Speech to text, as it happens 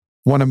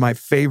One of my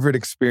favorite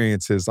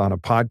experiences on a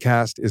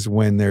podcast is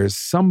when there's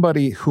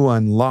somebody who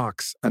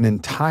unlocks an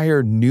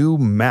entire new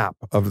map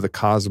of the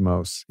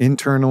cosmos,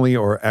 internally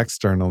or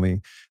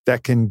externally,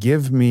 that can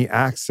give me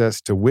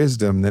access to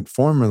wisdom that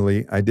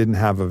formerly I didn't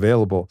have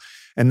available.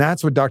 And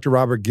that's what Dr.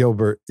 Robert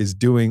Gilbert is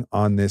doing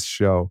on this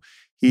show.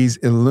 He's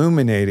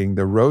illuminating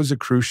the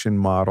Rosicrucian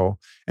model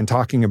and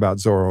talking about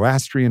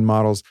Zoroastrian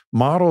models,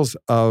 models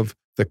of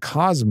the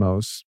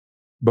cosmos,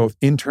 both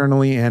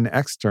internally and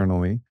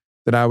externally,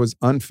 that I was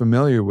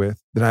unfamiliar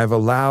with, that I've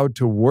allowed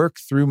to work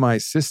through my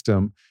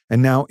system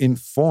and now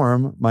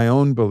inform my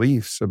own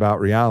beliefs about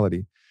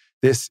reality.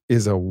 This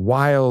is a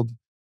wild,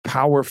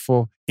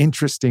 powerful,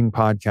 interesting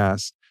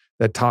podcast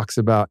that talks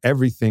about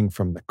everything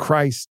from the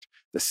Christ,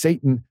 the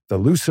Satan, the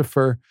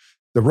Lucifer,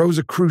 the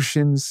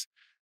Rosicrucians,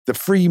 the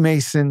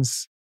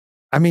Freemasons.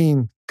 I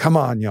mean, come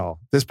on, y'all.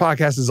 This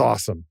podcast is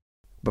awesome.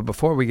 But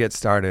before we get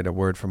started, a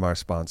word from our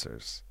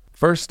sponsors.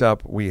 First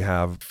up, we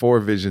have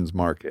Four Visions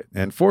Market.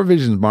 And Four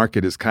Visions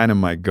Market is kind of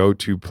my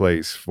go-to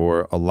place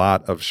for a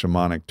lot of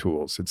shamanic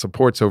tools. It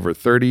supports over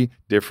 30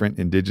 different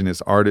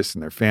indigenous artists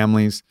and their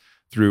families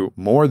through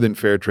more than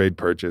fair trade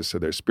purchase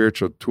of their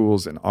spiritual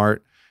tools and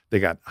art. They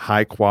got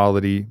high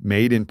quality,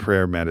 made in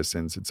prayer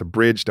medicines. It's a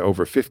bridge to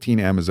over 15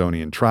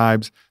 Amazonian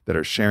tribes that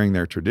are sharing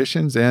their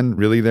traditions and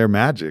really their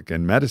magic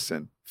and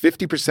medicine.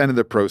 50% of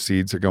the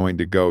proceeds are going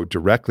to go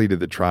directly to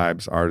the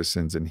tribes,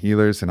 artisans, and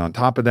healers. And on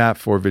top of that,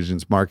 Four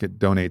Visions Market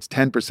donates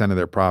 10% of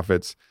their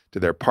profits to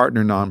their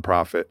partner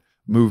nonprofit,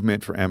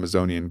 Movement for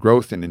Amazonian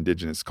Growth in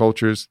Indigenous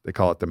Cultures. They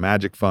call it the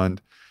Magic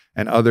Fund,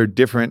 and other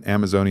different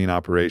Amazonian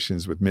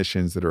operations with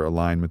missions that are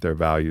aligned with their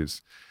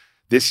values.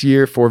 This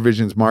year, Four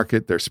Visions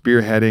Market, they're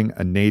spearheading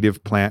a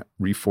native plant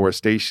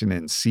reforestation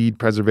and seed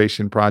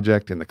preservation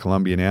project in the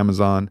Colombian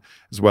Amazon,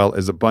 as well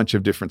as a bunch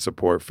of different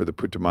support for the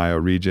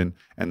Putumayo region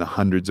and the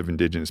hundreds of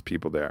indigenous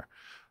people there.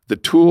 The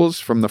tools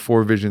from the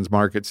Four Visions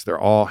Markets, they're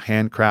all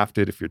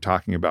handcrafted if you're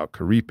talking about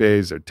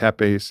caripes or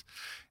tepes,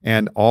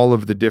 and all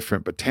of the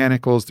different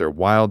botanicals, they're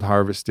wild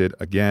harvested,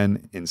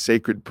 again, in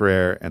sacred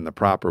prayer and the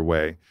proper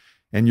way.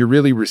 And you're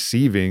really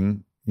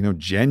receiving,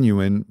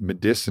 genuine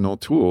medicinal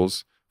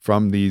tools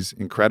from these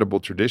incredible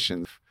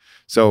traditions.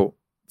 So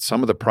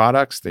some of the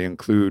products, they have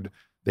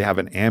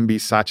an Ambi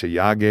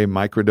Sachayage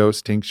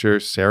microdose tincture,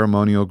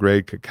 ceremonial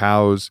grade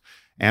cacaos,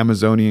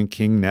 Amazonian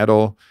king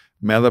nettle,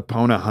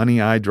 Melipona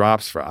honey eye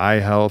drops for eye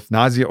health,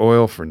 nausea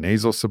oil for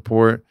nasal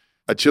support,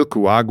 a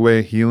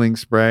Chilcuagüe healing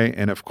spray,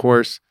 and of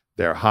course,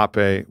 their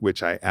hape,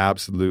 which I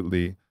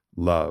absolutely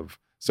love.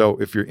 So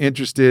if you're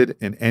interested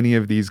in any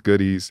of these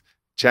goodies,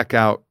 check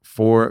out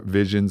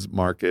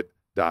fourvisionsmarket.com,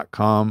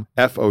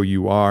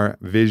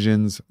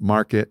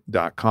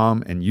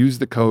 fourvisionsmarket.com, and use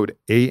the code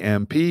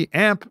AMP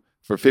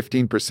for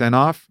 15%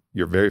 off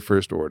your very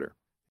first order.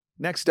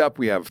 Next up,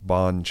 we have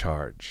Bond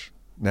Charge.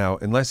 Now,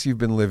 unless you've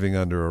been living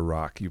under a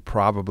rock, you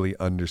probably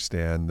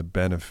understand the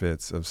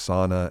benefits of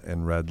sauna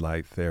and red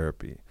light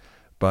therapy.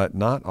 But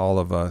not all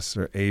of us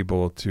are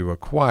able to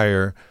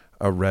acquire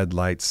a red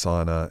light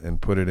sauna and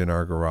put it in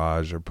our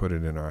garage or put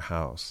it in our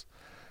house.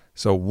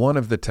 So one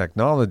of the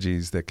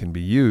technologies that can be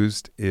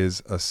used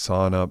is a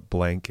sauna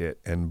blanket,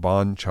 and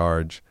Bond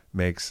Charge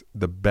makes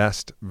the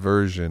best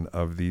version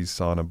of these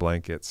sauna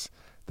blankets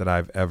that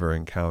I've ever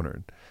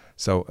encountered.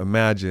 So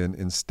imagine,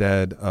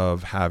 instead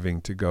of having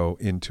to go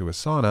into a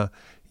sauna,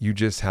 you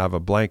just have a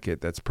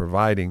blanket that's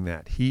providing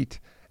that heat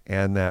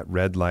and that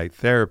red light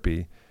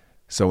therapy.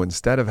 So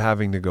instead of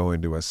having to go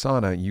into a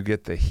sauna, you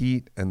get the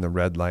heat and the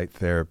red light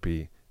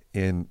therapy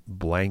in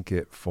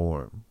blanket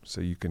form. So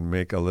you can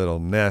make a little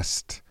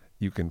nest.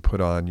 You can put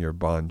on your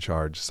Bond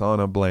Charge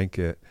sauna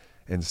blanket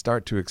and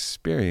start to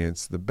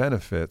experience the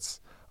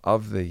benefits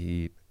of the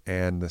heat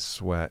and the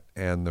sweat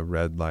and the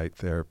red light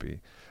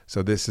therapy.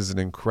 So this is an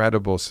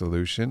incredible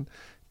solution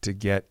to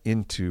get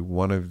into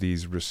one of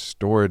these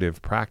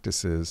restorative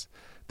practices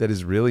that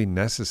is really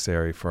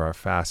necessary for our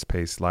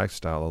fast-paced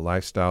lifestyle, a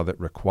lifestyle that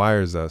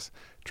requires us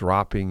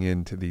dropping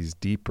into these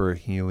deeper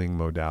healing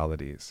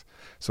modalities.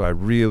 So I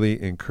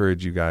really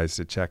encourage you guys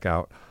to check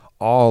out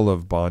all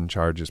of Bond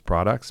Charge's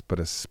products, but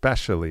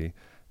especially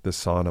the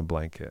sauna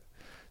blanket.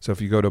 So if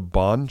you go to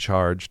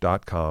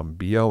bondcharge.com,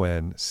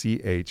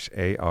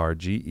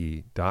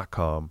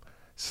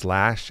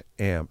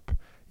 BONCHARGE.com/AMP,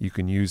 you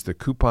can use the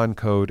coupon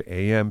code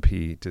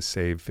AMP to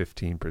save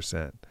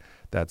 15%.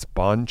 That's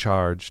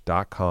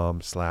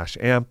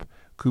bondcharge.com/AMP,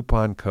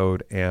 coupon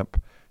code AMP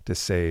to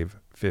save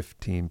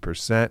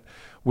 15%,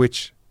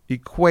 which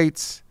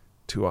equates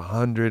to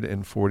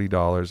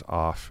 $140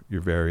 off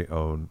your very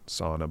own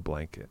sauna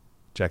blanket.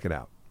 Check it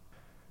out.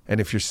 And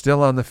if you're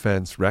still on the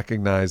fence,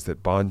 recognize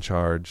that Bond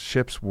Charge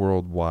ships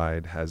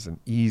worldwide, has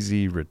an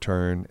easy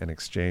return and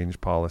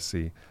exchange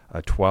policy,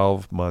 a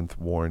 12-month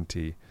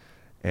warranty,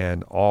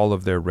 and all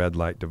of their red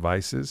light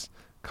devices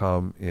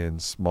come in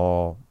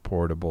small,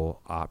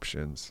 portable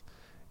options.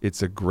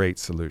 It's a great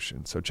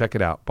solution. So check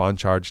it out,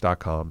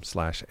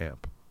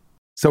 bondcharge.com/AMP.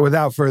 So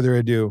without further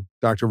ado,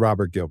 Dr.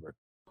 Robert Gilbert.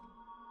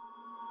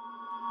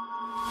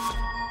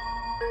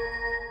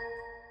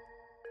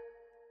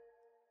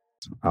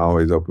 I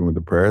always open with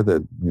a prayer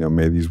that,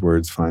 may these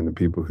words find the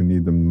people who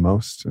need them the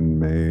most, and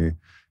may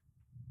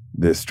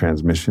this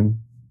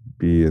transmission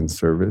be in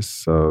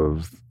service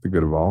of the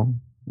good of all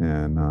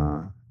and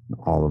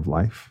all of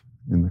life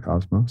in the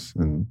cosmos,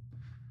 and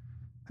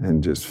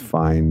just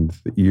find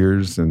the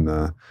ears and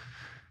the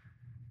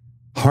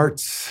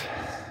hearts,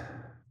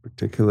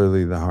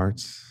 particularly the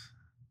hearts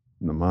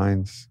and the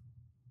minds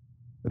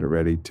that are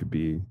ready to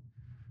be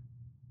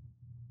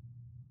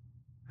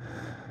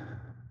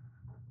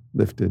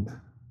lifted,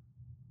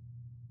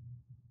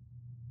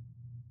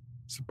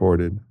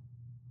 supported,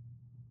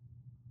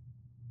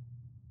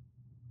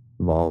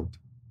 evolved,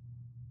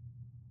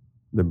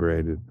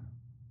 liberated,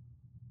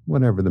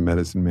 whatever the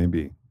medicine may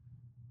be.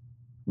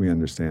 We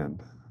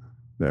understand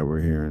that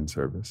we're here in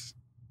service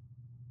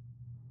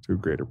to a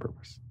greater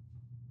purpose.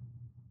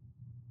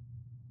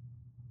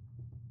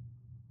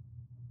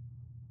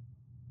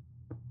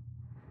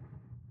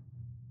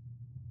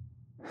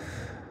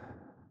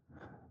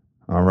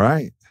 All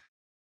right.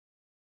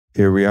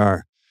 Here we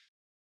are.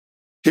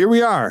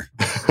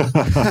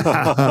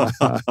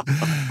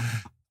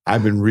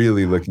 I've been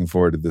really looking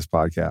forward to this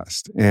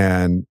podcast.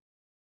 And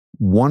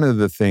one of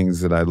the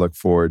things that I look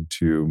forward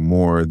to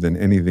more than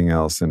anything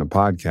else in a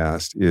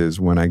podcast is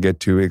when I get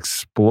to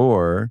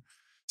explore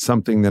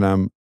something that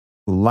I'm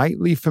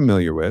lightly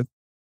familiar with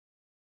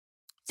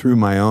through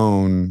my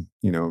own,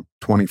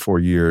 24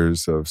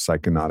 years of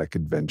psychonautic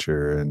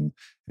adventure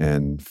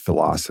and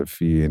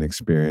philosophy and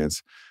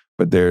experience.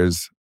 But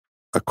there's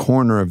a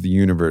corner of the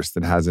universe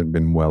that hasn't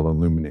been well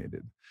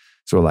illuminated.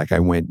 So I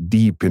went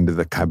deep into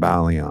the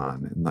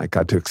Kybalion and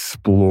got to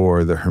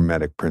explore the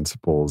Hermetic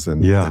principles.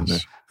 And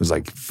it was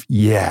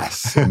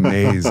yes,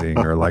 amazing.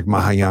 Or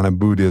Mahayana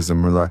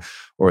Buddhism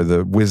or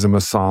the Wisdom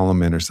of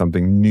Solomon or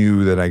something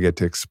new that I get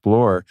to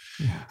explore.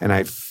 Yeah. And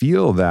I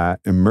feel that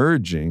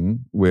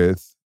emerging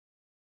with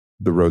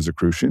the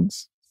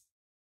Rosicrucians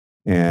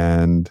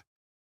and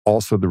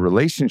also the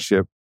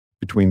relationship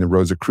between the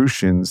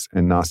Rosicrucians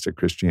and Gnostic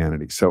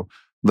Christianity. So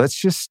let's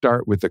just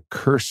start with a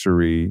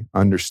cursory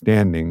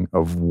understanding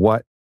of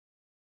what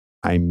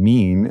I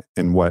mean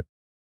and what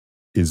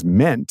is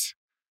meant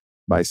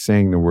by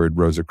saying the word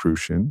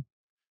Rosicrucian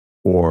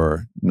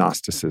or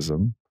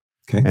Gnosticism.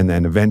 Okay. And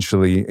then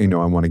eventually,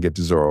 I want to get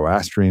to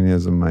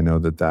Zoroastrianism. I know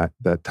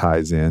that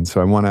ties in. So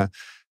I want to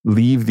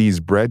leave these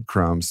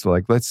breadcrumbs. So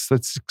let's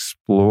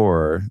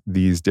explore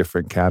these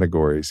different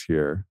categories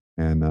here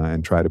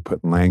and try to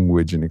put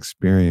language and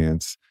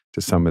experience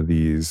to some of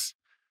these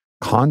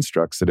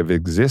constructs that have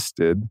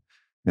existed,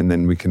 and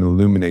then we can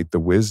illuminate the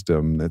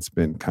wisdom that's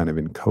been kind of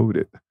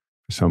encoded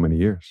for so many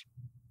years.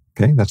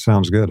 Okay, that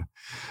sounds good.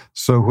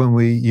 So when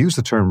we use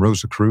the term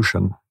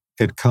Rosicrucian,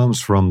 it comes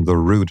from the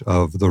root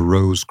of the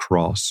rose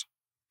cross.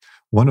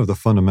 One of the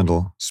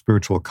fundamental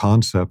spiritual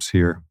concepts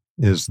here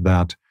is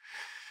that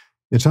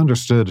it's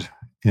understood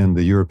in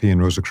the European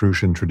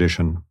Rosicrucian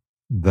tradition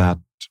that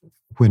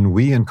when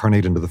we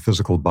incarnate into the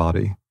physical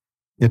body,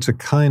 it's a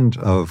kind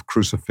of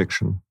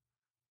crucifixion,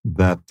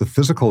 that the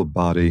physical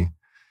body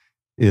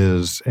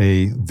is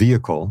a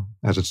vehicle,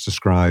 as it's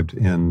described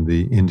in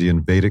the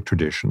Indian Vedic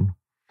tradition.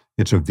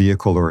 It's a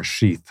vehicle or a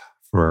sheath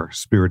for our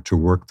spirit to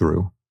work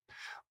through.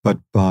 But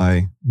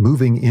by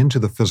moving into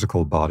the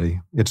physical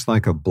body, it's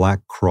like a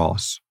black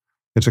cross.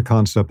 It's a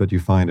concept that you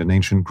find in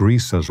ancient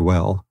Greece as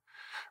well,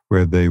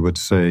 where they would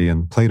say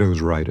in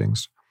Plato's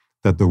writings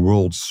that the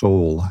world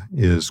soul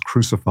is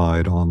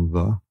crucified on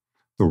the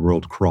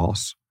world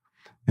cross,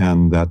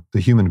 and that the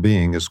human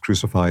being is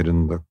crucified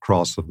in the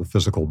cross of the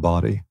physical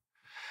body.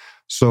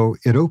 So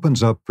it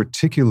opens up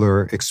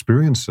particular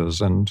experiences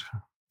and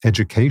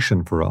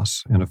education for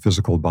us in a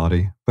physical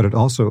body, but it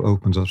also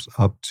opens us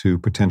up to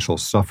potential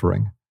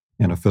suffering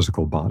in a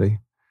physical body.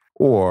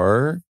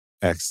 Or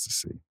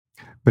ecstasy.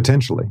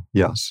 Potentially,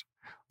 yes.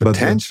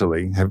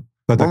 Potentially?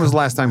 When was the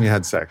last time you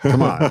had sex?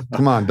 Come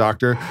on,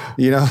 doctor.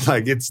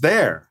 It's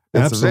there.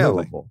 It's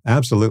available.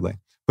 Absolutely.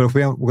 But if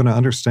we're going to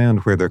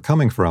understand where they're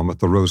coming from with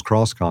the rose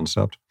cross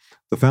concept,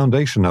 the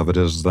foundation of it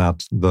is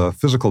that the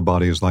physical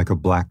body is like a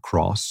black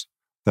cross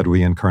that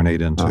we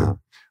incarnate into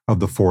of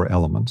the four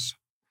elements.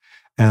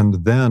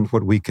 And then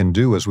what we can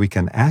do is we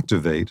can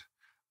activate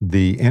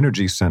the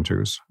energy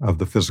centers of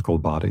the physical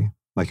body,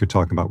 like you're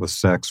talking about with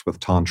sex, with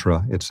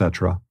tantra,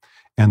 etc.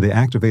 And the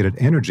activated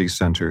energy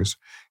centers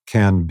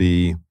can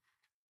be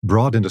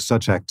brought into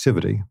such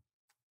activity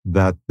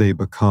that they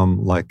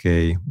become like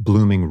a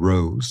blooming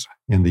rose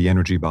in the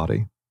energy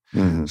body.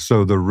 Mm-hmm.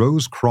 So the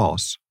rose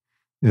cross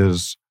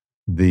is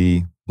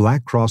the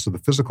black cross of the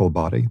physical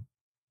body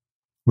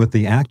with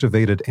the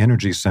activated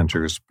energy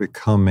centers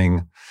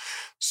becoming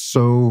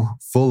so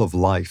full of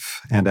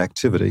life and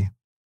activity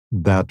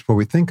that what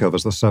we think of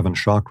as the 7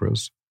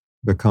 chakras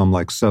become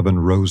like 7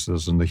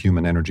 roses in the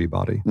human energy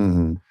body,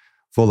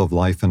 full of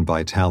life and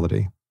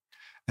vitality.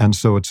 And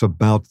so it's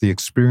about the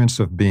experience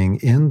of being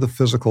in the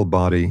physical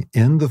body,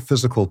 in the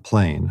physical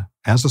plane,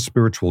 as a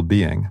spiritual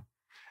being,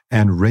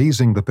 and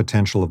raising the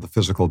potential of the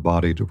physical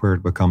body to where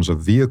it becomes a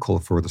vehicle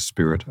for the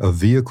spirit, a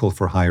vehicle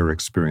for higher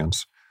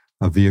experience,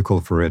 a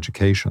vehicle for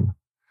education.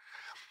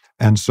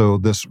 And so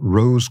this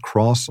rose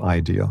cross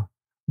idea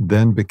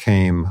then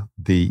became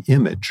the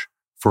image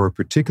for a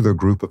particular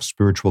group of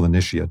spiritual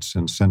initiates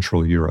in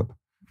Central Europe.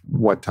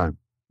 What time?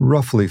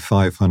 Roughly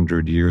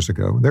 500 years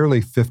ago, the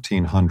early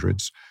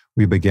 1500s,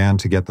 we began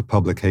to get the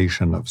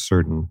publication of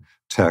certain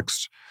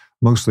texts,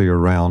 mostly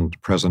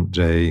around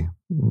present-day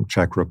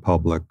Czech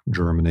Republic,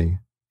 Germany,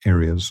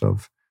 areas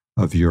of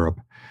Europe.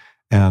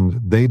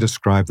 And they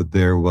described that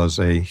there was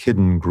a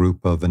hidden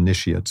group of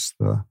initiates,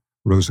 the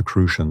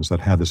Rosicrucians,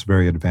 that had this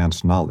very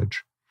advanced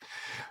knowledge.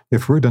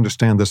 If we're to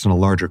understand this in a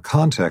larger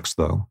context,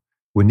 though,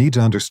 we need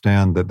to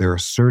understand that there are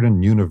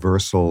certain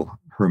universal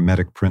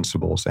Hermetic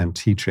principles and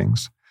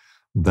teachings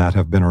that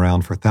have been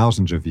around for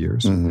thousands of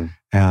years. Mm-hmm.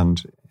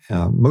 And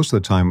most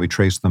of the time we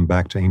trace them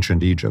back to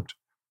ancient Egypt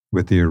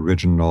with the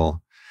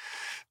original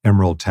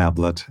Emerald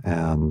Tablet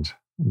and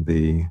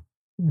the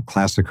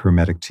classic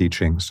Hermetic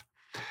teachings.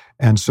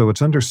 And so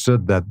it's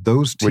understood that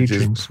those teachings...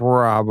 Which is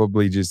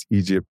probably just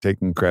Egypt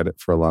taking credit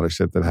for a lot of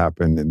shit that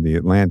happened in the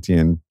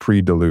Atlantean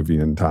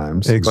pre-Diluvian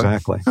times.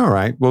 Exactly. But, all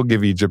right, we'll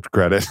give Egypt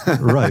credit.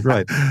 Right.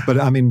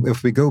 But I mean,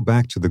 if we go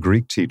back to the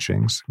Greek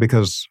teachings,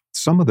 because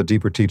some of the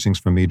deeper teachings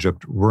from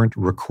Egypt weren't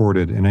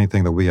recorded in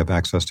anything that we have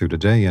access to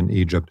today in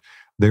Egypt.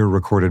 They were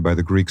recorded by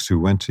the Greeks who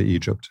went to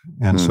Egypt.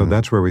 And so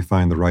that's where we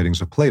find the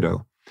writings of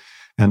Plato.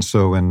 And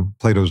so in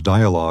Plato's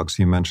dialogues,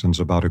 he mentions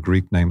about a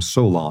Greek named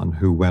Solon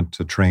who went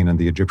to train in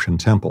the Egyptian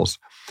temples.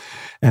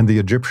 And the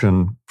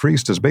Egyptian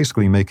priest is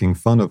basically making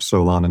fun of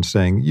Solon and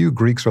saying, you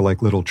Greeks are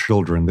like little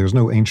children. There's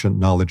no ancient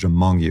knowledge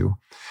among you.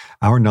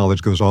 Our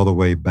knowledge goes all the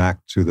way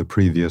back to the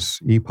previous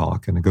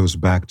epoch, and it goes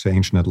back to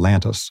ancient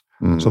Atlantis.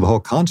 So the whole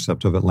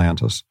concept of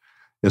Atlantis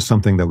is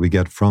something that we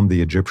get from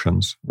the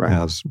Egyptians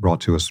as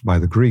brought to us by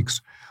the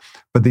Greeks.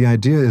 But the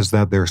idea is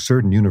that there are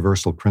certain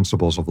universal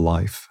principles of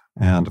life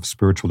and of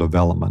spiritual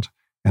development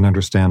and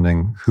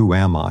understanding who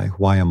am I,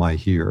 why am I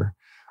here,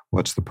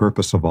 what's the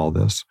purpose of all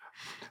this,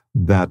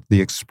 that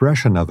the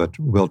expression of it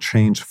will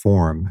change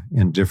form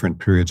in different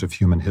periods of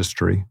human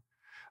history.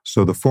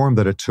 So the form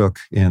that it took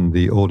in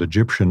the old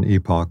Egyptian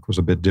epoch was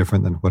a bit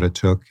different than what it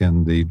took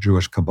in the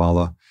Jewish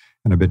Kabbalah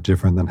and a bit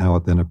different than how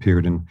it then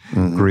appeared in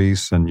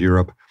Greece and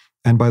Europe.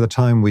 And by the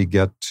time we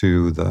get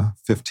to the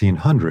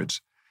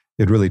 1500s,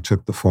 it really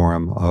took the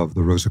form of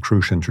the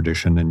Rosicrucian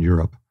tradition in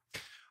Europe.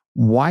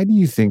 Why do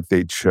you think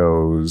they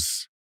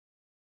chose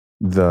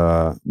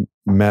the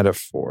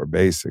metaphor,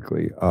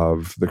 basically,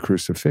 of the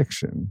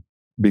crucifixion?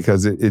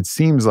 Because it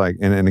seems like,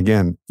 and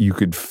again, you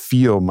could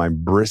feel my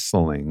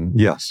bristling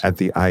at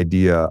the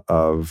idea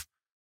of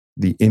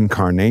the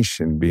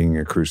incarnation being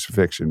a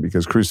crucifixion,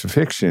 because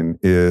crucifixion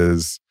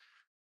is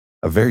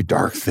a very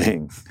dark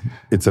thing.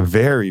 It's a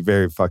very,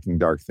 very fucking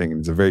dark thing.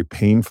 It's a very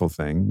painful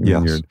thing.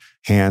 Yes. Your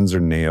hands are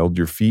nailed,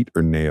 your feet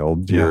are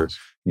nailed, your,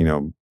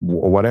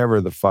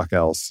 whatever the fuck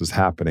else is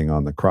happening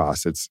on the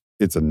cross.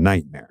 It's a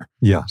nightmare.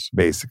 Yes.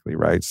 Basically,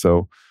 right?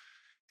 So,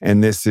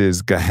 and this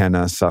is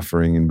Gehenna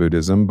suffering in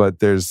Buddhism, but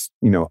there's,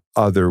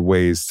 other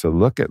ways to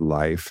look at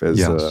life as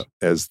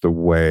the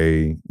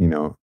way,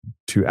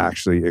 to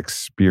actually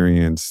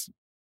experience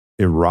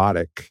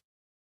erotic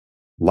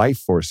life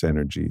force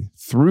energy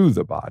through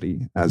the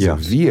body as a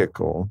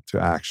vehicle to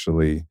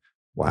actually,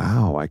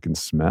 wow, I can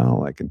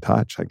smell, I can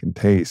touch, I can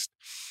taste.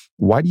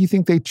 Why do you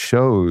think they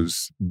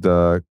chose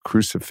the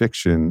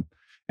crucifixion?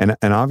 And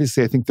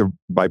obviously, I think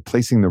by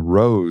placing the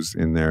rose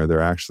in there, they're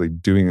actually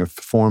doing a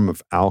form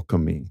of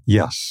alchemy.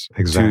 Yes,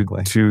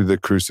 exactly. To the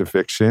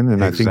crucifixion.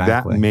 And I think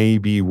that may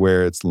be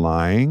where it's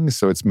lying.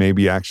 So it's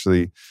maybe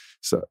actually...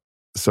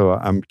 So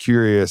I'm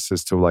curious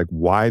as to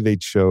why they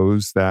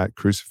chose that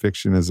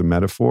crucifixion as a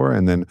metaphor,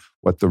 and then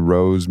what the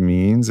rose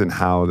means and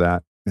how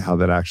that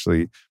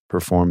actually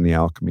performed the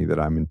alchemy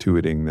that I'm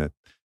intuiting that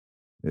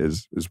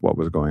is what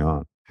was going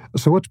on.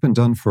 So what's been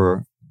done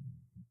for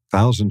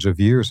thousands of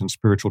years in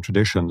spiritual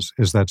traditions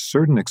is that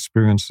certain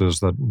experiences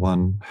that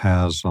one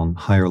has on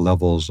higher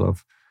levels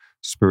of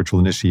spiritual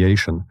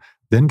initiation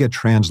then get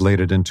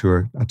translated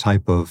into a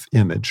type of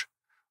image,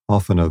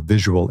 often a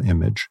visual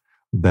image,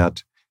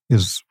 that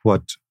is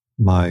what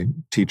my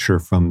teacher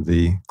from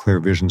the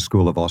Clear Vision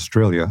School of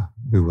Australia,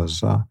 who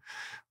was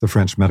the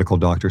French medical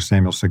doctor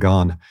Samuel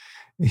Sagan,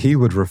 he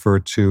would refer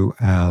to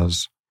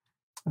as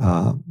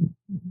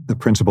the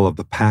principle of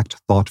the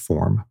packed thought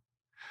form.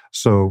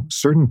 So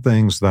certain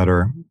things that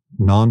are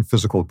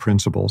non-physical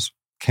principles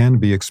can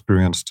be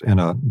experienced in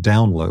a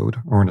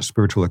download or in a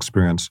spiritual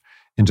experience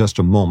in just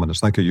a moment.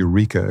 It's like a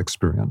eureka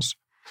experience,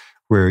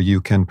 where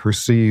you can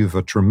perceive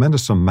a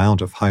tremendous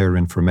amount of higher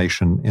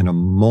information in a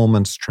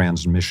moment's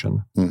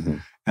transmission.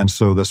 And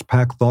so this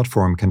packed thought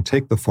form can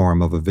take the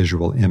form of a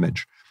visual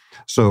image.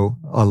 So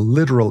a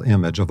literal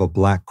image of a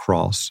black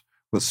cross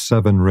with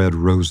 7 red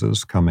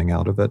roses coming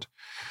out of it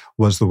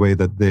was the way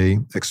that they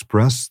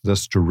expressed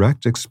this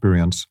direct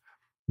experience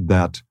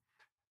that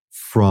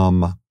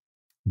from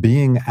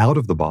being out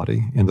of the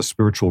body in the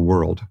spiritual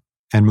world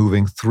and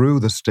moving through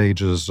the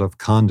stages of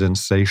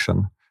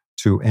condensation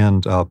to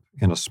end up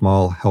in a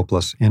small,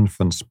 helpless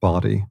infant's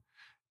body,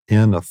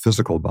 in a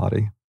physical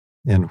body,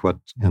 in what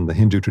in the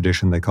Hindu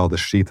tradition they call the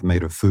sheath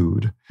made of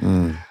food,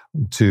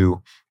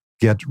 to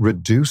get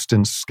reduced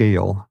in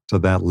scale to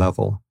that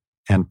level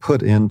and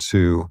put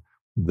into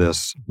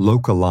this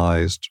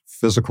localized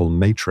physical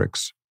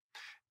matrix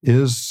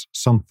is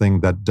something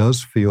that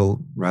does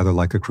feel rather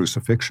like a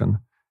crucifixion.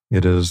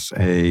 It is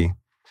a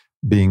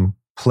being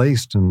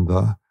placed in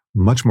the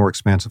much more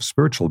expansive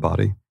spiritual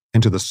body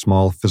into the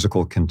small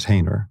physical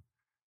container.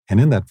 And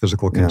in that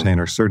physical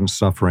container, certain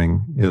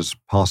suffering is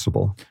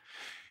possible.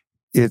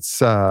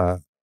 It's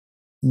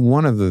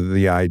one of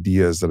the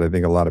ideas that I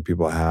think a lot of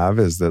people have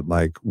is that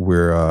like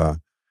we're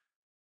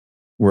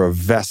a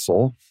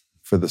vessel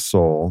for the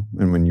soul.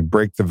 And when you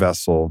break the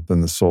vessel,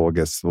 then the soul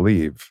gets to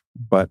leave.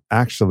 But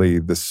actually,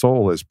 the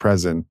soul is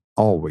present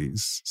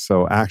always.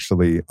 So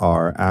actually,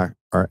 our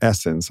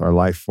essence, our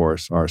life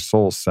force, our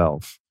soul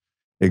self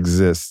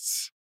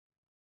exists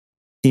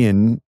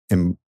in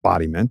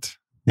embodiment.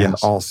 Yes. And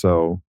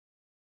also,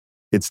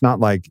 it's not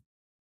like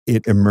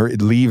it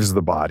leaves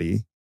the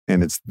body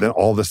and it's then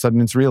all of a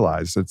sudden it's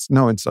realized.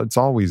 It's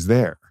always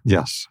there.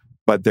 Yes.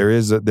 But there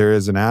is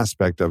an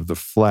aspect of the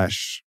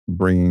flesh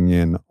bringing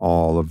in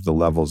all of the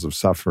levels of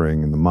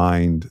suffering in the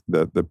mind,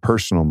 the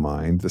personal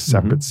mind, the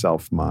separate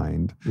self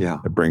mind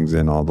that brings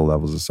in all the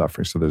levels of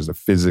suffering. So there's the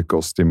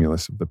physical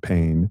stimulus of the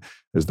pain.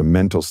 There's the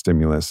mental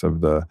stimulus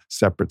of the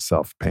separate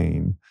self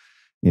pain,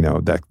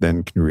 that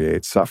then can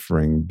create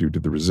suffering due to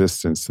the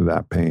resistance to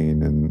that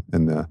pain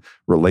and the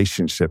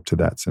relationship to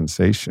that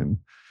sensation.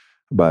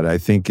 But I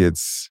think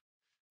it's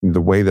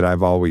the way that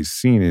I've always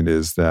seen it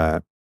is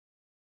that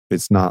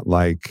it's not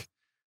like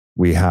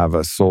we have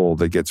a soul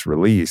that gets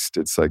released.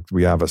 It's like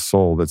we have a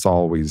soul that's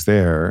always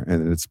there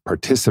and it's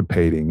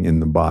participating in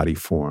the body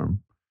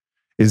form.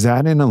 Is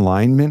that in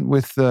alignment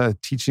with the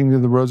teaching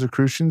of the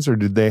Rosicrucians, or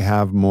did they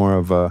have more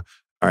of all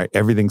right,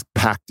 everything's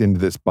packed into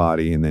this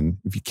body, and then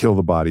if you kill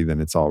the body,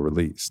 then it's all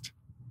released?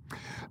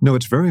 No,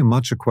 it's very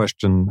much a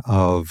question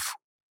of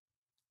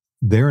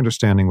their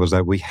understanding was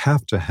that we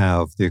have to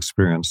have the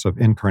experience of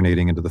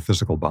incarnating into the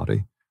physical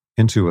body,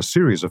 into a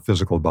series of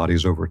physical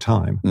bodies over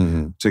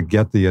time to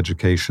get the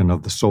education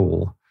of the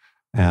soul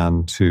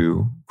and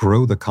to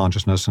grow the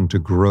consciousness and to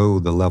grow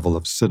the level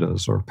of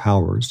siddhas or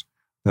powers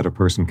that a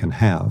person can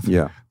have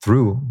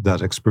through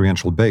that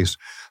experiential base.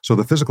 So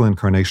the physical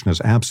incarnation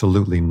is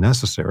absolutely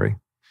necessary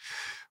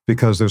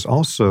because there's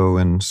also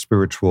in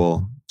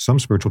some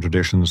spiritual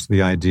traditions,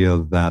 the idea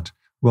that,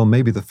 well,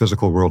 maybe the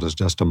physical world is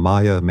just a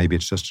maya, maybe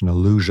it's just an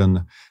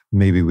illusion,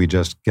 maybe we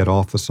just get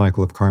off the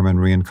cycle of karma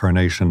and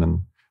reincarnation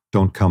and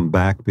don't come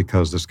back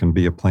because this can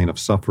be a plane of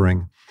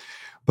suffering.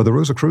 But the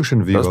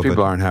Rosicrucian view Those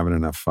people aren't having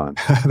enough fun.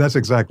 That's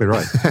exactly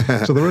right.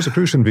 So the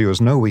Rosicrucian view is,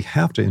 no, we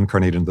have to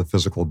incarnate into the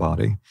physical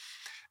body.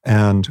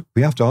 And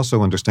we have to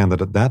also understand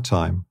that at that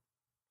time,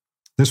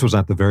 this was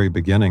at the very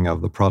beginning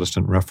of the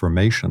Protestant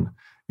Reformation,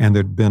 and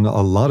there'd been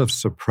a lot of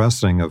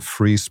suppressing of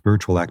free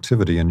spiritual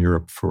activity in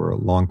Europe for a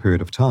long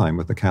period of time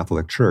with the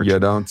Catholic Church. You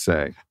don't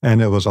say.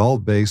 And it was all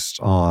based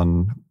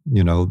on,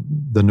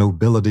 the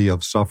nobility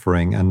of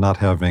suffering and not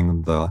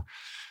having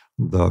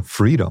the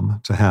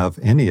freedom to have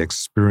any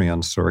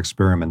experience or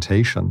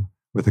experimentation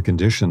with the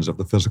conditions of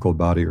the physical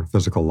body or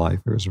physical life.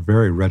 It was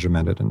very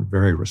regimented and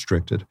very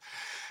restricted.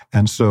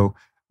 And so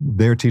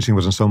their teaching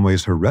was in some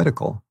ways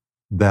heretical,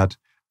 that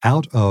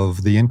out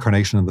of the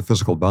incarnation of the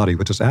physical body,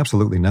 which is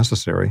absolutely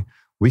necessary,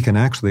 we can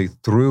actually,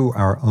 through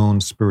our own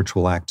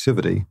spiritual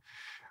activity,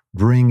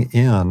 bring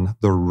in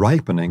the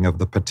ripening of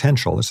the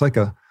potential. It's like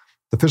the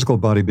physical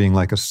body being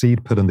like a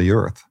seed put in the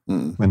earth.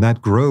 When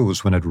that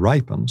grows, when it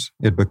ripens,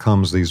 it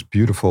becomes these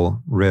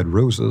beautiful red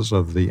roses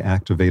of the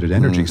activated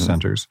energy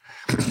centers,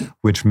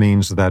 which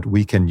means that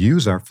we can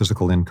use our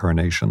physical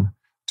incarnation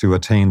to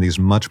attain these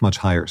much, much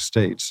higher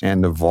states.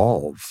 And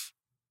evolve.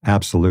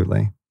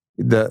 Absolutely.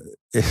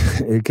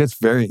 It gets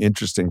very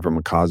interesting from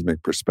a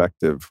cosmic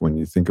perspective when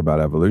you think about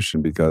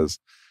evolution, because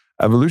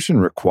evolution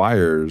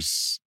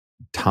requires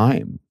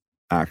time,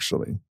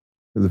 actually.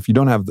 If you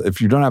don't have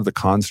the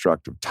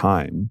construct of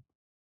time,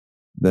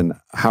 then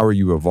how are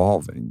you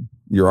evolving?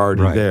 You're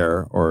already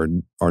there or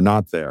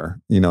not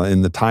there.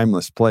 In the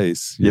timeless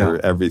place,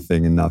 you're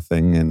everything and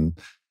nothing,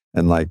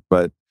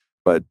 but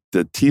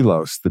the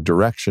telos, the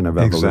direction of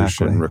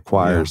evolution,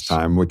 requires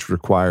time, which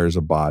requires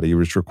a body,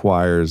 which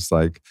requires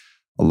like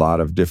a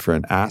lot of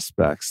different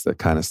aspects that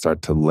kind of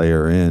start to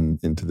layer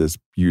into this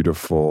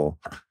beautiful,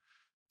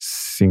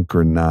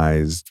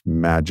 synchronized,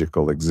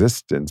 magical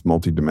existence,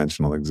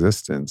 multidimensional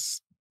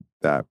existence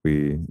that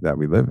we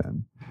live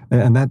in.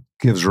 And that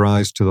gives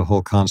rise to the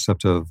whole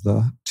concept of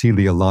the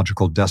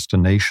teleological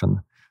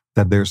destination,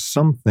 that there's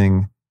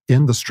something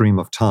in the stream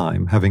of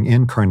time, having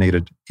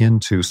incarnated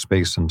into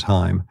space and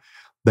time,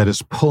 that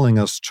is pulling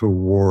us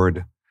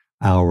toward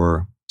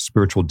our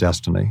spiritual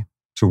destiny,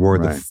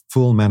 toward the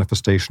full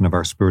manifestation of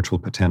our spiritual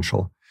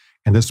potential.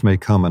 And this may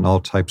come in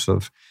all types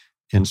of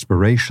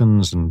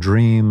inspirations and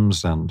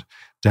dreams and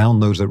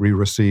downloads that we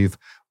receive,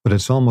 but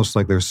it's almost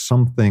like there's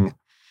something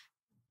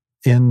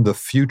in the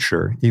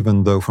future,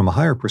 even though from a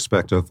higher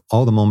perspective,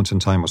 all the moments in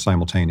time was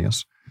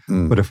simultaneous.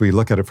 But if we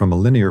look at it from a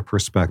linear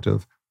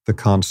perspective, the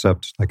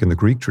concept, like in the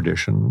Greek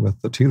tradition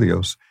with the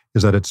teleos,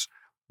 is that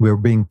we're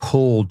being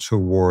pulled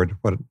toward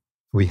what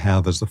we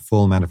have as the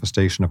full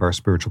manifestation of our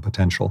spiritual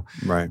potential.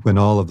 Right. When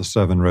all of the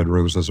 7 red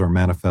roses are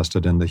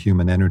manifested in the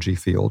human energy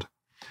field.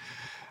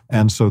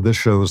 And so this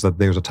shows that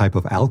there's a type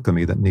of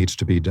alchemy that needs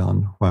to be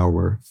done while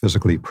we're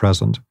physically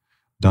present,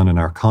 done in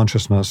our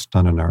consciousness,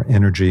 done in our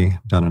energy,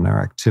 done in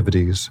our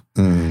activities.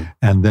 And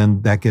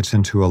then that gets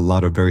into a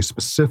lot of very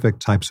specific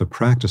types of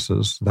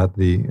practices that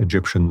the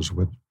Egyptians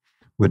would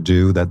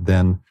do, that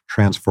then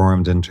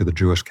transformed into the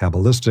Jewish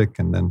Kabbalistic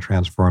and then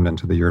transformed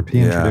into the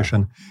European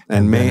tradition.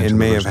 And may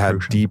have had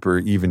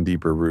even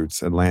deeper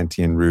roots,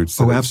 Atlantean roots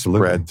that have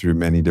spread through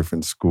many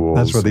different schools.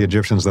 That's what the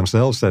Egyptians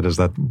themselves said, is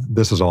that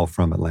this is all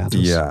from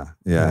Atlantis.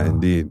 Yeah,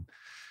 indeed.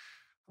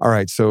 All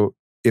right, so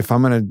if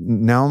I'm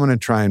gonna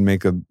try and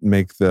make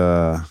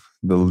the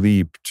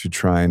leap to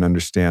try and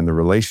understand the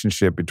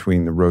relationship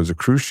between the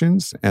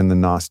Rosicrucians and the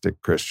Gnostic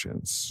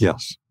Christians.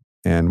 Yes.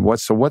 And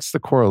what's the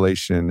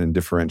correlation and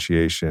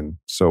differentiation?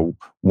 So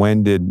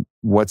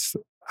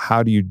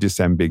how do you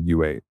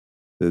disambiguate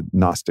the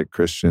Gnostic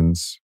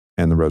Christians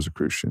and the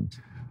Rosicrucians?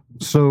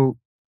 So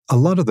a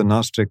lot of the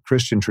Gnostic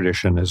Christian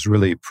tradition is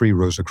really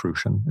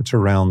pre-Rosicrucian. It's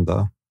around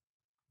the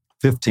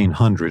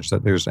 1500s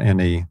that there's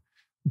any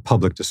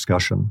public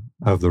discussion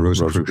of the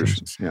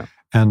Rosicrucians. Yeah.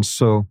 And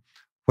so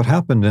what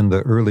happened in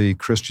the early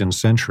Christian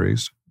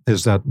centuries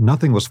is that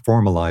nothing was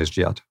formalized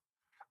yet.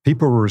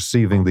 People were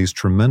receiving these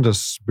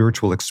tremendous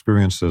spiritual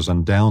experiences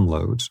and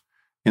downloads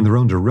in their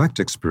own direct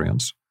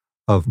experience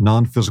of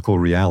non-physical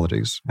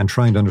realities and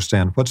trying to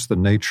understand what's the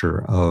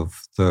nature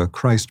of the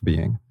Christ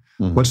being,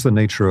 what's the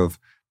nature of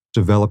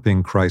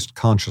developing Christ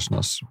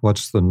consciousness,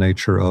 what's the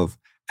nature of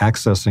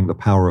accessing the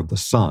power of the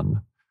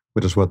sun,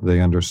 which is what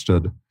they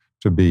understood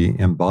to be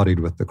embodied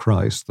with the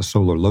Christ, the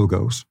solar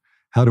logos.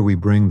 How do we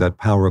bring that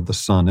power of the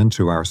sun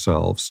into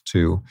ourselves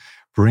to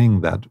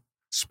bring that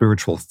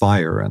spiritual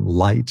fire and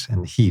light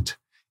and heat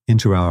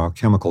into our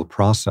chemical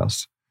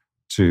process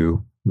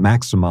to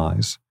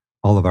maximize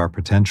all of our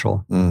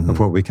potential of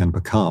what we can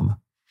become?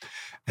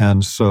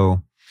 And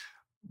so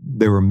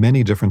there were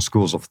many different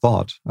schools of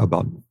thought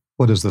about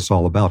what is this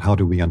all about? How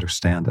do we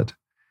understand it?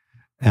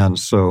 And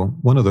so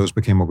one of those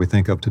became what we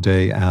think of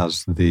today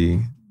as the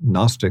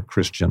Gnostic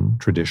Christian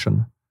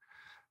tradition.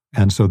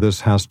 And so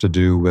this has to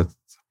do with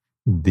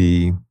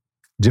the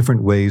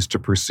different ways to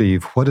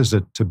perceive what is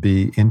it to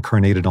be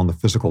incarnated on the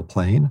physical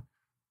plane?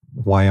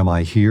 Why am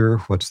I here?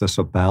 What's this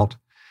about?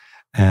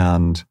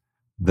 And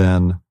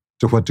then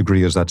to what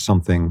degree is that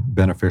something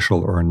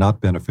beneficial or not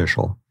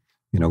beneficial?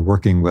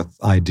 Working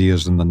with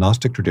ideas in the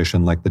Gnostic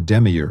tradition like the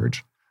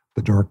demiurge,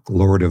 the dark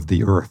lord of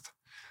the earth.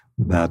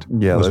 That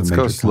was let's a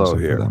go major slow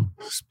concept here. for them.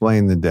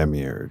 Explain the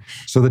demiurge.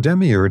 So the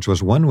demiurge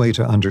was one way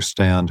to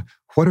understand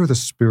what are the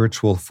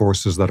spiritual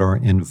forces that are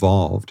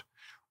involved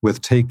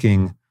with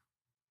taking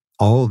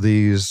all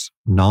these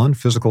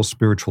non-physical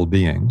spiritual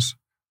beings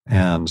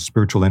and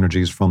spiritual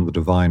energies from the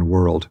divine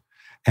world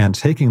and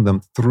taking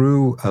them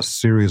through a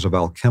series of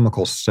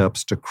alchemical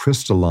steps to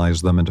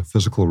crystallize them into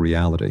physical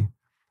reality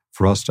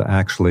for us to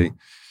actually,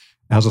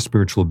 as a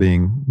spiritual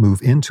being,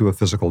 move into a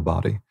physical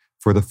body,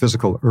 for the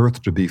physical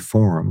earth to be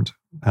formed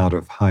out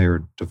of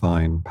higher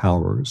divine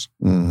powers.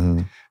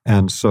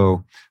 And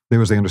so there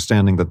was the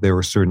understanding that there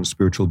were certain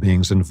spiritual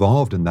beings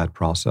involved in that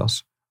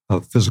process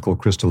of physical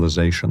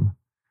crystallization.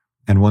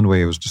 And one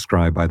way it was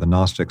described by the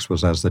Gnostics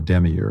was as the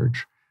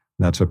demiurge.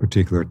 That's a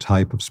particular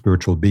type of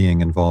spiritual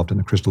being involved in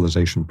the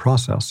crystallization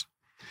process.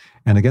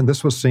 And again,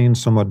 this was seen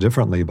somewhat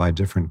differently by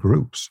different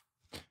groups.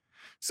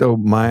 So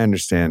my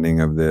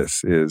understanding of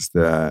this is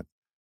that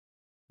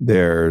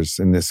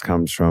and this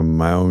comes from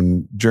my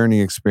own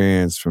journey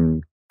experience, from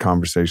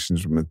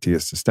conversations with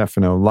Matthias de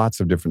Stefano, lots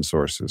of different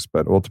sources,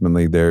 but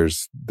ultimately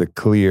there's the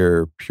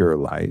clear, pure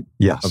light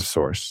of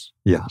source.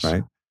 Yes.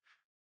 Right?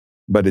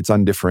 But it's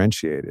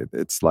undifferentiated.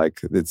 It's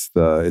like it's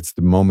the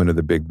moment of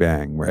the Big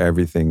Bang where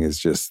everything is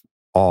just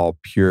all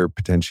pure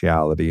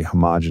potentiality,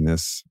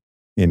 homogeneous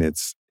in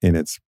its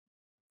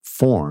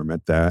form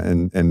at that.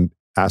 And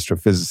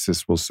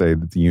astrophysicists will say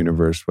that the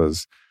universe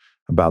was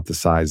about the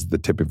size of the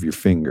tip of your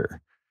finger,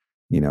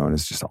 and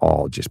it's just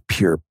all just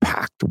pure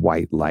packed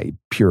white light,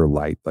 pure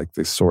light, like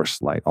the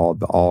source light,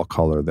 all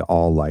color, the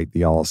all light,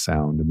 the all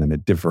sound, and then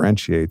it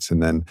differentiates.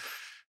 And then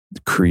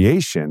the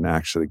creation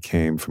actually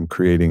came from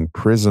creating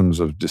prisms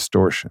of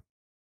distortion,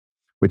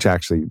 which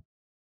actually,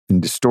 and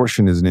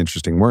distortion is an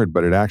interesting word,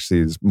 but it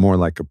actually is more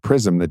like a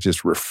prism that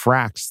just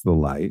refracts the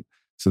light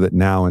so that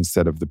now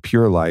instead of the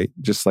pure light,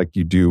 just like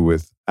you do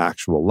with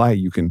actual light,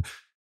 you can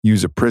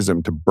use a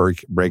prism to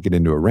break it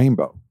into a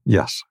rainbow.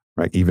 Yes.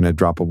 Right? Even a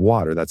drop of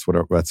water. That's what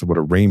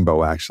a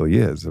rainbow actually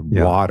is.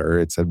 Water,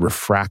 it's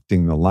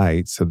refracting the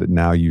light so that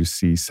now you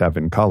see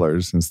 7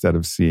 colors instead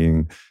of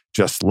seeing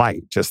just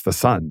light, just the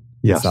sun.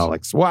 Yes. It's not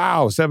like,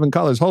 wow, 7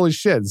 colors. Holy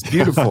shit, it's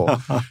beautiful.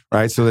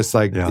 Right? So it's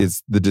like,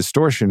 it's the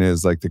distortion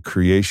is like the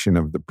creation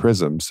of the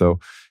prism. So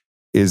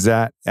is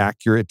that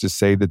accurate to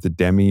say that the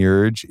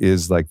demiurge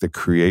is like the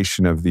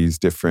creation of these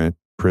different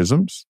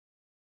prisms?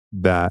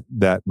 that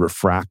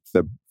refract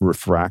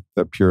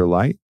the pure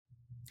light?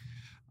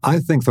 I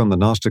think from the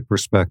Gnostic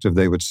perspective,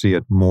 they would see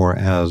it more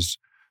as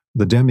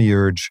the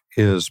demiurge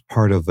is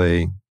part of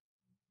a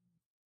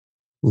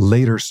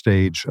later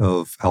stage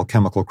of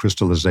alchemical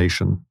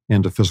crystallization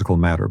into physical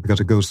matter because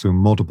it goes through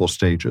multiple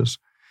stages.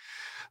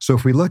 So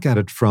if we look at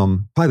it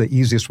from probably the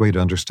easiest way to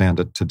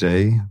understand it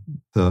today,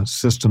 the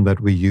system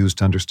that we use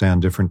to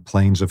understand different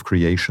planes of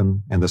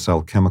creation and this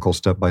alchemical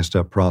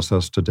step-by-step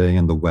process today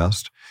in the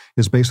West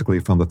is basically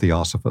from the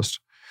Theosophist.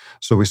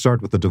 So we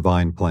start with the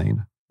divine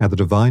plane. At the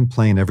divine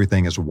plane,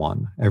 everything is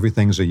one.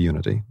 Everything's a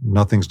unity.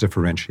 Nothing's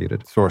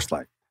differentiated. Source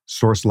light.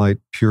 Source light,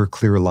 pure,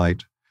 clear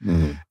light.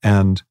 Mm-hmm.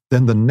 And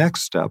then the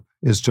next step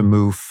is to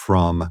move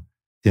from,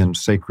 in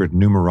sacred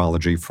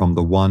numerology, from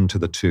the 1 to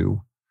the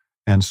 2.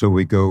 And so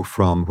we go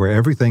from where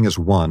everything is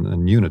one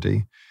and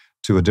unity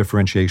to a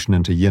differentiation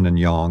into yin and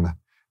yang,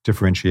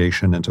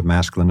 differentiation into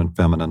masculine and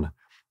feminine.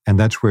 And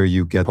that's where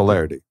you get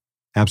polarity.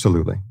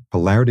 Absolutely.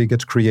 Polarity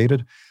gets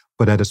created,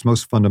 but at its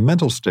most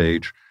fundamental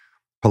stage,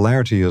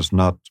 polarity is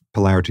not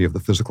polarity of the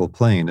physical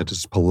plane. It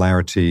is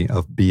polarity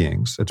of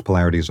beings. It's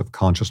polarities of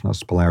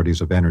consciousness,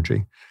 polarities of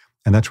energy.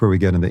 And that's where we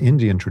get in the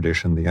Indian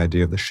tradition the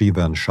idea of the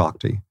Shiva and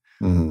Shakti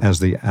as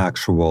the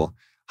actual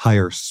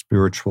higher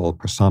spiritual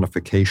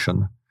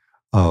personification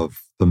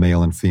of the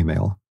male and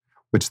female,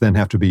 which then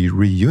have to be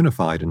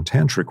reunified in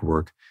tantric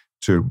work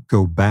to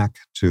go back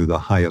to the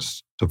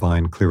highest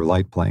divine clear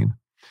light plane.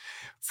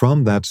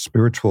 From that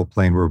spiritual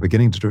plane, we're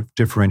beginning to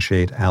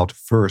differentiate out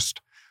first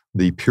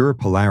the pure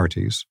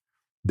polarities.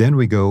 Then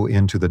we go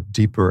into the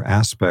deeper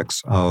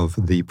aspects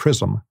of the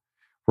prism,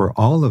 where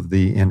all of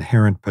the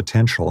inherent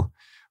potential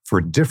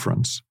for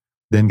difference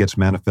then gets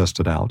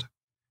manifested out.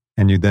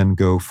 And you then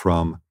go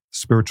from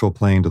spiritual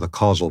plane to the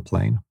causal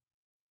plane,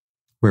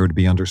 where it would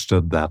be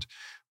understood that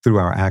through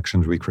our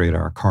actions, we create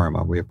our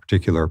karma. We have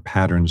particular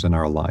patterns in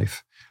our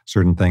life,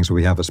 certain things that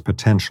we have as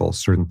potential,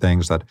 certain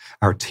things that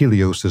our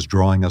teleos is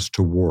drawing us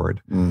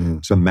toward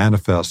to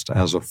manifest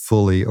as a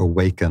fully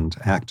awakened,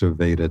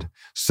 activated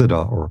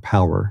siddha or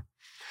power.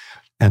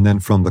 And then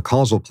from the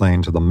causal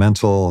plane to the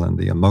mental and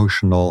the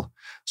emotional,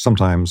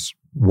 sometimes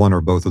one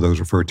or both of those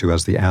referred to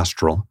as the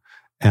astral,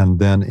 and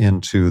then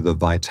into the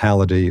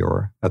vitality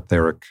or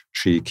etheric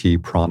chi, ki,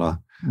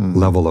 prana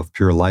level of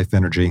pure life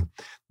energy.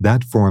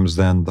 That forms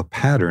then the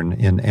pattern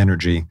in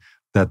energy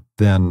that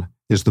then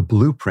is the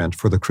blueprint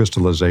for the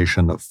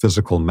crystallization of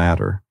physical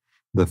matter,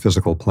 the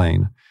physical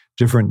plane.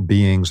 Different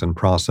beings and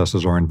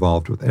processes are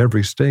involved with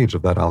every stage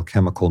of that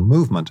alchemical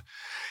movement.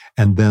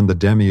 And then the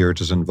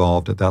demiurge is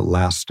involved at that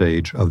last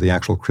stage of the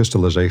actual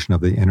crystallization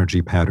of the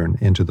energy pattern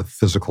into the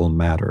physical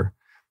matter,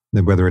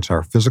 whether it's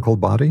our physical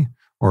body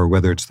or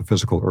whether it's the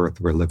physical earth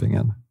we're living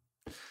in.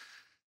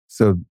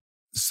 So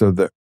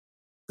the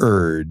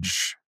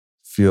urge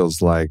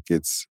feels like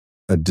it's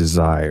a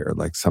desire,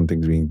 like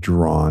something's being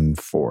drawn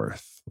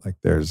forth. Like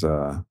there's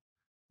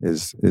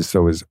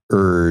is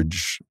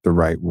urge the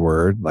right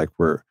word? Like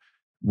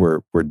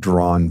we're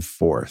drawn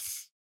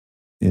forth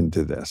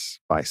into this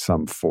by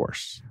some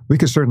force. We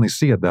could certainly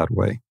see it that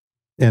way.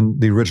 In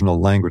the original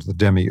language, the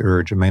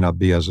demiurge, it may not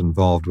be as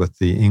involved with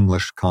the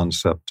English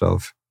concept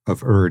of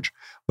urge,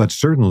 but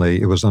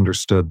certainly it was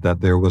understood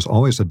that there was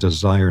always a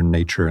desire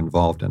nature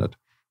involved in it,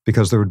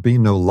 because there would be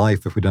no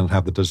life if we didn't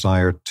have the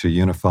desire to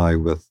unify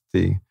with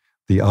the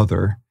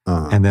other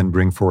and then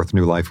bring forth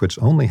new life, which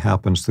only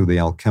happens through the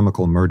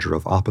alchemical merger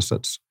of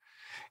opposites.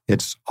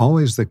 It's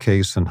always the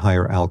case in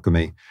higher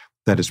alchemy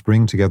that it's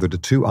bringing together the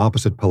two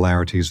opposite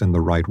polarities in the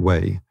right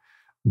way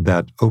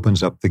that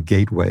opens up the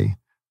gateway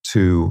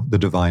to the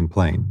divine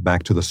plane,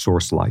 back to the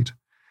source light.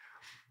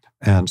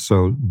 And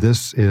so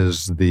this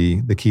is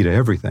the key to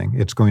everything.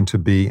 It's going to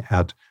be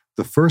at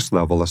the first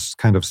level, a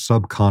kind of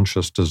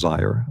subconscious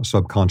desire, a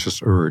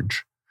subconscious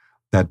urge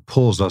that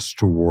pulls us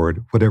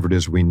toward whatever it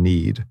is we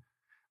need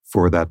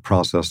for that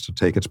process to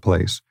take its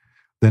place.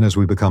 Then as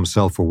we become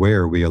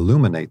self-aware, we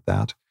illuminate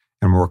that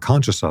and more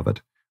conscious of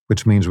it,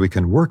 which means we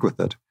can work with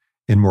it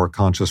in more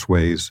conscious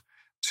ways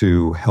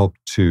to help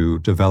to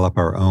develop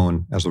our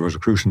own, as the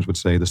Rosicrucians would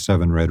say, the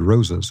 7 red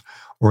roses,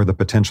 or the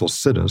potential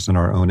siddhas in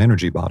our own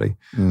energy body.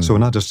 So we're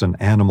not just an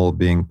animal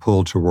being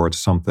pulled towards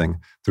something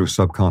through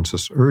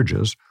subconscious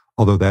urges,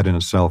 although that in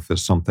itself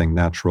is something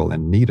natural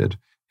and needed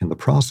in the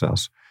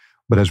process.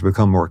 But as we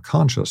become more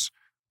conscious,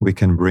 we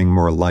can bring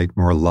more light,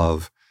 more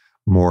love,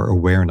 more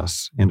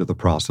awareness into the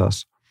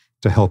process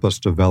to help us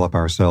develop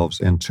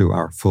ourselves into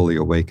our fully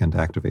awakened,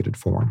 activated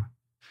form.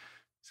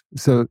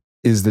 So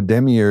is the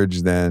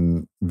demiurge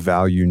then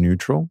value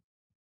neutral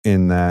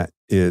in that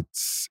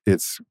it's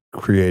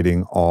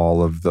creating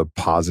all of the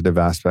positive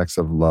aspects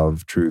of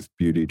love, truth,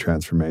 beauty,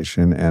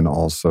 transformation, and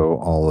also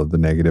all of the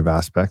negative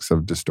aspects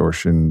of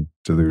distortion,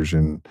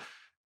 delusion,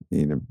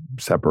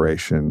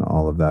 separation,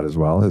 all of that as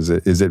well? Is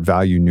it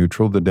value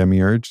neutral, the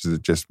demiurge? Is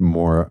it just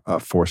more a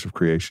force of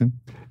creation?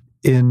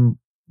 In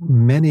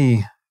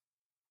many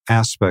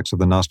aspects of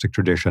the Gnostic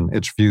tradition,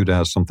 it's viewed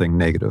as something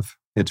negative.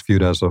 It's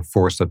viewed as a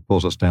force that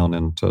pulls us down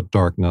into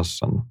darkness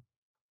and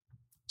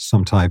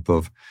some type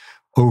of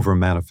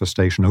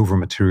over-manifestation,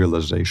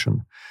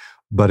 over-materialization.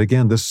 But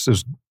again, this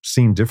is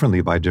seen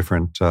differently by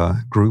different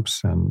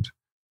groups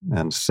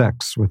and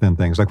sects within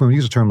things. Like when we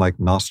use a term like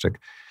Gnostic,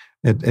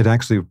 it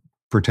actually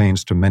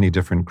pertains to many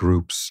different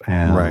groups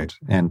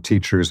and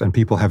teachers and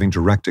people having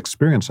direct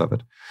experience of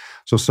it.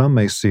 So some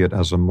may see it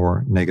as a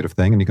more negative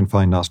thing, and you can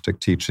find Gnostic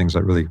teachings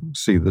that really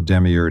see the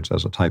demiurge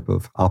as a type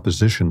of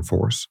opposition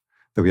force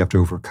that we have to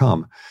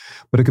overcome.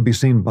 But it could be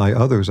seen by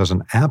others as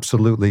an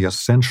absolutely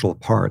essential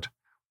part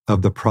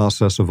of the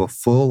process of a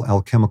full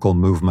alchemical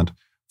movement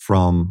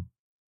from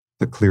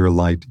the clear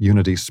light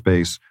unity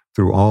space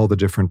through all the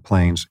different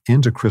planes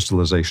into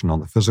crystallization on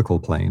the physical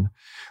plane,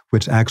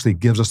 which actually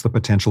gives us the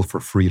potential for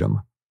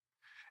freedom.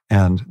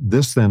 And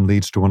this then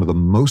leads to one of the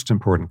most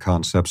important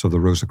concepts of the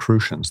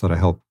Rosicrucians that I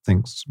hope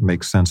things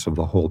make sense of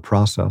the whole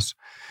process,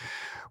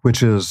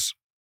 which is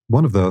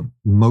one of the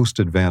most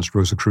advanced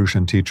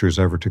Rosicrucian teachers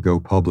ever to go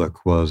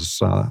public was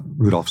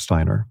Rudolf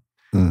Steiner.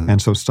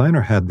 And so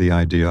Steiner had the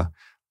idea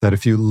that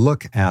if you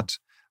look at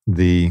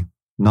the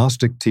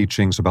Gnostic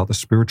teachings about the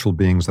spiritual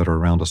beings that are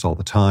around us all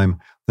the time,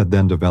 that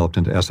then developed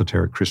into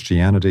esoteric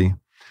Christianity,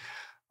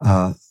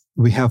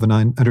 we have an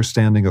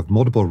understanding of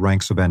multiple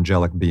ranks of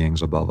angelic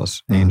beings above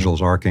us,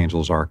 angels,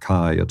 archangels,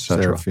 archai,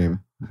 etc. Seraphim.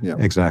 Yeah.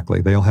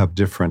 Exactly. They all have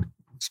different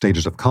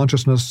stages of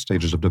consciousness,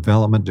 stages of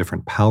development,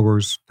 different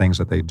powers, things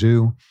that they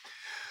do.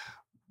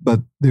 But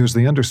there's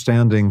the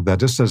understanding that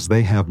just as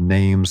they have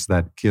names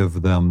that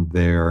give them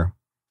their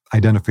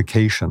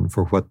identification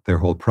for what their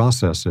whole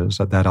process is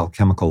at that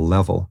alchemical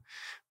level,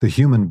 the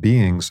human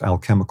being's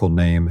alchemical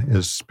name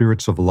is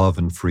spirits of love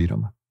and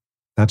freedom.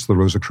 That's the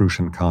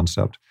Rosicrucian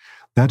concept.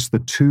 That's the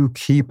two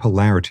key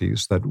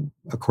polarities that,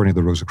 according to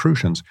the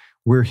Rosicrucians,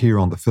 we're here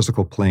on the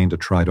physical plane to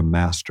try to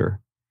master.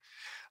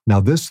 Now,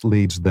 this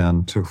leads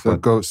then to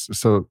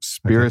So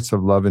spirits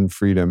of love and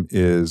freedom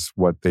is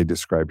what they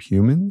describe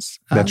humans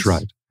as? That's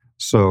right.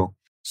 So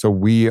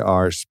we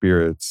are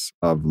spirits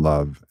of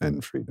love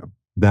and freedom.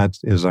 That's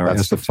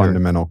the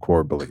fundamental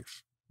core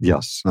belief.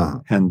 Yes.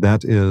 And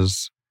that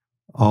is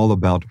all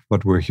about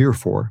what we're here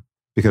for,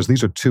 because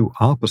these are two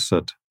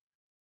opposite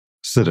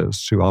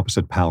siddhas, two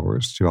opposite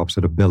powers, two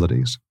opposite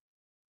abilities.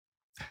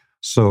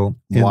 So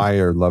why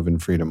are love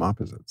and freedom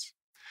opposites?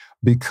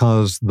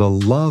 Because the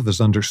love is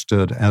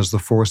understood as the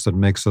force that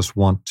makes us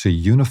want to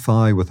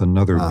unify with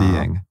another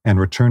being and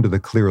return to the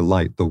clear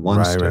light, the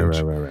one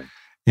stage,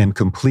 in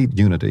complete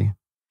unity.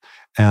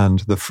 And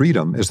the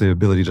freedom is the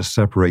ability to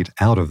separate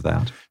out of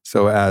that.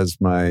 So as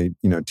my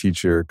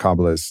teacher,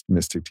 Kabbalist,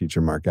 mystic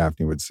teacher Mark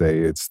Gaffney would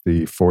say, it's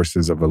the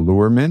forces of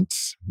allurement,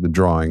 the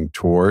drawing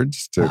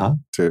towards,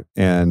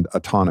 and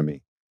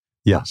autonomy.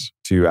 Yes.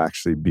 To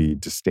actually be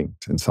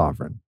distinct and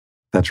sovereign.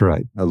 That's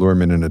right.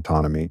 Allurement and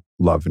autonomy,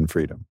 love and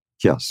freedom.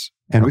 Yes.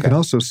 And we can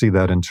also see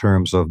that in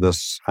terms of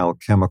this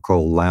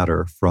alchemical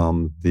ladder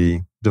from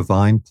the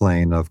divine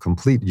plane of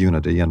complete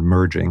unity and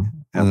merging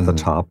at the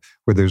top,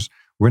 where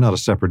we're not a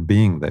separate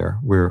being there.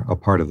 We're a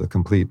part of the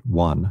complete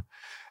one.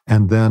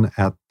 And then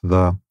at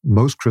the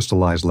most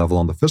crystallized level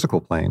on the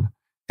physical plane,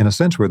 in a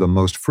sense, we're the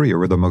most free, or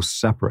we're the most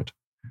separate.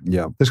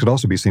 Yeah. This could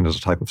also be seen as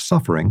a type of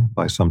suffering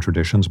by some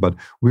traditions, but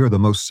we are the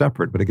most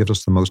separate, but it gives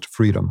us the most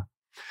freedom.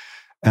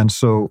 And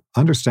so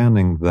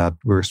understanding that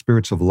we're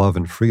spirits of love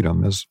and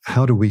freedom is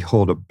how do we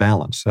hold a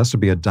balance? There has to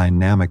be a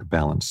dynamic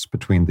balance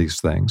between these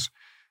things.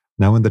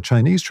 Now, in the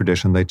Chinese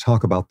tradition, they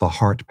talk about the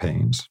heart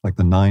pains, like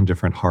the 9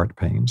 different heart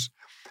pains.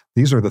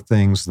 These are the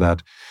things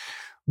that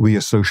we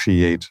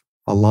associate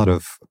a lot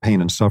of pain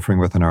and suffering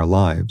with in our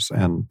lives.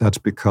 And that's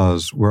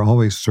because we're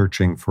always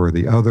searching for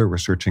the other. We're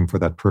searching for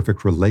that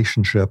perfect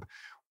relationship.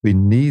 We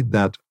need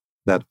that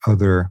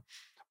other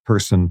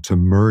person to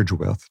merge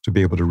with to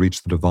be able to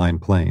reach the divine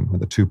plane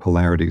when the two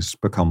polarities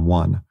become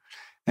one.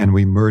 And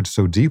we merge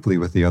so deeply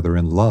with the other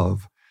in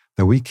love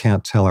that we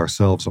can't tell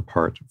ourselves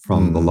apart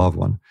from the loved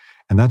one.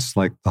 And that's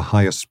like the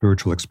highest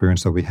spiritual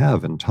experience that we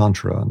have in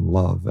Tantra and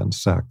love and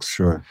sex.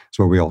 Sure. It's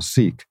what we all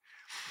seek.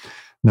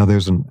 Now,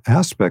 there's an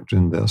aspect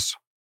in this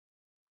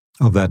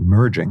of that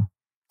merging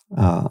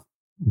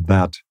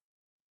that,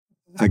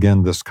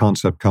 again, this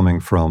concept coming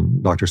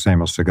from Dr.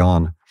 Samuel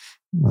Sagan,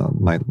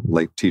 my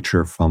late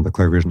teacher from the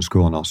Clairvision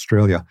School in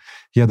Australia,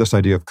 he had this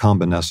idea of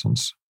combination.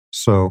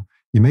 So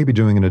you may be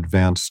doing an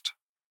advanced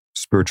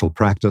spiritual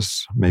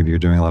practice, maybe you're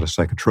doing a lot of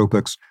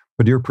psychotropics,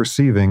 but you're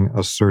perceiving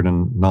a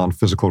certain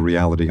non-physical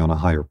reality on a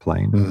higher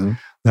plane.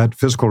 That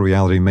physical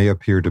reality may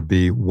appear to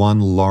be one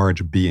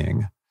large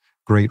being,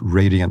 great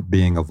radiant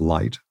being of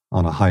light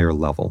on a higher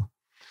level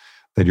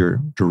that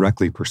you're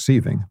directly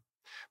perceiving.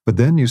 But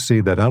then you see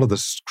that out of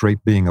this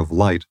great being of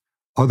light,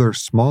 other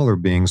smaller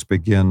beings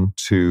begin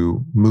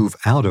to move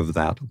out of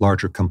that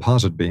larger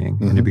composite being.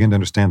 And you begin to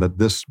understand that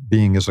this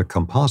being is a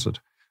composite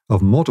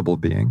of multiple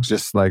beings.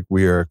 Just like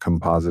we are a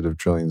composite of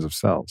trillions of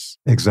cells.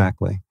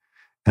 Exactly.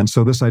 And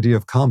so this idea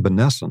of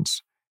combination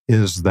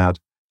is that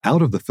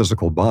out of the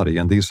physical body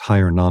and these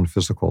higher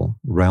non-physical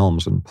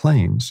realms and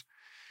planes,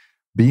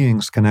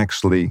 beings can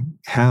actually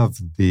have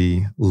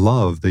the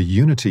love, the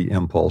unity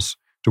impulse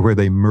to where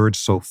they merge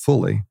so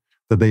fully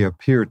that they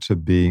appear to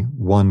be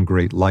one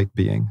great light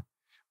being,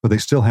 but they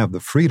still have the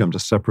freedom to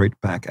separate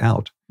back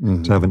out,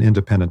 to have an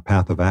independent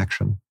path of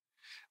action.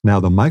 Now,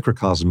 the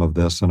microcosm of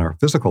this in our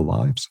physical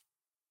lives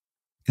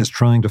is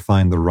trying to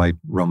find the right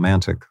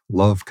romantic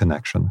love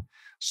connection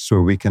so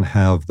we can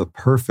have the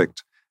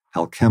perfect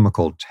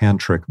alchemical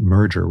tantric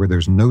merger where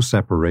there's no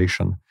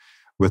separation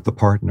with the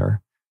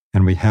partner,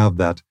 and we have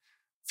that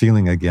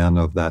feeling again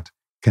of that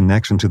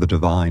connection to the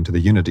divine, to the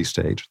unity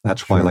stage.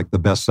 That's why, like, the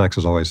best sex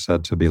is always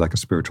said to be like a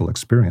spiritual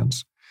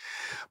experience.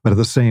 But at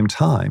the same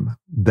time,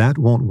 that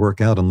won't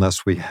work out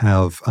unless we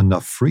have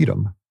enough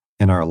freedom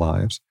in our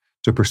lives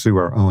to pursue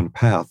our own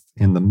path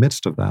in the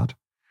midst of that.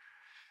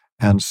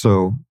 And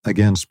so,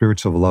 again,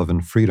 spirits of love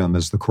and freedom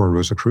is the core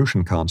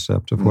Rosicrucian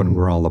concept of what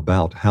we're all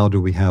about. How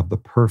do we have the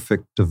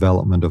perfect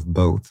development of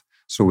both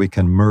so we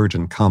can merge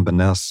and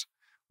combinesse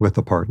with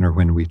the partner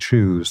when we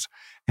choose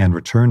and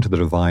return to the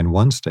divine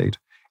one state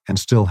and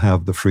still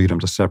have the freedom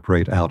to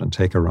separate out and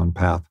take our own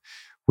path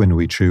when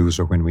we choose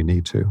or when we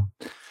need to?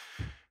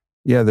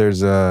 Yeah,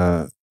 there's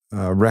a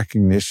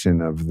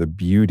recognition of the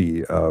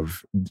beauty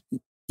of,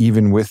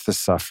 even with the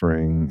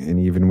suffering and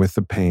even with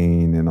the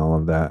pain and all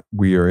of that,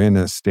 we are in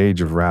a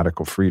stage of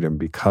radical freedom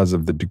because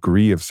of the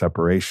degree of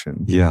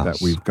separation that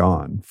we've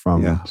gone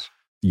from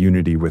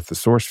unity with the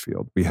source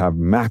field. We have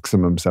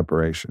maximum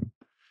separation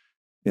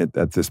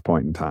at this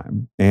point in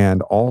time.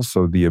 And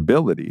also the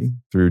ability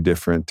through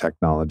different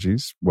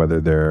technologies, whether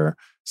they're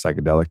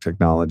psychedelic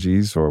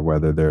technologies or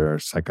whether they're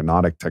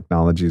psychonautic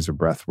technologies or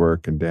breath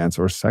work and dance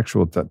or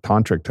sexual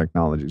tantric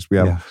technologies. We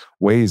have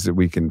ways that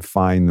we can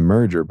find the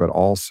merger, but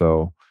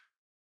also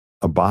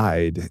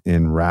abide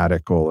in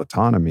radical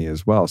autonomy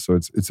as well. So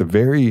it's a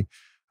very,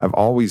 I've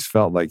always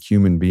felt like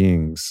human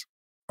beings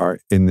are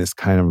in this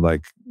kind of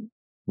like,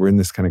 we're in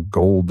this kind of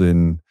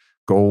golden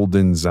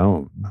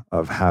zone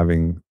of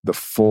having the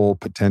full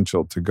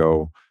potential to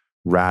go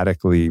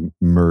radically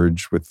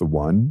merge with the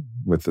one,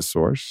 with the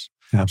source.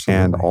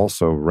 Absolutely. And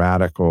also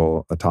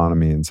radical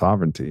autonomy and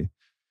sovereignty.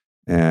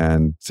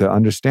 And to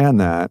understand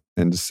that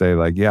and to say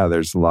like, yeah,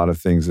 there's a lot of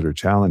things that are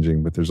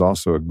challenging, but there's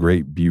also a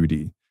great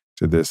beauty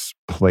to this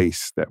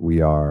place that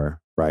we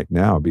are right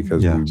now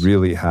because we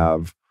really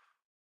have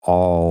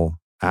all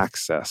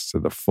access to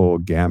the full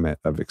gamut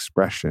of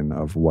expression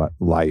of what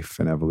life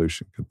and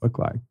evolution could look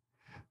like.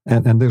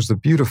 And there's the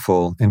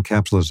beautiful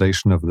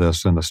encapsulation of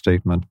this in the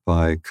statement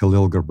by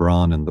Khalil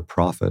Gibran in The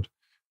Prophet,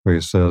 where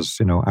he says,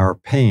 our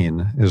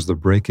pain is the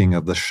breaking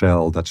of the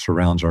shell that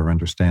surrounds our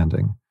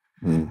understanding.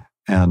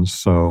 And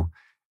so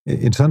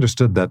it's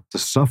understood that the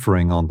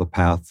suffering on the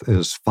path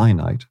is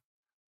finite,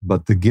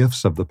 but the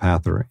gifts of the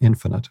path are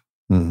infinite.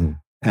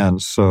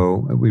 And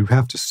so we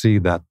have to see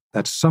that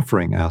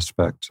suffering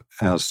aspect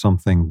as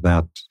something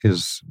that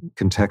is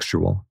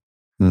contextual.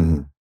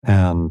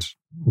 And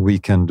we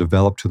can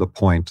develop to the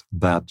point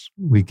that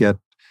we get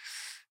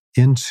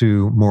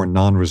into more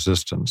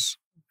non-resistance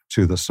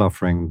to the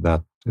suffering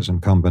that is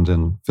incumbent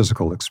in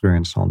physical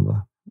experience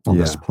on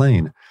this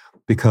plane,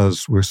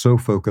 because we're so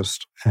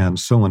focused and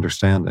so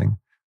understanding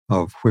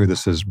of where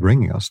this is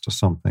bringing us to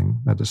something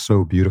that is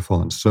so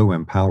beautiful and so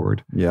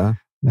empowered.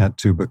 That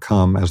to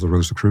become, as the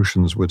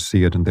Rosicrucians would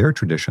see it in their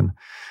tradition,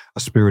 a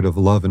spirit of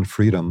love and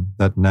freedom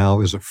that now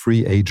is a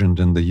free agent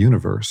in the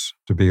universe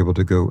to be able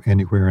to go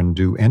anywhere and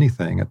do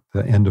anything at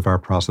the end of our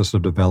process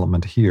of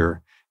development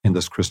here in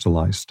this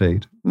crystallized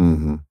state.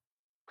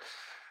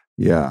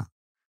 Yeah,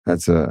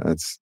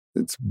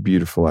 it's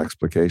beautiful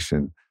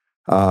explication.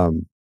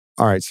 All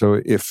right,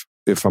 so if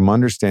I'm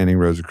understanding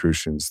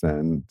Rosicrucians,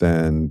 then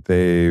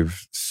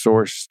they've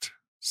sourced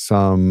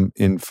some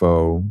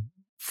info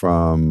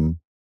from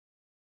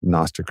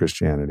Gnostic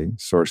Christianity,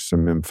 sourced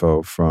some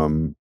info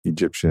from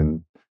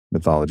Egyptian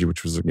mythology,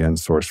 which was again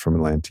sourced from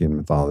Atlantean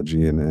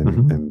mythology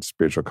and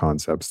spiritual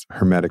concepts,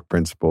 Hermetic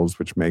principles,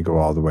 which may go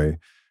all the way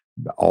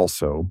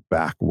also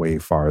back way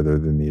farther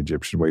than the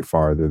Egyptian, way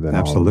farther than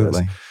all of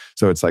this.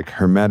 So it's like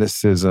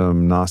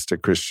Hermeticism,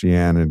 Gnostic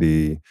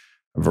Christianity,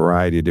 a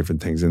variety of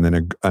different things. And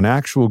then an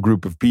actual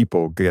group of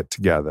people get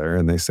together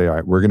and they say, all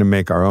right, we're going to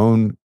make our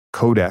own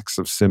codex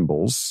of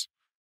symbols,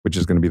 which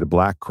is going to be the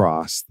Black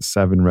Cross, the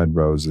 7 red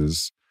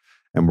roses,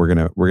 and we're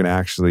going to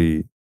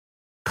actually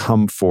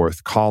come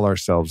forth, call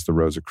ourselves the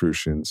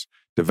Rosicrucians,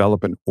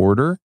 develop an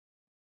order.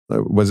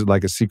 Was it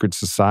like a secret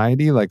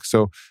society?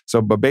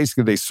 But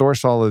basically they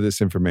source all of this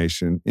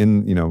information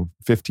in,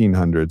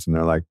 1500s, and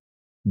they're like,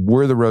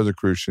 we're the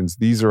Rosicrucians.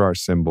 These are our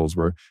symbols.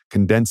 We're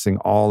condensing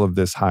all of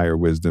this higher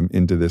wisdom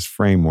into this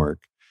framework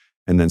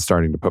and then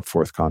starting to put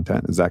forth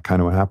content. Is that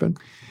kind of what happened?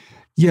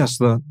 Yes,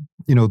 the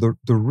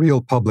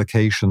real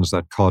publications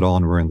that caught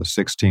on were in the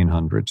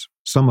 1600s.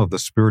 Some of the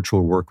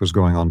spiritual work was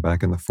going on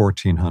back in the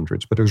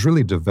 1400s, but it was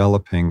really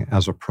developing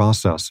as a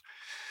process.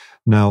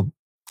 Now,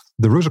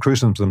 the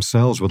Rosicrucians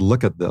themselves would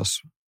look at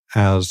this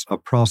as a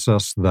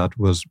process that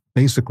was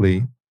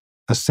basically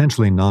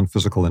essentially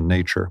non-physical in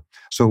nature.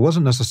 So it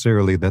wasn't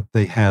necessarily that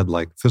they had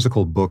like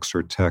physical books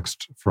or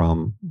text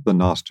from the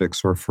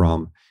Gnostics or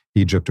from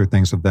Egypt or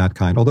things of that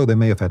kind, although they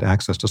may have had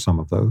access to some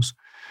of those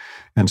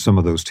and some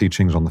of those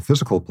teachings on the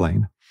physical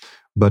plane.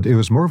 But it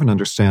was more of an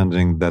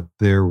understanding that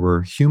there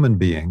were human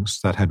beings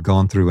that had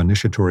gone through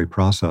initiatory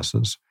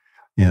processes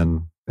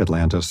in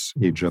Atlantis,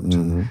 Egypt,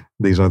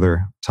 these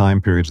other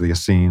time periods, the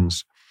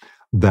Essenes,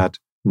 that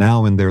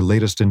now in their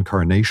latest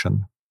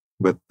incarnation,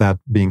 with that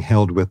being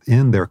held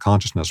within their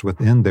consciousness,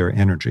 within their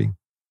energy,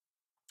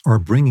 are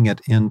bringing it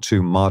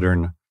into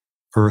modern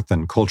earth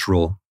and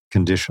cultural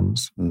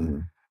conditions.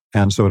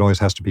 And so it always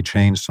has to be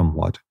changed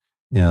somewhat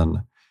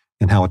in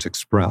how it's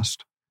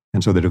expressed.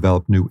 And so they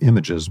develop new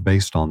images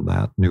based on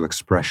that, new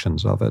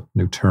expressions of it,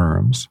 new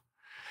terms.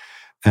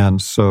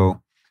 And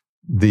so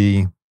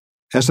the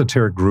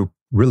esoteric group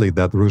really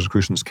that the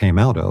Rosicrucians came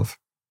out of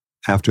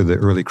after the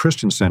early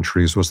Christian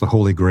centuries was the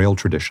Holy Grail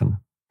tradition.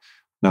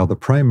 Now, the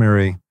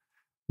primary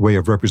way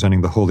of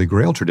representing the Holy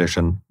Grail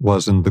tradition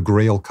was in the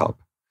Grail cup,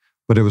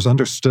 but it was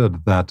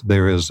understood that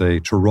there is a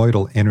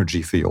toroidal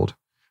energy field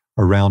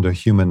around a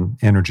human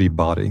energy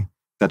body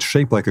that's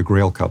shaped like a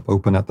Grail cup,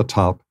 open at the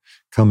top,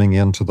 coming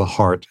into the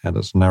heart at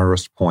its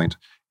narrowest point,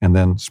 and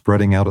then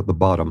spreading out at the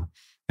bottom.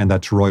 And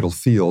that toroidal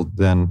field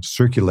then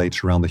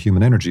circulates around the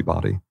human energy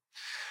body.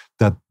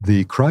 That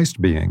the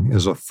Christ being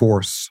is a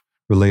force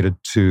related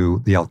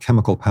to the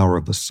alchemical power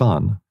of the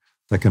sun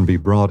that can be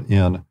brought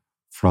in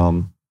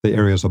from the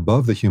areas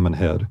above the human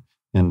head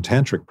in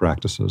tantric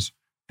practices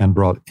and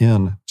brought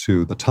in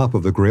to the top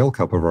of the Grail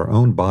cup of our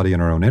own body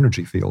and our own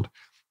energy field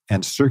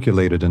and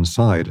circulated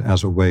inside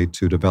as a way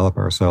to develop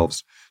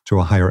ourselves to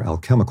a higher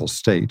alchemical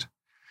state.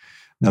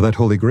 Now, that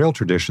Holy Grail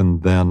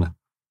tradition then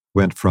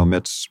went from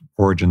its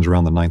origins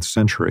around the 9th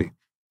century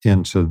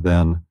into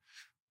then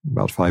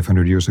about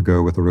 500 years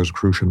ago with the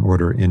Rosicrucian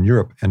order in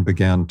Europe and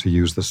began to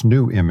use this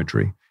new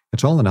imagery.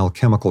 It's all an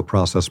alchemical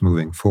process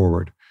moving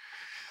forward.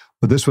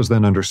 But this was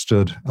then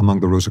understood among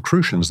the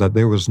Rosicrucians that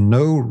there was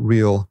no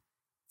real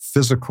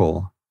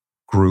physical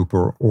group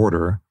or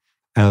order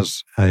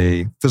as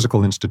a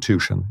physical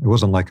institution. It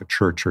wasn't like a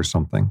church or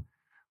something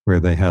where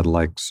they had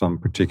like some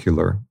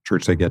particular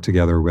church they get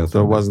together with.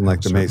 So it wasn't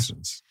like the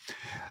Masons?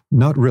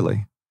 Not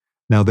really.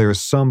 Now, there's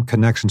some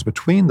connections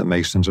between the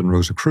Masons and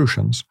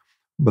Rosicrucians,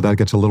 but that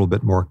gets a little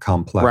bit more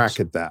complex.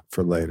 Bracket that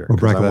for later. We'll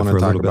bracket that for a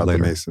little bit later. I want to talk about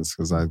the Masons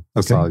because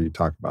I saw you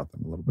talk about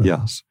them a little bit.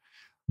 Yes.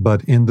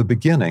 But in the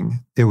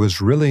beginning, it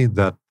was really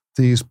that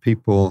these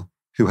people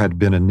who had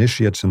been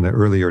initiates in the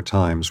earlier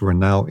times were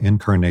now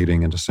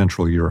incarnating into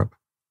Central Europe.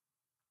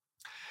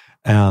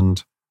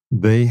 And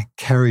they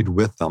carried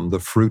with them the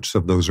fruits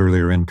of those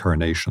earlier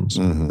incarnations.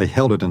 They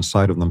held it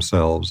inside of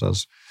themselves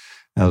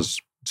as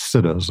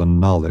siddhas and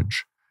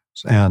knowledge.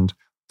 And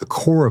the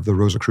core of the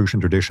Rosicrucian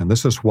tradition,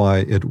 this is why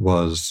it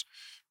was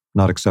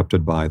not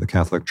accepted by the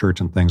Catholic Church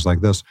and things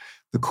like this.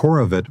 The core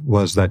of it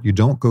was that you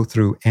don't go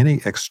through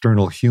any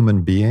external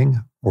human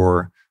being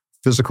or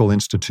physical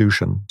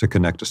institution to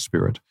connect to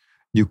spirit.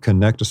 You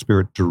connect to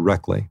spirit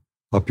directly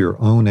up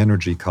your own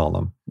energy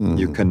column.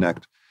 You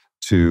connect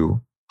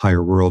to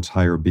higher worlds,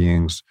 higher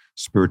beings,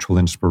 spiritual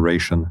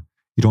inspiration.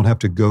 You don't have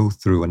to go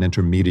through an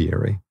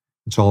intermediary.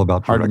 It's all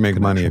about hard to make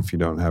connection. Money if you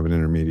don't have an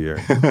intermediary.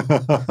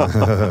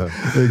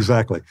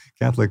 Exactly.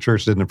 Catholic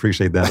Church didn't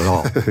appreciate that at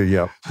all.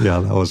 Yep. Yeah,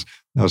 that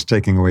was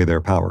taking away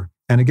their power.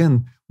 And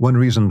again, one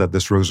reason that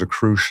this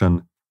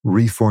Rosicrucian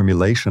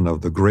reformulation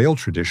of the Grail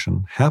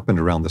tradition happened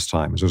around this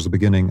time is it was the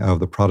beginning of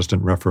the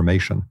Protestant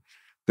Reformation.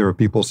 There were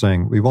people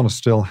saying, we want to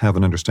still have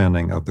an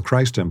understanding of the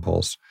Christ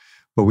impulse,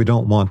 but we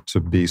don't want to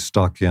be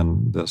stuck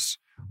in this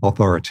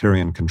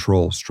authoritarian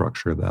control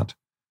structure that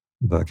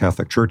the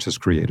Catholic Church has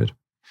created.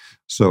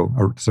 So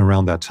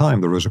around that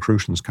time, the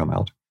Rosicrucians come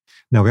out.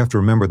 Now, we have to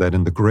remember that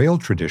in the Grail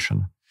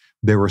tradition,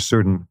 there were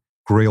certain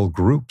Grail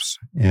groups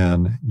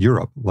in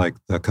Europe, like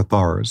the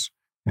Cathars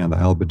and the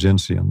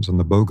Albigensians and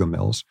the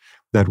Bogomils,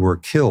 that were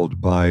killed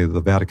by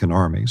the Vatican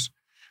armies.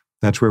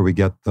 That's where we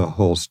get the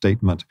whole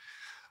statement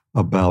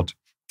about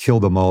kill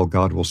them all,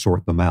 God will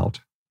sort them out.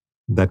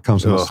 That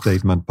comes from a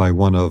statement by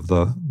one of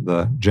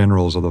the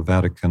generals of the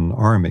Vatican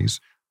armies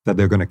that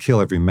they're going to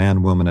kill every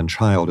man, woman, and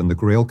child in the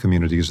Grail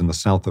communities in the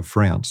south of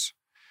France,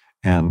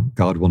 and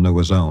God will know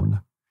his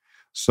own.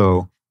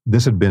 So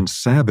this had been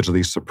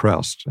savagely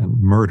suppressed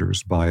and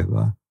murders by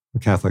the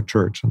Catholic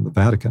Church and the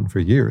Vatican for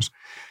years.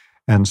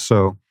 And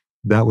so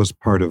that was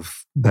part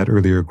of that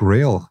earlier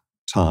Grail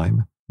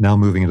time, now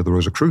moving into the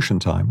Rosicrucian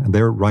time. And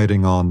they're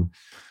riding on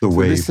the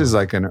wave. This is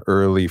like an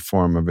early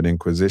form of an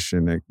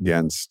inquisition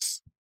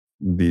against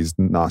these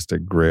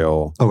Gnostic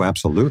Grail. Oh,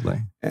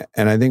 absolutely.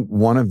 And I think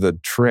one of the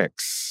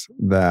tricks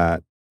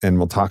that, and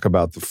we'll talk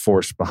about the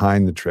force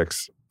behind the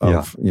tricks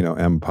of,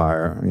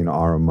 empire,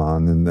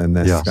 Ahriman, and then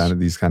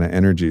these kind of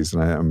energies.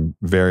 And I'm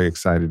very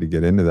excited to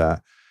get into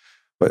that.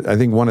 But I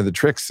think one of the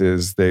tricks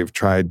is they've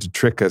tried to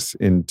trick us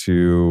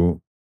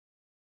into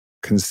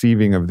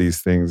conceiving of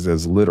these things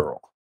as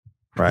literal,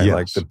 right? Yes.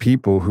 Like the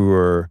people who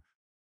are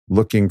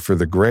looking for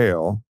the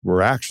Grail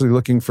were actually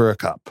looking for a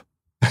cup.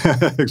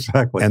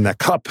 Exactly. And the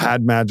cup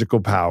had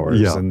magical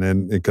powers. Yeah. And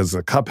then because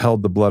the cup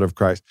held the blood of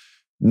Christ.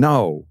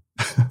 No,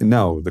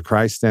 the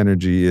Christ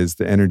energy is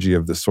the energy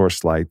of the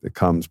source light that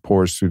comes,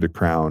 pours through the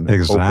crown,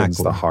 opens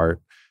the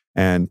heart,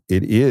 And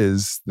it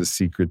is the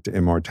secret to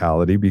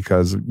immortality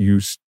because you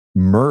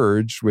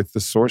merge with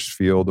the source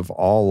field of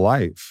all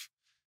life,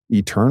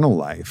 eternal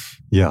life.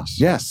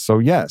 Yes. Yes. So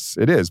yes,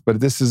 it is. But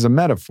this is a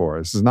metaphor.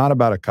 This is not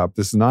about a cup.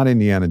 This is not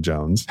Indiana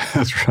Jones.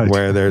 That's right.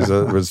 Where there's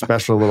a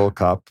special little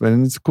cup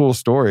and it's a cool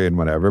story and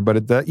whatever.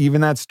 But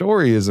even that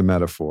story is a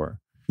metaphor.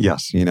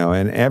 Yes.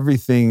 And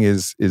everything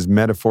is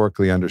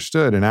metaphorically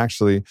understood. And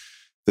actually,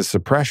 the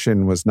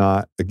suppression was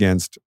not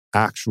against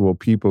actual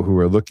people who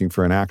were looking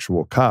for an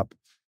actual cup.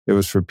 It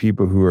was for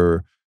people who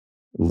are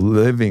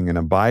living and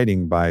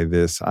abiding by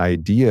this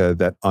idea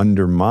that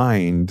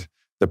undermined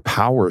the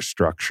power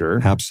structure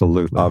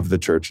Absolutely. of the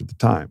church at the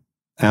time.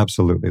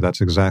 Absolutely.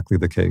 That's exactly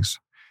the case.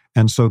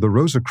 And so the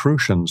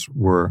Rosicrucians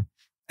were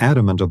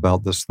adamant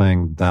about this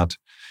thing that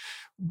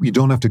you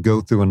don't have to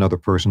go through another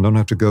person, don't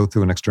have to go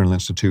through an external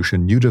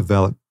institution. You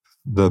develop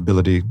the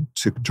ability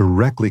to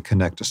directly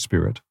connect to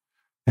spirit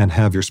and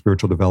have your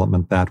spiritual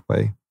development that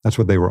way. That's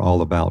what they were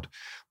all about.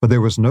 But there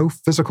was no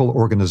physical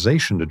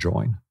organization to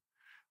join.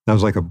 That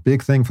was like a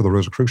big thing for the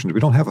Rosicrucians. We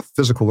don't have a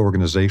physical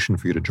organization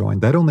for you to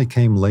join. That only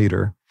came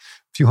later.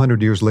 A few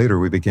hundred years later,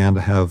 we began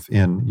to have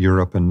in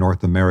Europe and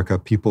North America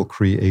people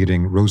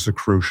creating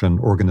Rosicrucian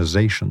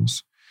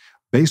organizations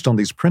based on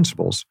these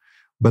principles,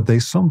 but they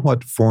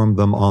somewhat formed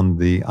them on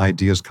the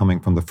ideas coming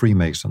from the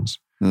Freemasons,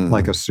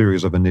 like a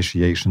series of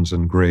initiations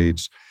and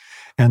grades.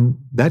 And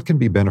that can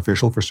be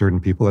beneficial for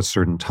certain people at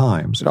certain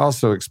times. It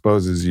also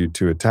exposes you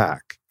to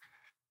attack.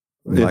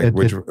 It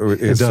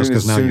does,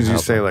 as now soon as you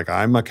have say, them. like,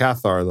 I'm a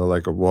Cathar, they're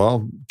like,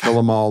 well, kill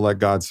them all, let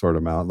God sort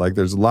them out. Like,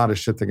 there's a lot of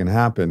shit that can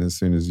happen as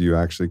soon as you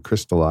actually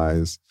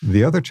crystallize.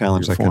 The other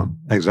challenge your that form.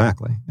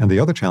 exactly. And the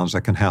other challenge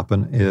that can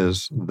happen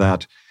is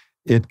that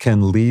it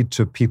can lead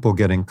to people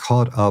getting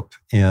caught up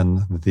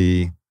in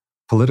the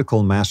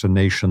political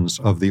machinations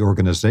of the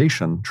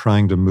organization,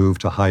 trying to move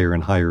to higher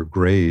and higher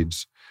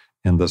grades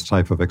in this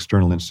type of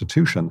external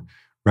institution,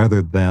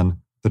 rather than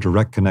the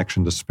direct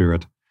connection to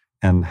spirit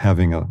and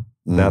having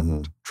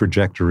that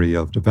trajectory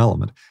of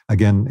development.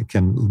 Again, it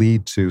can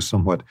lead to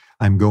somewhat,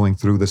 I'm going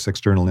through this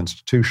external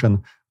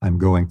institution, I'm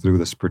going through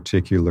this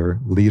particular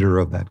leader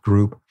of that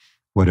group,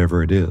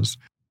 whatever it is.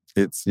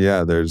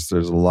 There's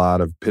a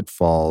lot of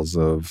pitfalls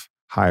of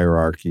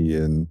hierarchy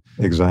and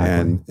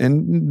Exactly.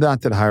 and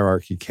not that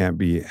hierarchy can't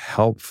be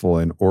helpful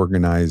in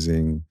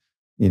organizing,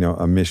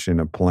 a mission,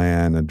 a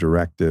plan, a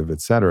directive,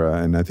 et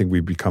cetera. And I think we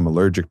become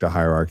allergic to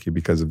hierarchy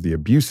because of the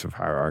abuse of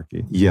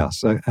hierarchy.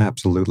 Yes,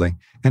 absolutely.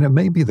 And it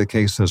may be the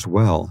case as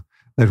well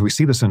that we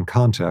see this in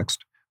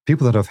context.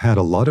 People that have had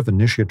a lot of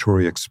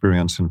initiatory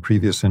experience in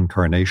previous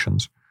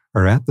incarnations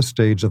are at the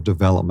stage of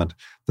development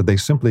that they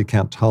simply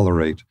can't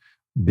tolerate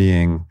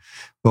being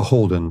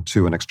beholden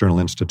to an external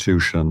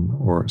institution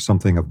or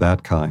something of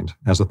that kind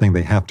as a thing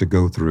they have to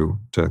go through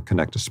to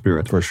connect to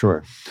spirit. For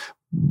sure.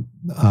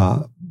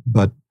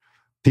 But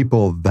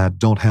people that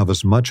don't have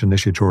as much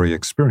initiatory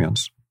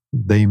experience,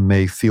 they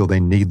may feel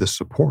they need the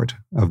support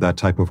of that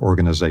type of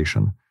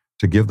organization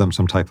to give them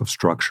some type of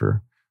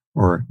structure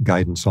or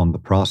guidance on the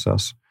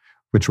process,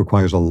 which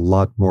requires a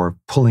lot more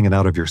pulling it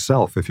out of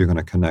yourself if you're going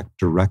to connect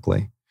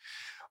directly.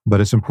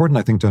 But it's important,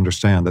 I think, to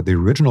understand that the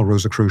original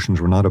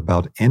Rosicrucians were not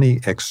about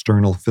any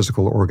external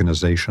physical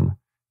organization.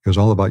 It was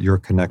all about your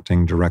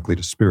connecting directly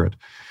to spirit.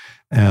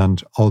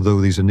 And although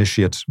these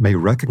initiates may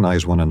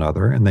recognize one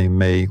another and they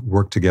may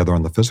work together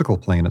on the physical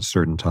plane at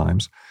certain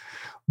times,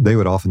 they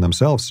would often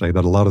themselves say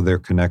that a lot of their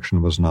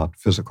connection was not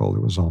physical.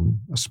 It was on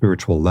a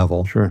spiritual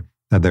level. Sure.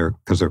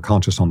 Because they're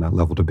conscious on that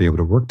level to be able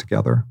to work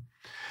together.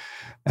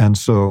 And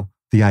so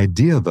the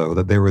idea, though,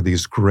 that there were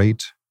these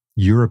great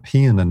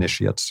European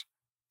initiates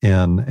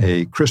in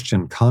a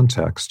Christian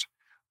context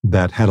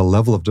that had a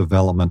level of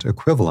development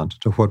equivalent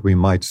to what we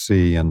might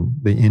see in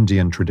the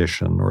Indian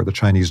tradition or the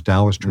Chinese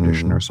Taoist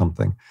tradition or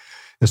something,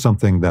 is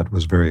something that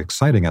was very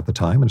exciting at the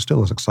time and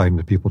still is exciting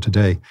to people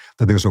today,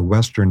 that there's a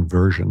Western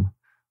version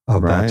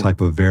of that type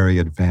of very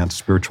advanced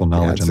spiritual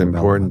knowledge. It's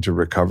important to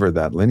recover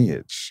that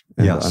lineage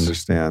and to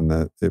understand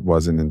that it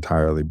wasn't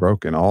entirely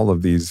broken. All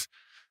of these,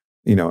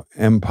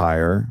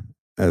 empire,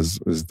 as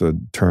is the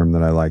term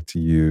that I like to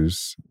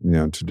use,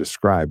 to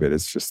describe it.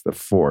 It's just the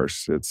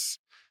force. It's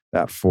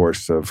that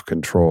force of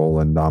control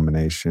and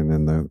domination.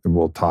 And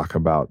we'll talk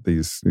about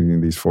these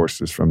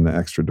forces from the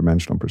extra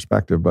dimensional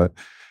perspective. But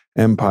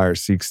empire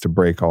seeks to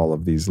break all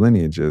of these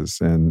lineages,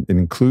 and it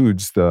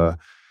includes the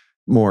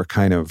more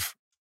kind of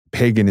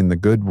pagan in the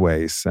good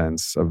way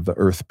sense of the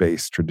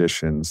earth-based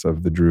traditions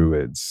of the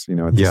Druids.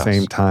 At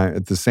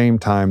the same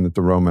time that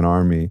the Roman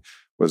army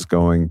was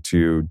going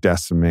to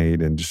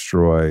decimate and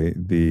destroy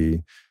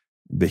the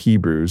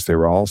Hebrews, they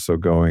were also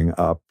going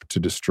up to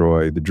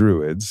destroy the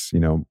Druids,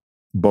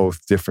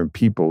 both different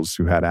peoples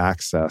who had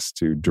access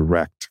to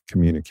direct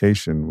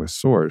communication with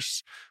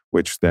Source,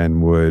 which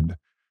then would,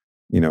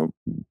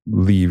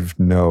 leave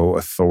no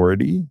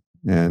authority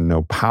and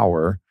no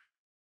power,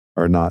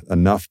 or not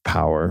enough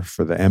power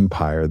for the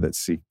empire that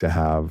seek to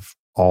have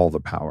all the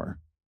power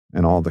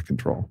and all the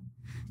control.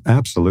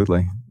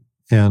 Absolutely.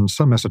 In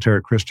some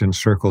esoteric Christian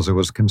circles, it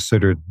was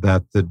considered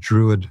that the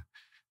Druid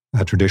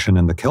tradition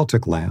in the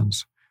Celtic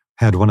lands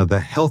had one of the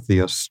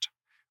healthiest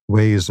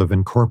ways of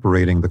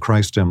incorporating the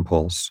Christ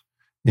impulse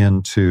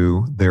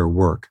into their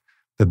work,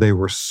 that they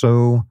were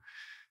so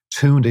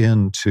tuned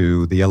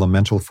into the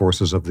elemental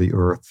forces of the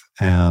earth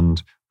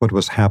and what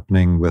was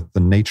happening with the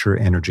nature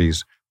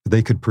energies.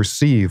 They could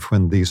perceive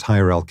when these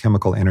higher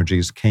alchemical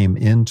energies came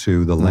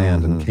into the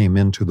land and came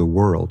into the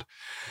world.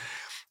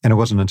 And it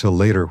wasn't until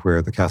later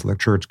where the Catholic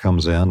Church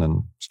comes in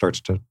and starts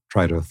to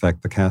try to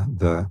affect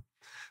the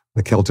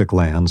Celtic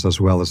lands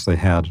as well as they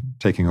had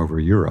taking over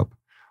Europe,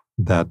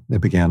 that it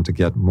began to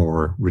get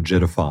more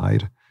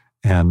rigidified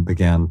and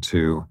began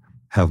to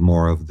have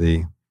more of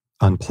the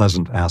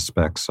unpleasant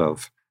aspects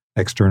of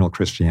external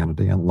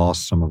Christianity and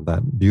lost some of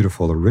that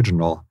beautiful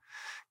original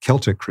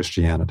Celtic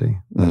Christianity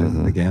that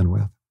it began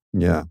with.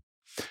 Yeah.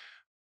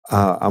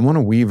 I want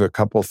to weave a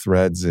couple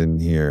threads in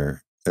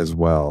here as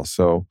well.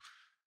 So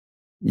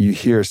you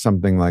hear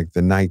something like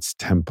the Knights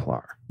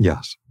Templar.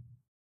 Yes.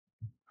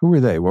 Who were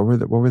they? What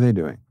were they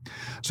doing?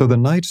 So the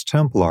Knights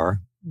Templar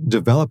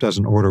developed as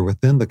an order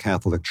within the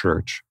Catholic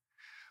Church,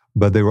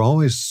 but they were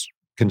always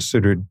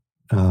considered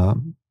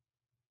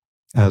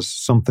as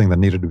something that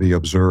needed to be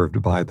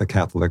observed by the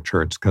Catholic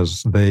Church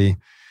because they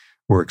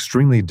were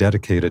extremely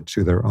dedicated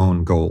to their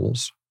own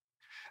goals.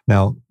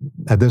 Now,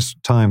 at this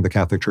time, the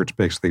Catholic Church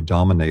basically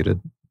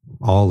dominated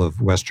all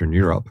of Western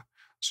Europe.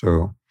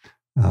 So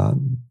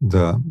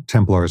the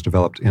Templars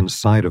developed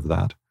inside of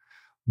that.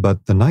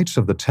 But the Knights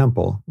of the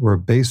Temple were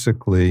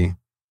basically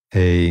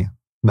a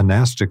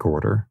monastic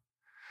order.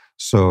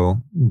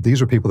 So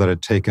these are people that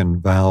had taken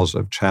vows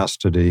of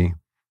chastity,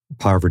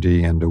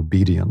 poverty, and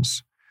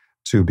obedience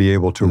to be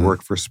able to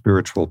work for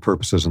spiritual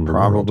purposes in the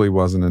world. Probably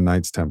wasn't a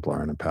Knights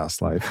Templar in a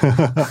past life.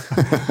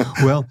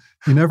 Well,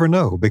 you never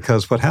know,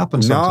 because what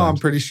happens sometimes... No, I'm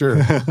pretty sure.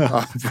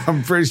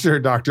 I'm pretty sure,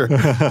 Doctor.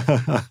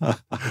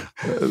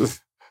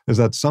 is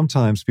that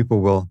sometimes people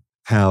will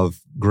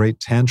have great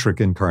tantric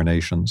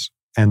incarnations,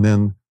 and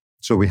then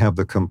so we have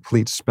the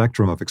complete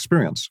spectrum of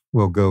experience.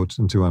 We'll go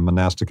into a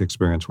monastic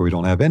experience where we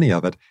don't have any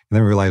of it, and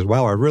then we realize,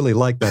 wow, I really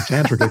like that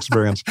tantric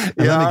experience, and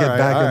then we get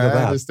back into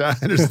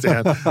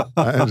that.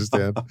 I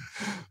understand.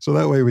 So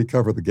that way we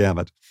cover the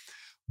gamut.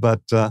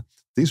 But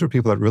these were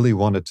people that really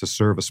wanted to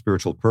serve a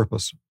spiritual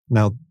purpose.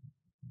 Now,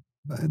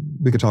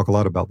 we could talk a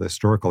lot about the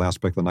historical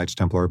aspect of the Knights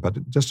Templar,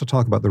 but just to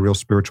talk about the real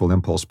spiritual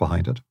impulse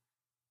behind it.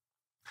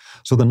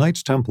 So the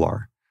Knights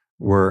Templar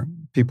were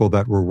people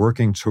that were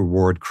working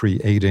toward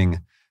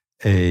creating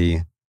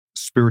a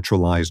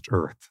spiritualized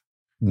earth,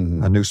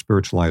 a new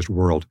spiritualized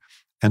world.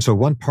 And so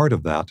one part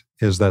of that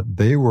is that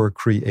they were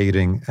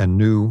creating a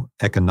new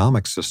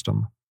economic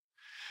system.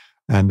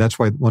 And that's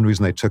why one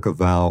reason they took a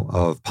vow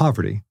of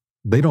poverty.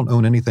 They don't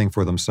own anything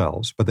for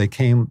themselves, but they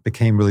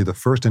became really the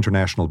first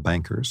international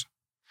bankers.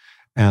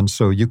 And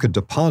so you could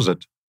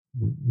deposit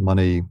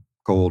money,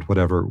 gold,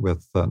 whatever,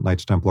 with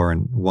Knights Templar in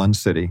one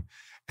city,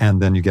 and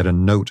then you get a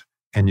note,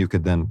 and you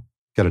could then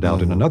get it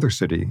out in another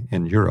city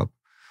in Europe,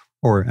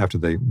 or after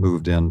they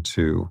moved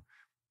into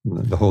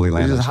the Holy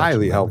Land. Which is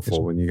highly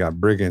helpful when you got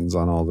brigands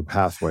on all the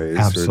pathways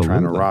who are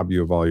trying to rob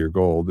you of all your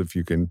gold. If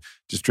you can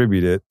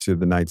distribute it to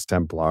the Knights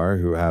Templar,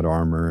 who had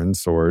armor and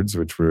swords,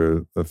 which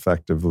were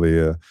effectively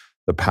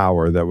the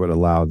power that would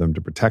allow them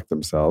to protect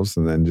themselves,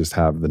 and then just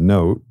have the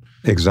note.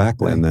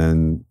 Exactly. And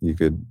then you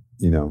could,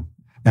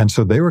 And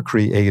so they were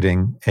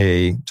creating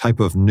a type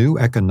of new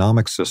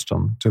economic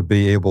system to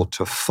be able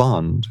to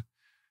fund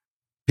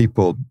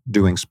people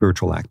doing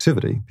spiritual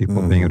activity,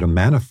 people being able to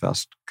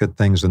manifest good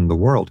things in the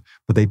world,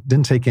 but they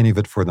didn't take any of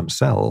it for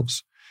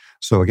themselves.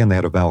 So again, they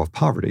had a vow of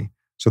poverty.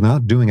 So they're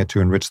not doing it to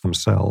enrich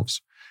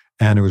themselves.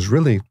 And it was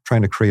really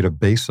trying to create a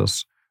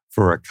basis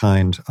for a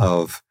kind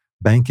of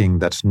banking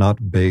that's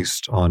not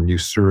based on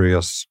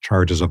usurious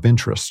charges of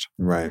interest.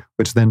 Right.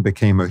 Which then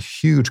became a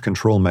huge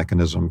control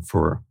mechanism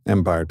for...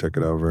 Empire took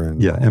it over.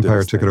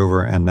 Empire took it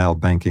over, and now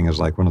banking is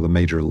like one of the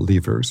major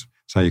levers.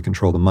 It's how you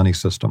control the money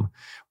system.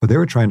 But they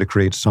were trying to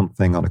create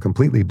something on a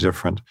completely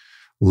different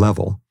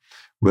level,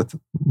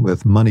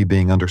 with money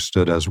being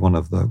understood as one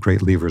of the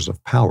great levers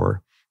of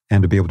power,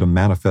 and to be able to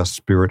manifest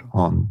spirit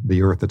on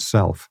the earth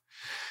itself.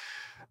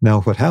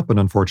 Now, what happened,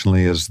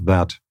 unfortunately, is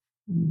that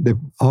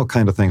all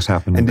kind of things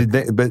happened.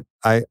 And but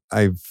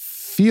I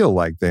feel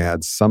like they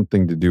had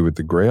something to do with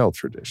the Grail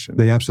tradition.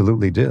 They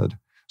absolutely did.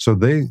 So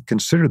they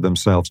considered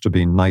themselves to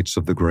be Knights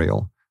of the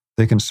Grail.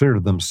 They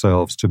considered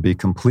themselves to be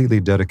completely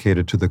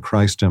dedicated to the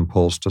Christ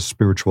impulse to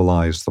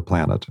spiritualize the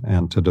planet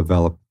and to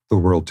develop the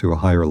world to a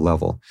higher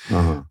level.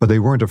 But they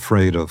weren't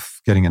afraid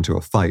of getting into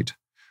a fight.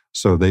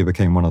 So they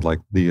became one of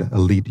the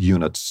elite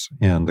units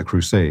in the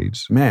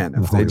Crusades. Man,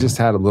 if they just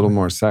had a little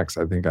more sex,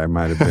 I think I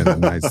might have been a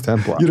Knights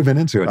Templar. You'd have been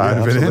into it. I'd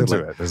have been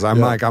into it. Because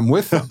I'm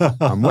with them.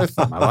 I'm with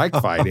them. I like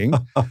fighting.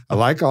 I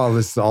like all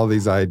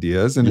these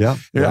ideas. And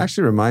it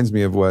actually reminds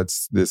me of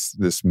what's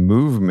this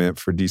movement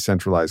for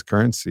decentralized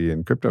currency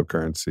and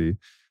cryptocurrency,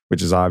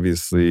 which is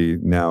obviously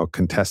now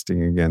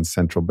contesting against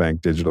central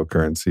bank digital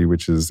currency,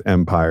 which is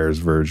Empire's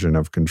version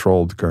of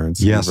controlled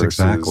currency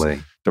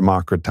versus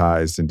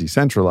democratized and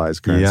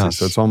decentralized currency.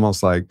 So it's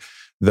almost like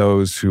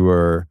those who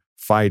are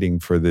fighting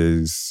for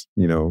these,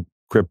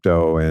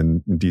 crypto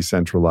and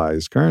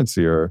decentralized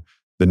currency are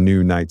the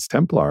new Knights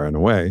Templar in a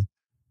way.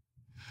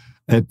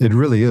 It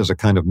really is a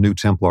kind of new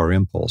Templar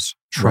impulse,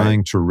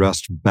 trying to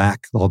wrest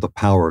back all the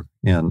power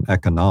in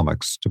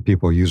economics to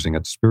people using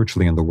it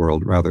spiritually in the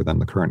world rather than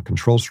the current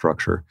control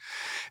structure.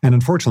 And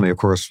unfortunately, of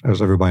course, as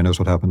everybody knows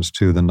what happens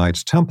to the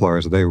Knights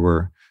Templars, they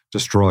were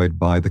destroyed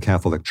by the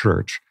Catholic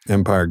Church.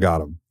 Empire got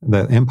them.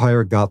 The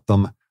empire got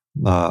them.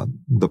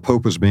 The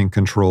Pope was being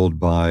controlled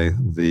by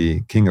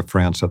the King of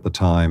France at the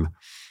time.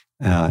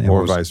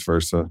 Or vice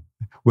versa.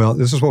 Well,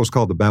 this is what was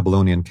called the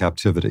Babylonian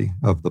captivity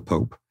of the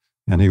Pope.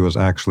 And he was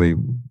actually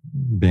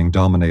being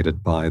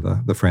dominated by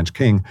the French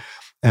king.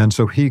 And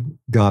so he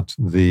got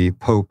the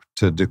Pope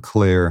to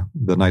declare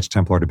the Knights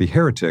Templar to be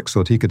heretics so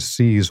that he could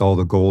seize all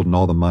the gold and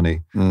all the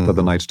money that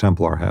the Knights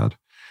Templar had.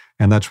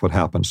 And that's what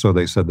happened. So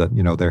they said that,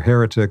 they're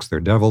heretics, they're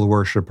devil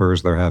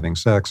worshippers, they're having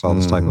sex, all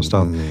this type of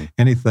stuff.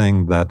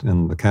 Anything that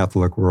in the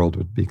Catholic world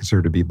would be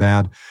considered to be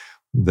bad,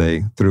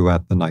 they threw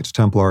at the Knights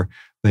Templar.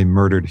 They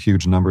murdered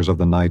huge numbers of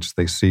the knights.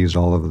 They seized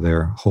all of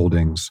their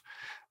holdings.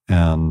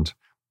 And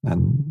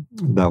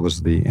that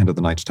was the end of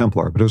the Knights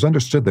Templar. But it was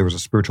understood there was a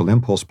spiritual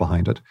impulse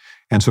behind it.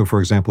 And so,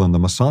 for example, in the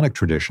Masonic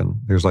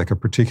tradition, there's like a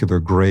particular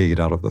grade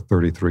out of the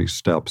 33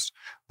 steps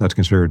that's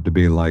considered to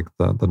be like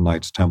the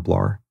Knights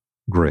Templar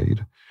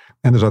grade.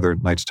 And there's other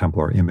Knights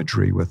Templar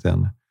imagery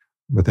within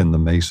the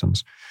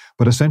Masons.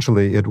 But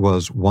essentially, it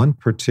was one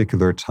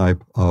particular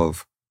type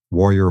of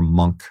warrior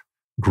monk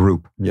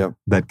group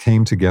that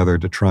came together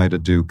to try to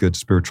do good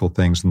spiritual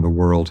things in the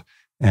world.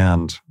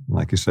 And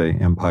like you say,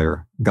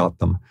 empire got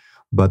them.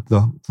 But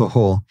the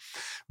whole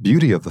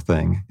beauty of the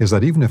thing is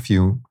that even if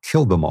you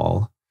kill them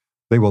all,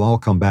 they will all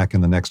come back in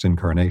the next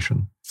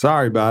incarnation.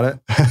 Sorry about it.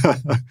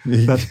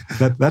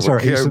 That's our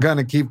ace. We're going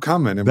to keep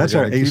coming. And that's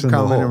we're our going to ace keep in the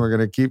coming, hole. and we're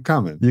going to keep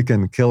coming. You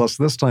can kill us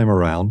this time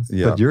around,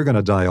 but you're going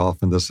to die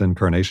off in this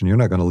incarnation. You're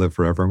not going to live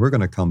forever, and we're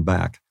going to come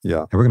back.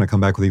 Yeah. And we're going to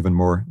come back with even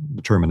more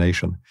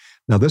determination.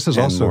 Now, this is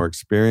also more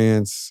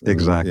experience.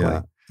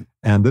 Exactly.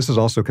 And this is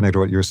also connected to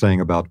what you're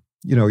saying about,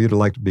 you'd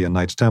like to be a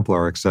Knights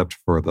Templar except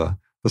for the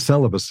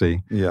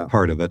celibacy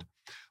part of it.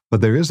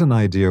 But there is an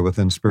idea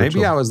within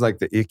spiritual... Maybe I was like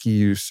the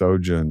Ikkyu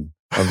Sojun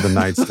of the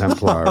Knights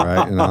Templar,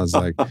 right? And I was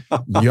like,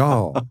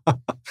 yo,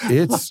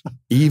 it's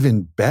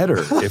even better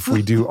if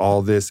we do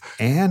all this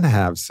and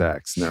have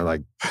sex. And they're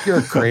like,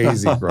 you're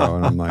crazy, bro.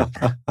 And I'm like,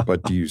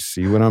 but do you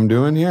see what I'm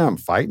doing here? I'm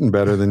fighting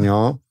better than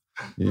y'all.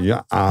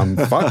 Yeah, I'm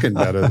fucking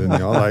better than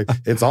y'all. Like,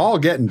 it's all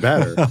getting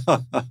better.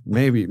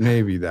 Maybe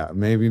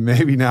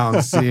now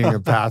I'm seeing a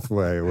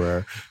pathway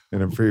where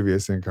in a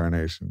previous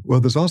incarnation. Well,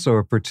 there's also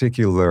a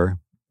particular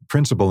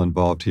principle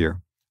involved here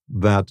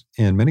that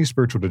in many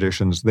spiritual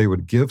traditions, they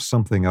would give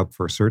something up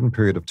for a certain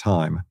period of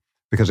time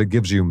because it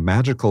gives you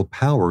magical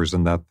powers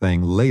in that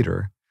thing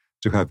later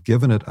to have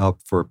given it up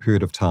for a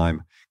period of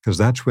time, because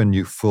that's when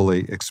you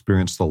fully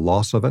experience the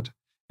loss of it.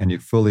 And you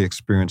fully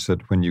experience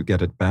it when you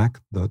get it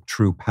back, the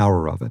true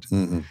power of it.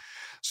 Mm-hmm.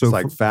 So it's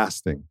like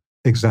fasting.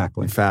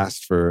 Exactly. You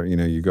fast for,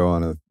 you go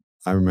on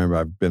I remember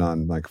I've been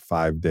on like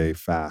 5-day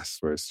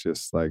fast where it's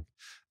just like,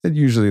 it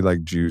usually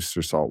like juice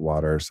or salt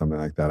water or something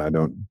like that. I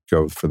don't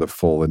go for the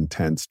full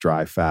intense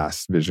dry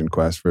fast Vision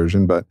Quest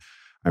version, but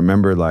I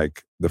remember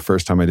like the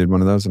first time I did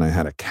one of those and I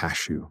had a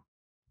cashew.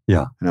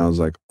 Yeah. And I was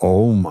like,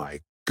 oh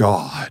my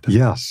God.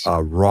 Yes.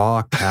 A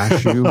raw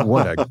cashew.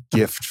 What a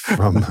gift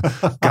from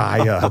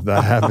Gaia,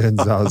 the heavens.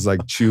 I was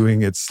like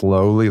chewing it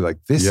slowly. Like,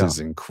 this is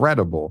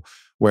incredible.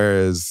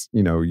 Whereas,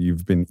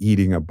 you've been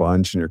eating a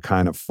bunch and you're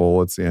kind of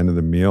full. It's the end of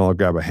the meal. I'll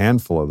grab a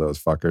handful of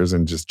those fuckers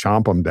and just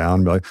chomp them down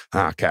and be like,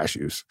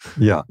 cashews.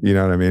 Yeah. You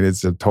know what I mean?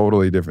 It's a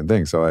totally different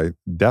thing. So I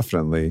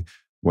definitely,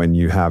 when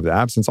you have the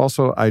absence,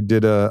 also I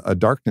did a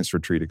darkness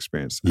retreat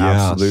experience. Yes.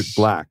 Absolute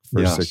black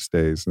for 6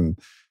 days. And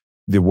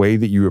the way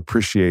that you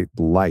appreciate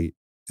light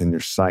and your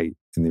sight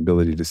and the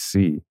ability to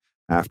see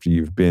after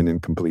you've been in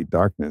complete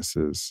darkness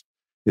is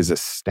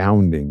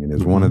astounding, and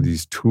is one of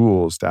these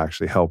tools to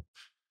actually help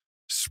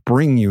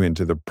spring you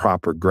into the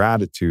proper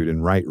gratitude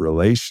and right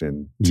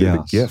relation to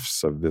the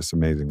gifts of this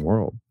amazing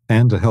world.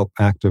 And to help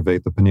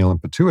activate the pineal and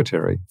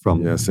pituitary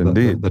from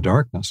the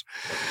darkness.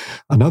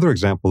 Another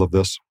example of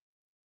this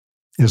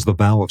is the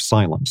vow of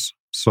silence.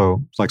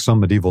 So it's like some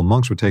medieval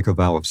monks would take a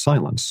vow of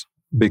silence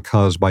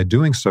because by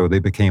doing so, they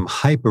became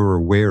hyper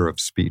aware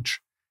of speech.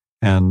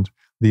 And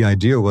the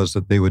idea was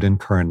that they would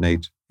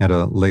incarnate at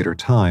a later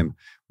time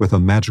with a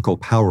magical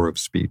power of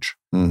speech,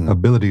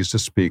 abilities to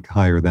speak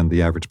higher than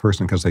the average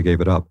person because they gave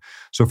it up.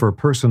 So for a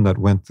person that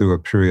went through a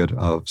period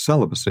of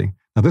celibacy,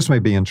 now this may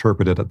be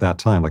interpreted at that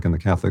time, like in the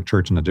Catholic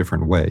Church, in a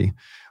different way,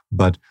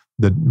 but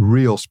the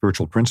real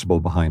spiritual principle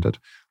behind it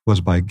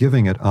was by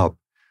giving it up,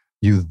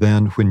 you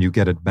then, when you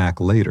get it back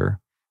later,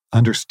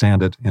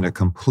 understand it in a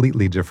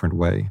completely different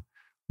way,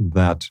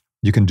 that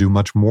you can do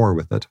much more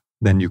with it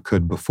than you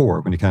could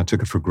before when you kind of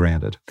took it for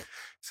granted.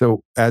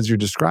 So as you're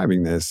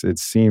describing this, it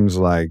seems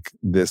like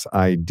this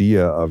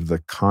idea of the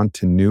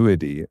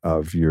continuity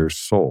of your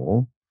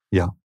soul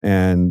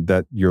and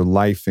that your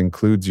life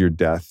includes your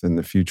death, and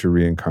the future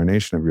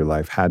reincarnation of your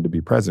life had to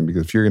be present.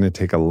 Because if you're going to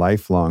take a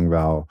lifelong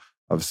vow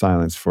of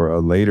silence for a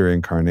later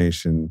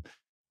incarnation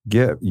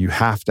you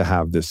have to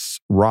have this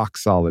rock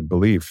solid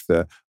belief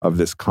of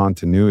this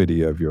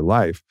continuity of your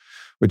life,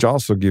 which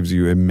also gives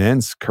you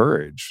immense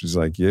courage. It's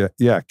like,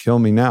 yeah, kill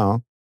me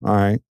now. All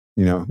right.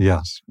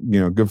 Yes.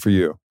 Good for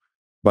you.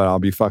 But I'll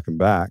be fucking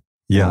back.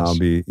 Yes. And I'll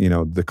be,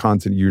 the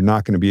content, you're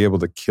not going to be able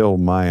to kill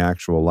my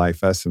actual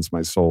life essence,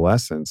 my soul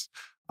essence.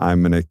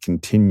 I'm going to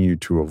continue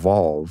to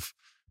evolve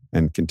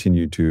and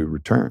continue to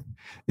return.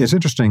 It's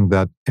interesting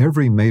that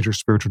every major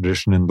spiritual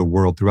tradition in the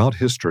world throughout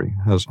history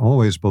has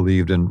always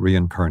believed in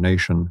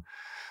reincarnation,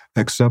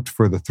 except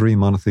for the three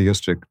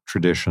monotheistic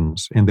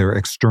traditions in their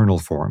external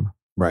form.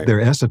 Right.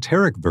 Their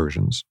esoteric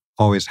versions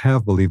always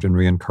have believed in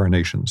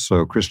reincarnation.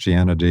 So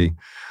Christianity,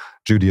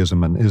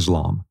 Judaism, and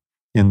Islam,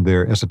 in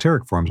their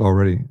esoteric forms,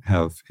 already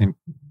have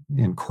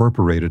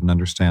incorporated an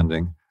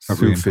understanding of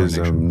reincarnation.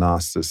 Sufism,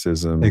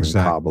 Gnosticism, and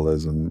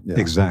Kabbalism. Yeah.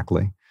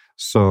 Exactly.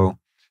 So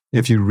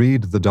if you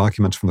read the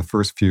documents from the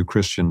first few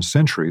Christian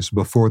centuries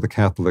before the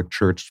Catholic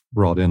Church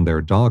brought in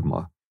their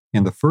dogma,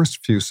 in the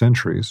first few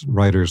centuries,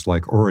 writers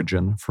like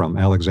Origen from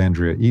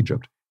Alexandria,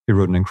 Egypt, he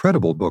wrote an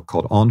incredible book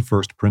called On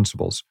First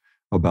Principles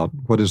about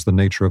what is the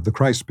nature of the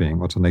Christ being,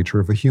 what's the nature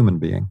of a human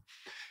being.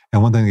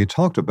 And one thing he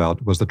talked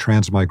about was the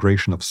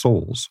transmigration of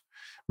souls.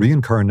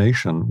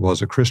 Reincarnation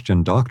was a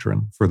Christian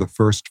doctrine for the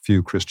first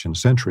few Christian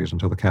centuries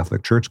until the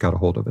Catholic Church got a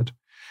hold of it.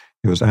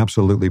 It was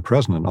absolutely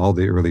present in all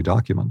the early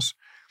documents.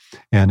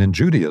 And in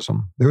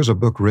Judaism, there was a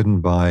book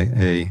written by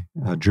a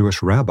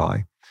Jewish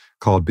rabbi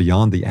called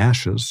Beyond the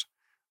Ashes,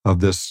 of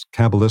this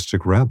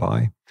Kabbalistic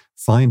rabbi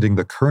finding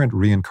the current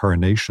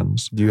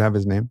reincarnations. Do you have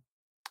his name?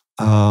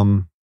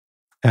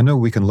 I know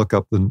we can look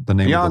up the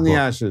name Beyond of the book.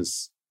 the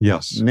Ashes.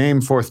 Yes.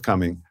 Name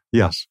forthcoming.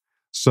 Yes.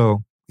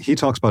 So he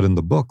talks about in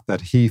the book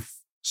that he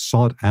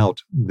sought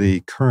out the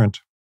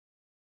current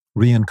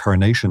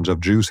reincarnations of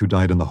Jews who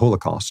died in the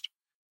Holocaust.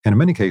 And in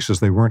many cases,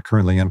 they weren't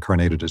currently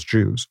incarnated as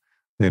Jews.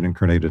 They had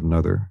incarnated in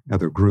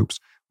other groups,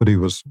 but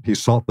he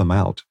sought them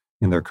out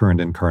in their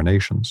current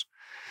incarnations.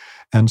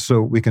 And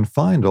so we can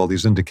find all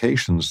these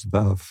indications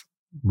of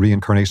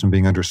reincarnation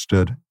being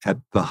understood at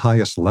the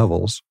highest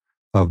levels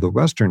of the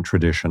Western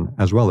tradition,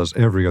 as well as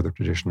every other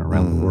tradition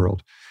around the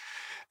world.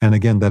 And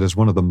again, that is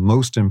one of the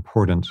most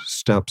important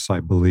steps,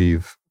 I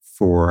believe,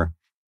 for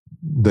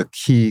the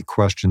key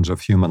questions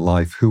of human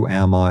life. Who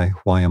am I?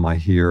 Why am I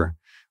here?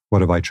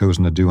 What have I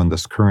chosen to do in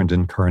this current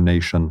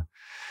incarnation?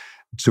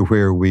 To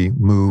where we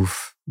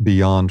move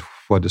beyond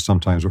what is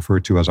sometimes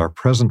referred to as our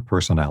present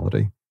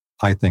personality.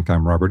 I think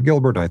I'm Robert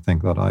Gilbert. I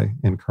think that I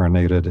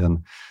incarnated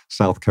in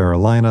South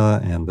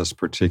Carolina and this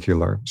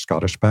particular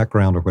Scottish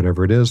background or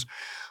whatever it is.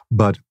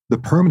 But the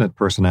permanent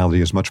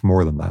personality is much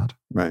more than that.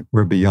 Right.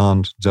 We're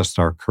beyond just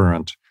our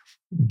current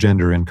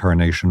gender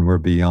incarnation. We're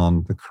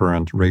beyond the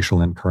current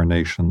racial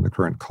incarnation, the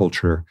current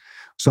culture,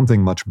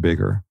 something much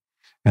bigger.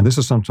 And this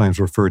is sometimes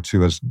referred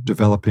to as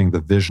developing the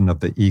vision of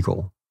the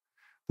eagle.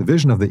 The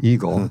vision of the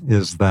eagle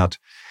is that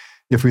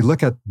if we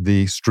look at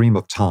the stream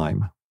of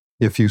time,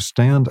 if you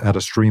stand at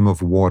a stream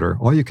of water,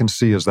 all you can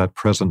see is that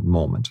present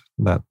moment,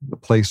 that the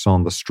place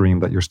on the stream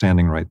that you're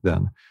standing right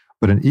then.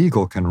 But an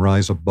eagle can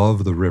rise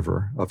above the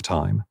river of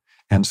time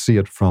and see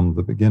it from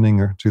the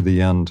beginning to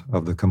the end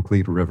of the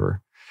complete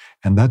river.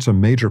 And that's a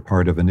major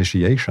part of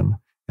initiation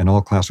in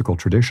all classical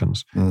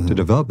traditions, to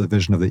develop the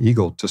vision of the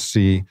eagle, to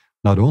see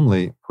not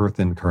only earth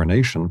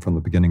incarnation from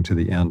the beginning to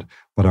the end,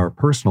 but our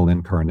personal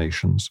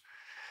incarnations,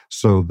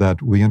 so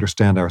that we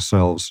understand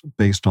ourselves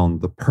based on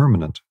the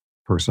permanent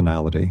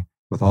personality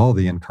with all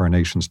the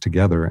incarnations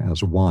together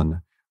as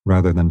one,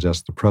 rather than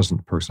just the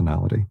present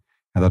personality.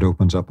 And that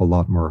opens up a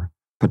lot more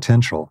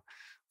potential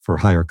for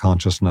higher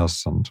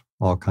consciousness and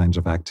all kinds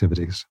of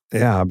activities.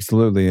 Yeah,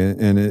 absolutely.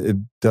 And it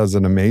does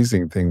an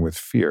amazing thing with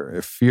fear.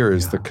 If fear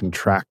is the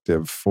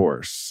contractive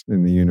force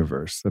in the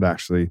universe that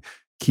actually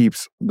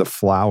keeps the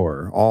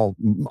flower, all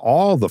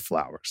the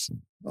flowers,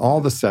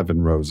 all the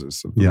 7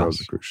 roses of the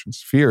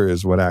Rosicrucians. Fear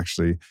is what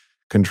actually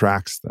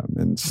contracts them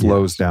and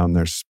slows down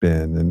their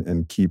spin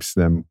and keeps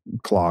them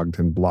clogged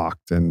and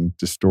blocked and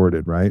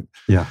distorted, right?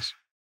 Yes.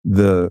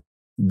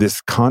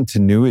 This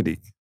continuity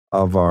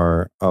of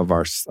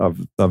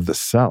the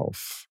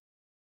self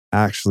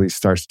actually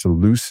starts to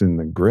loosen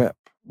the grip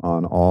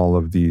on all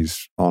of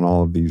these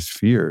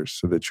fears,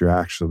 so that you're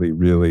actually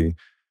really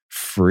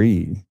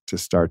free to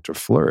start to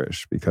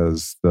flourish,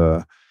 because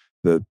the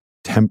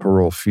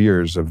temporal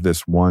fears of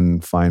this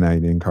one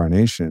finite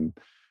incarnation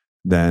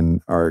then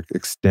are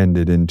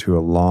extended into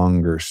a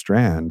longer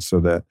strand,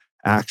 so that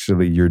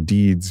actually your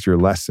deeds, your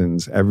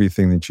lessons,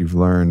 everything that you've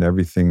learned,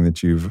 everything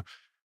that you've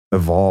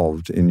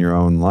evolved in your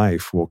own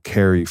life will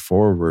carry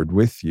forward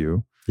with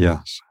you.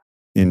 Yes.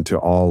 Into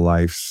all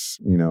lives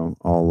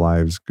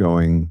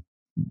going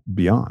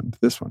beyond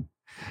this one.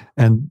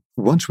 And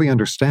once we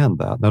understand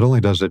that, not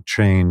only does it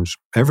change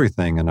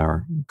everything in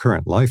our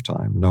current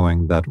lifetime,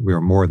 knowing that we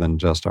are more than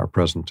just our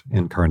present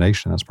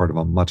incarnation as part of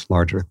a much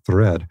larger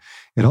thread,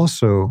 it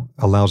also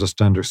allows us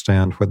to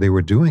understand what they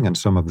were doing in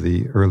some of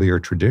the earlier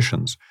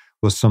traditions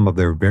with some of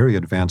their very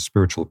advanced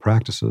spiritual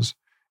practices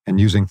and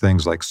using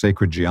things like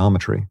sacred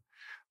geometry,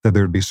 that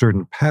there would be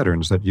certain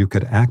patterns that you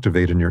could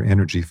activate in your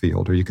energy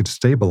field or you could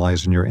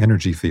stabilize in your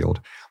energy field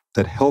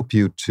that help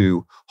you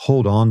to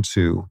hold on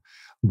to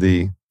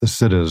the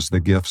siddhas, the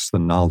gifts, the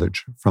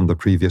knowledge from the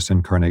previous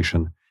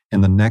incarnation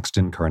in the next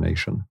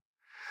incarnation.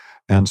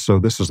 And so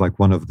this is like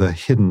one of the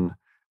hidden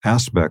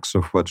aspects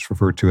of what's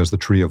referred to as the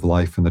tree of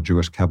life in the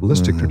Jewish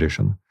Kabbalistic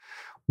tradition,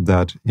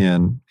 that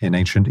in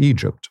ancient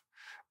Egypt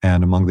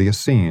and among the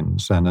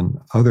Essenes and in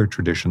other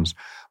traditions,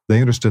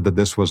 they understood that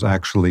this was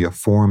actually a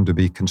form to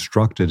be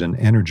constructed in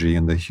energy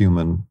in the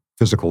human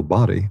physical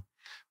body,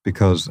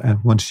 because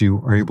once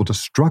you are able to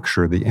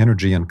structure the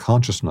energy and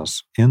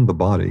consciousness in the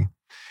body,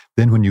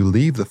 then when you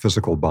leave the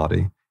physical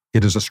body,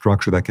 it is a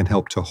structure that can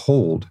help to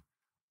hold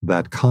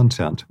that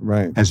content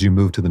as you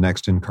move to the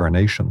next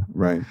incarnation.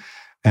 Right.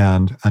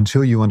 And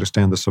until you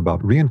understand this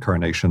about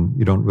reincarnation,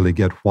 you don't really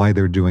get why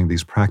they're doing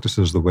these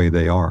practices the way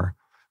they are,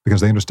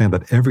 because they understand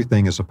that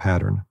everything is a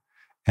pattern.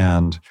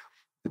 And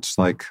it's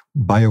like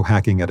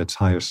biohacking at its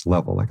highest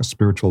level, like a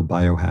spiritual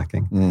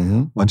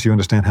biohacking. Once you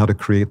understand how to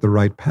create the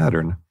right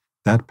pattern,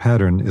 that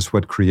pattern is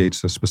what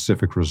creates a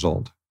specific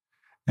result.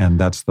 And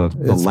that's the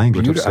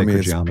language of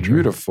sacred geometry. It's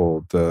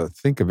beautiful to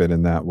think of it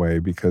in that way,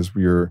 because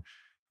you're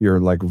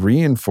like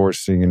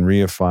reinforcing and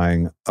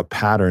reifying a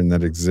pattern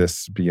that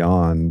exists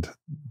beyond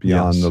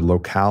the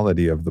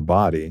locality of the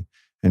body.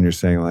 And you're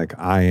saying, like,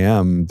 I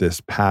am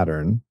this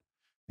pattern.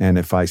 And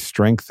if I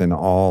strengthen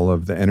all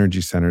of the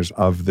energy centers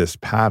of this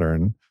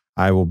pattern,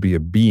 I will be a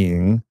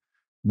being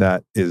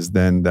that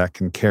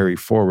can carry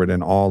forward,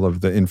 and all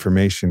of the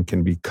information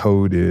can be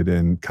coded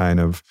and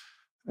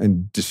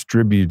and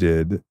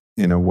distributed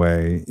in a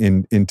way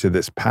into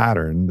this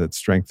pattern that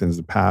strengthens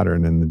the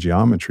pattern and the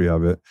geometry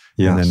of it.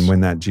 Yes. And then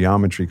when that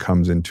geometry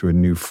comes into a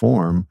new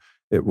form,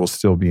 it will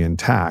still be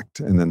intact.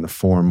 And then the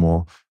form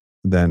will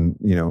then,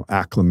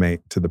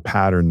 acclimate to the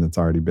pattern that's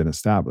already been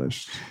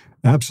established.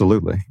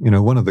 Absolutely.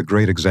 One of the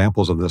great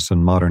examples of this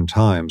in modern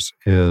times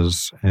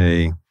is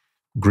a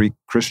Greek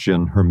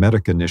Christian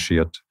Hermetic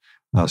initiate,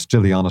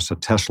 Stylianos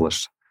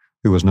Ateslis,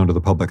 who was known to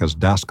the public as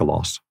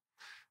Daskalos.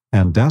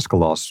 And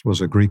Daskalos was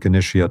a Greek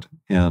initiate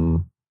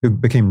who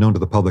became known to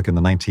the public in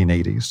the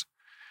 1980s,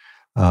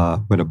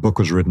 when a book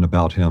was written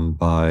about him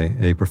by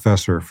a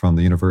professor from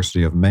the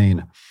University of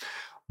Maine.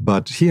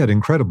 But he had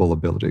incredible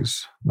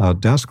abilities.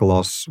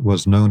 Daskalos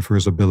was known for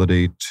his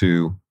ability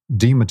to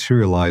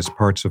dematerialize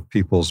parts of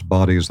people's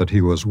bodies that he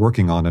was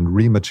working on and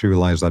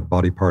rematerialize that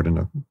body part in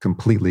a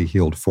completely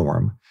healed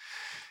form.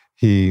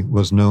 He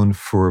was known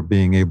for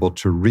being able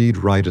to read,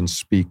 write, and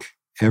speak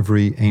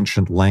every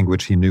ancient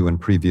language he knew in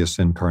previous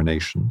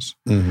incarnations.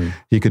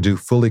 He could do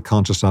fully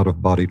conscious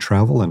out-of-body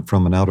travel, and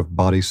from an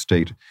out-of-body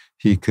state,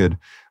 he could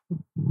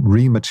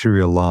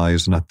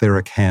rematerialize an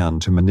etheric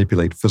hand to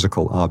manipulate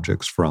physical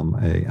objects from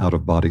an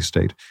out-of-body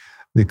state.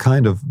 The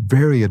kind of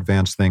very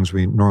advanced things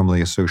we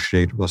normally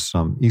associate with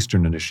some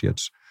Eastern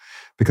initiates,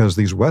 because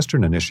these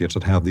Western initiates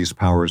that have these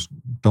powers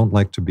don't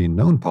like to be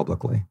known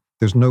publicly.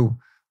 There's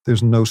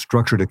no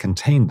structure to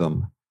contain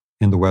them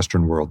in the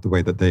Western world the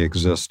way that they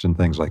exist in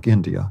things like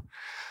India.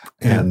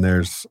 And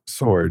there's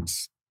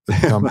swords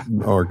that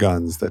come, or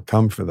guns that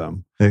come for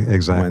them.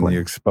 Exactly. When you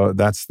expose,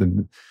 that's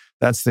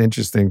the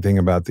interesting thing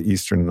about the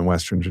Eastern and the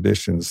Western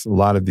traditions. A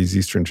lot of these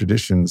Eastern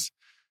traditions,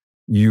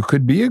 you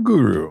could be a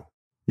guru.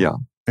 Yeah.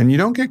 And you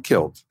don't get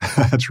killed.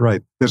 That's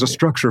right. There's a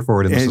structure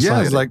for it in the society.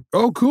 Yeah, it's like,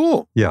 oh,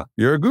 cool. Yeah.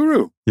 You're a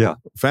guru. Yeah.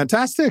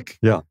 Fantastic.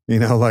 Yeah.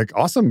 Like,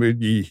 awesome.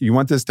 You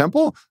want this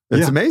temple?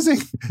 It's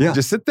amazing. Yeah.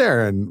 Just sit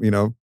there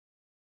and,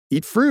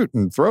 eat fruit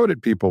and throw it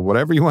at people,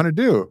 whatever you want to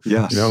do.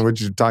 Yes.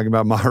 Which you're talking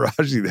about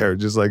Maharaji there,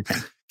 just like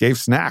gave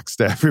snacks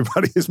to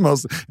everybody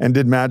and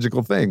did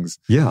magical things.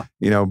 Yeah.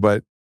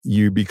 But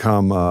you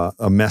become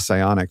a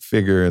messianic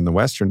figure in the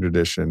Western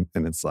tradition,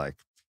 and it's like,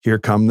 here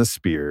come the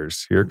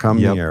spears, here come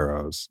the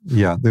arrows.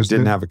 Yeah.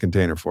 Didn't have a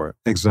container for it.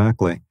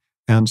 Exactly.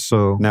 And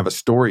so... Didn't have a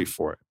story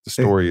for it. The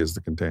story is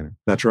the container.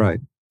 That's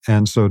right.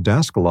 And so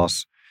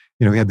Daskalos,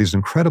 he had these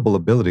incredible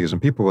abilities, and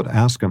people would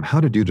ask him, how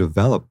did you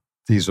develop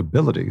these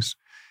abilities?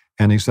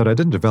 And he said, I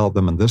didn't develop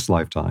them in this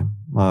lifetime.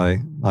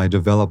 I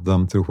developed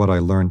them through what I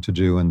learned to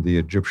do in the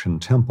Egyptian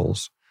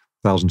temples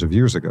thousands of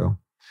years ago.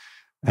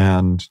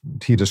 And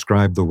he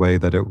described the way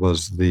that it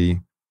was the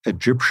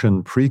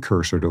Egyptian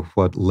precursor to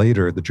what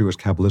later the Jewish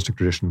Kabbalistic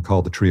tradition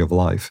called the tree of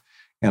life,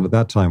 and at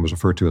that time was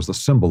referred to as the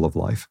symbol of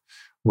life,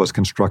 was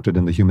constructed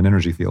in the human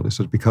energy field. He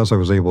said, because I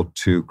was able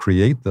to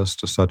create this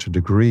to such a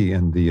degree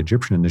in the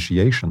Egyptian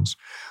initiations,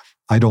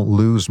 I don't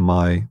lose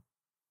my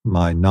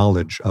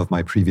knowledge of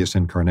my previous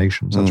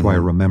incarnations. That's why I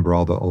remember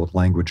all the old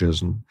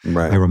languages, and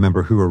I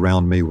remember who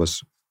around me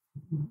was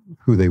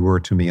who they were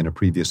to me in a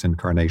previous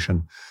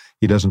incarnation.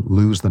 He doesn't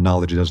lose the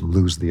knowledge. He doesn't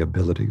lose the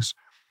abilities.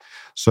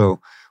 So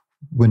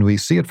when we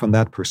see it from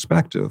that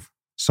perspective,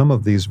 some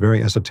of these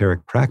very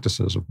esoteric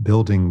practices of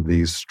building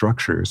these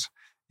structures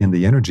in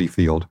the energy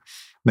field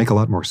make a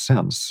lot more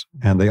sense.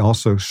 And they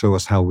also show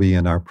us how we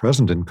in our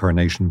present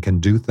incarnation can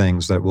do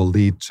things that will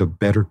lead to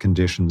better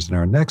conditions in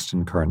our next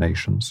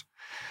incarnations.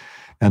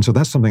 And so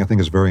that's something I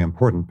think is very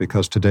important,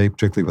 because today,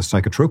 particularly with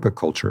psychotropic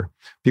culture,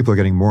 people are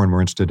getting more and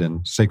more interested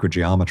in sacred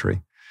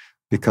geometry,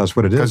 because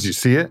what it is... Because you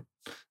see it?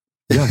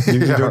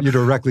 Yeah, you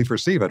directly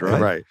perceive it,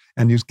 right? Right.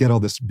 And you get all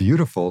this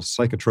beautiful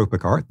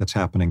psychotropic art that's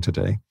happening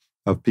today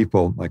of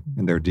people like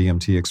in their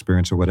DMT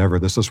experience or whatever.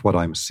 This is what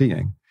I'm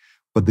seeing.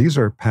 But these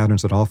are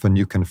patterns that often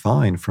you can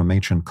find from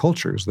ancient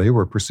cultures. They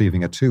were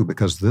perceiving it too,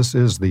 because this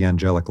is the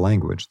angelic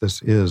language.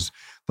 This is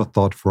the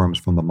thought forms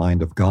from the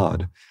mind of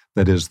God.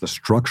 That is the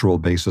structural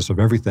basis of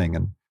everything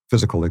in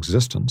physical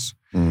existence.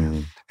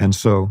 Mm. And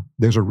so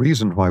there's a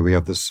reason why we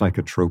have this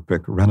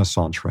psychotropic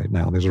renaissance right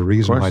now. There's a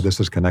reason why this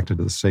is connected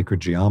to the sacred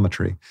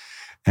geometry.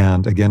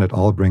 And again, it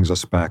all brings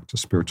us back to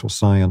spiritual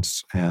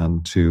science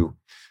and to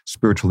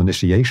spiritual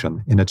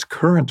initiation in its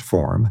current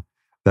form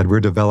that we're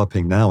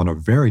developing now in a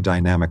very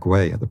dynamic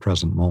way at the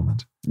present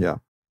moment. Yeah.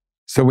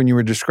 So when you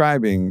were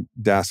describing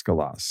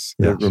Daskalos, Yes.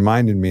 it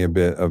reminded me a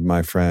bit of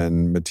my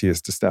friend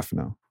Matthias de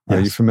Stefano. Are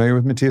Yes. you familiar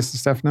with Matthias de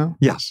Stefano?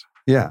 Yes.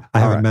 Yeah. I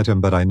All haven't right. met him,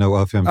 but I know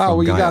of him from Oh,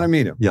 well, you Gaia. got to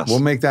meet him. Yes. We'll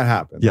make that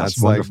happen. Yes,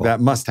 That's wonderful. that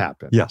must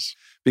happen. Yes.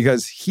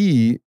 Because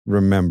he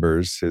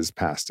remembers his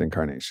past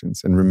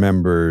incarnations and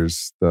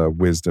remembers the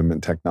wisdom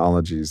and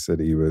technologies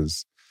that he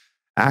was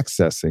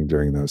accessing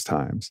during those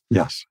times.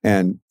 Yes.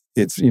 And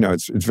it's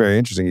very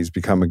interesting. He's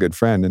become a good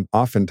friend. And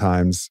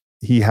oftentimes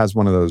he has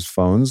one of those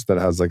phones that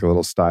has like a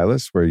little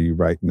stylus where you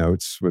write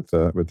notes with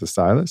the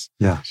stylus.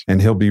 Yes.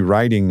 And he'll be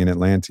writing in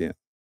Atlantean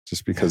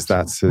just because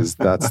that's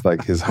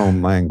like his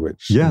home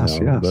language. Yes,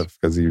 yes.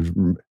 Because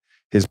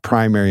his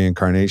primary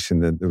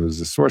incarnation that it was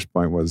the source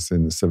point was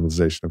in the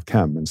civilization of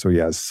Chem. And so he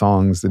has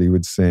songs that he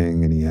would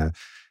sing,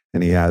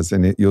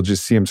 and you'll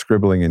just see him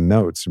scribbling in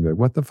notes and be like,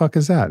 what the fuck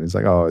is that? And he's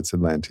like, oh, it's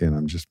Atlantean.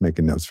 I'm just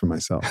making notes for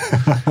myself.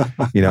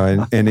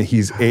 And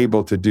he's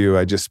able to do,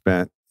 I just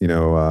spent,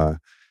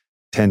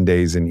 10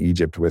 days in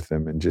Egypt with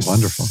him and just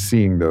Wonderful.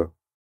 seeing the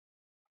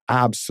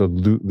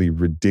absolutely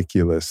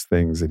ridiculous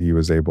things that he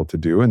was able to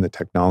do and the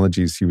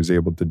technologies he was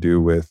able to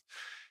do with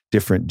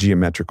different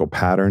geometrical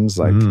patterns.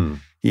 Like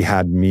he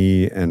had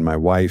me and my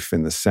wife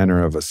in the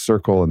center of a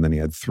circle, and then he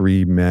had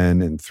 3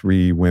 men and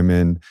 3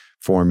 women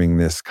forming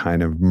this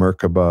kind of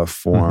Merkaba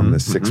form, the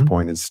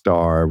 6-pointed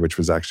star, which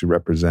was actually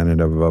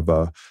representative of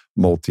a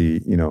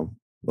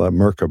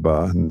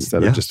Merkaba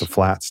instead of just a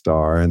flat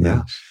star. And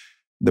then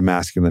the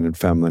masculine and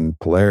feminine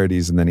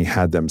polarities, and then he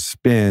had them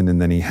spin,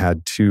 and then he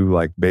had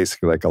 2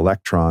 basically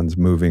electrons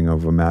moving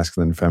over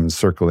masculine and feminine,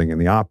 circling in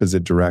the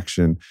opposite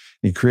direction.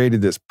 He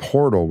created this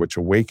portal which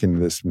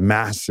awakened this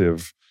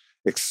massive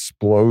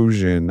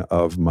explosion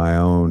of my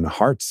own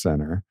heart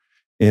center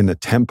in a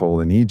temple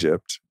in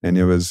Egypt. And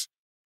it was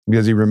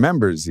because he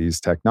remembers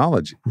these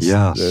technologies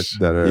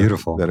that are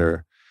beautiful, that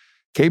are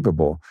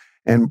capable.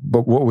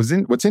 But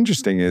what's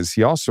interesting is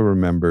he also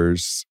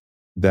remembers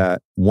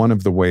that some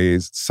of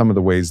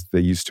the ways they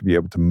used to be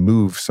able to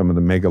move some of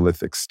the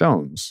megalithic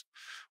stones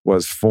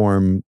was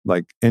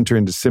enter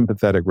into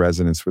sympathetic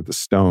resonance with the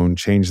stone,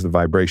 change the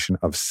vibration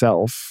of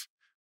self,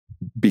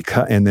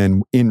 and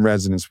then in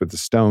resonance with the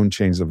stone,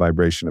 change the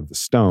vibration of the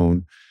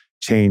stone,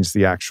 change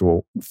the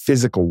actual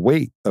physical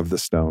weight of the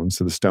stone,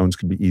 so the stones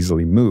could be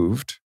easily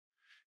moved,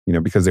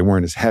 because they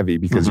weren't as heavy,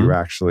 because you were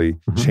actually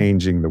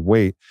changing the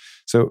weight.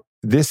 So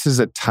this is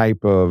a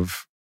type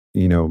of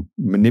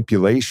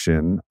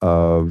manipulation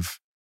of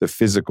the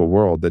physical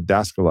world that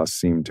Daskalos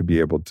seemed to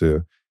be able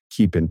to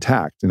keep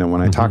intact.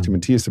 When I talked to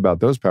Matthias about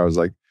those powers,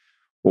 like,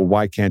 well,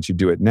 why can't you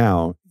do it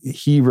now?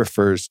 He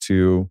refers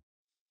to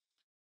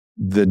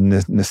the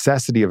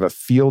necessity of a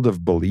field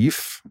of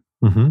belief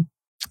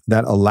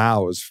that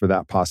allows for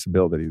that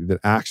possibility, that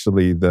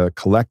actually the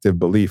collective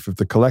belief, if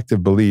the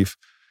collective belief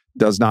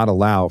does not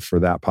allow for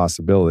that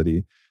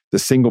possibility, the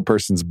single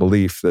person's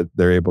belief that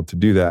they're able to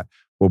do that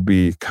will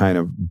be kind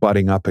of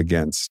butting up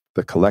against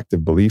the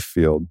collective belief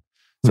field.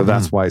 So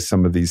that's why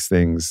some of these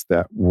things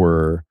that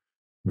were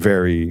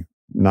very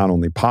not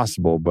only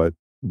possible, but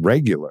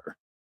regular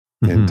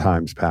in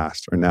times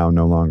past are now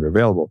no longer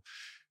available.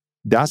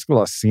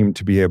 Daskalos seemed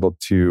to be able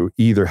to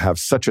either have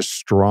such a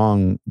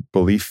strong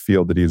belief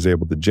field that he was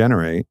able to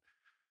generate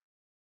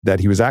that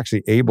he was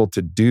actually able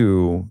to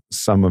do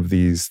some of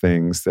these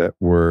things that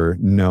were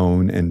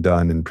known and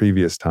done in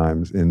previous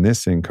times in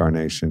this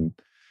incarnation.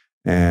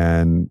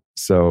 And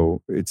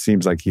so it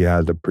seems like he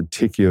had a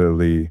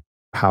particularly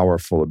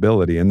powerful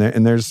ability. And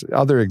there's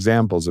other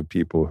examples of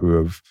people who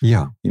have,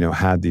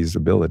 had these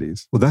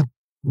abilities. Well,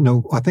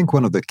 I think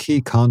one of the key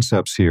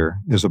concepts here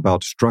is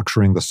about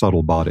structuring the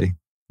subtle body.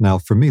 Now,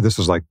 for me, this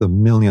is like the $1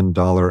 million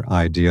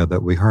idea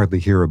that we hardly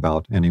hear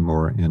about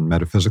anymore in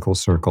metaphysical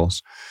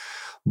circles,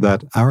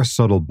 that our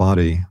subtle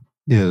body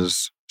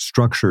is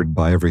structured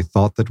by every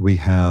thought that we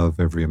have,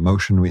 every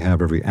emotion we have,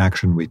 every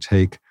action we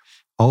take.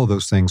 All of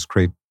those things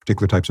create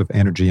particular types of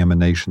energy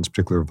emanations,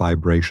 particular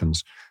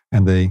vibrations,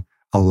 and they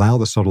allow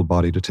the subtle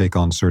body to take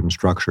on certain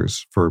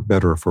structures, for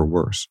better or for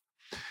worse.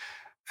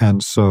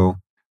 And so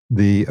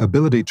the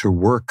ability to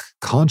work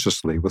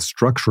consciously with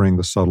structuring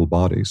the subtle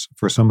bodies,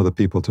 for some of the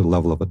people to the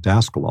level of a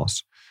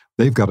daskalos,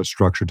 they've got it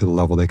structured to the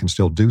level they can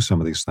still do some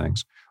of these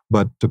things.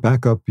 But to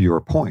back up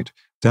your point,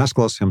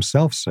 Daskalos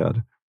himself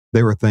said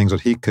there were things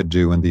that he could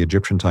do in the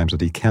Egyptian times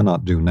that he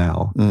cannot do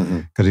now,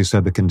 because he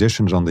said the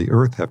conditions on the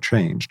earth have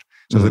changed.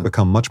 So they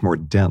become much more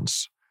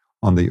dense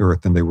on the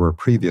earth than they were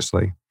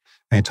previously.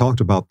 And he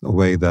talked about the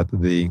way that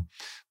the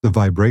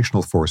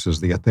vibrational forces,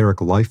 the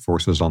etheric life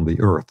forces on the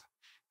earth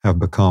have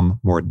become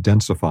more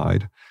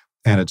densified.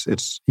 And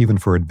it's even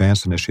for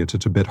advanced initiates,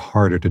 it's a bit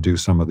harder to do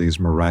some of these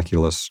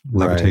miraculous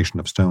levitation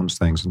of stones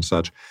things and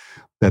such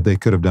that they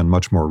could have done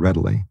much more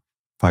readily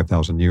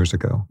 5,000 years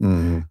ago.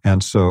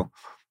 And so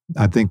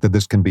I think that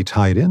this can be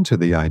tied into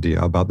the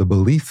idea about the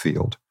belief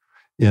field,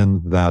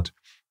 in that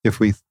if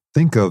we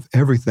think of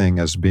everything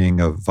as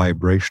being a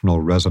vibrational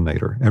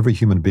resonator, every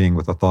human being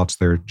with the thoughts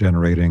they're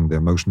generating, the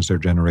emotions they're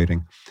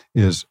generating,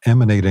 is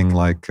emanating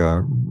like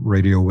a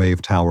radio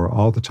wave tower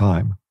all the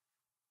time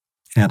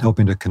and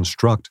helping to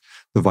construct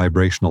the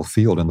vibrational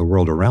field in the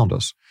world around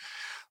us,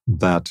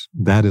 that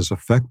is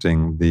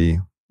affecting the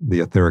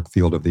etheric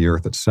field of the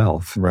earth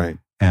itself,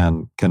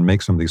 and can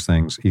make some of these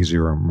things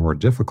easier or more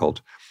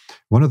difficult.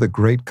 One of the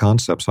great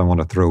concepts I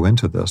want to throw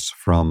into this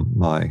from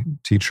my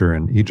teacher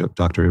in Egypt,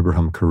 Dr.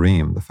 Ibrahim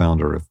Karim, the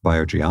founder of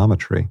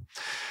biogeometry,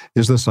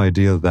 is this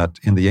idea that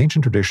in the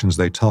ancient traditions,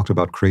 they talked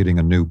about creating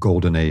a new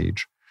golden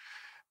age.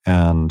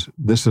 And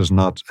this is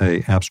not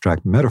an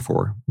abstract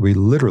metaphor. We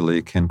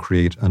literally can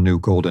create a new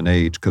golden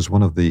age, because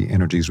one of the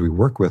energies we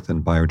work with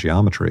in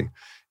biogeometry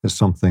is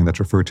something that's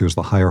referred to as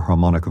the higher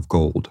harmonic of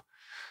gold.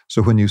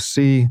 So when you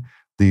see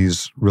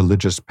these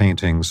religious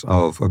paintings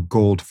of a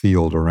gold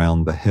field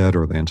around the head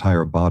or the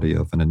entire body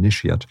of an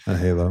initiate, a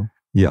halo.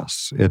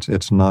 Yes,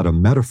 it's not a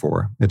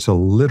metaphor. It's a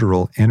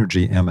literal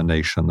energy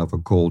emanation of a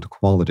gold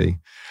quality.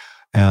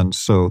 And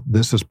so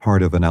this is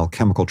part of an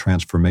alchemical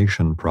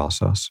transformation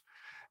process.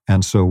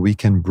 And so we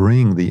can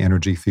bring the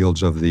energy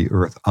fields of the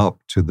earth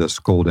up to this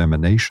gold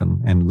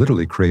emanation and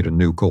literally create a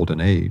new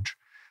golden age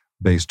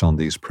based on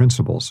these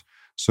principles.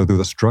 So through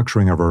the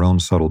structuring of our own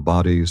subtle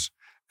bodies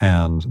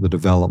and the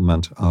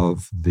development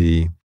of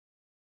the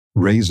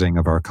raising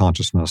of our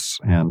consciousness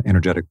and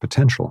energetic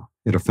potential,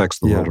 it affects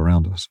the world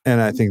around us. And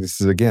I think this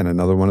is, again,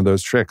 another one of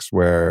those tricks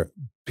where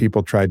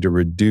people tried to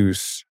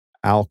reduce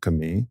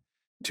alchemy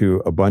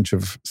to a bunch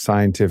of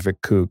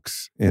scientific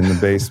kooks in the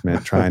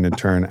basement trying to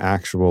turn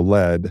actual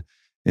lead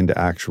into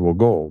actual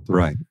gold.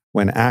 Right.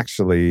 When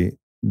actually,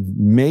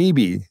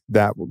 maybe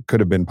that could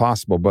have been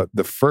possible, but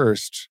the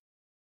first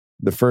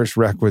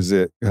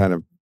requisite kind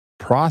of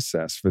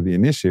process for the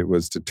initiate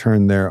was to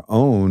turn their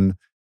own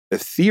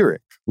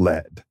etheric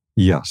lead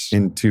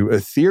into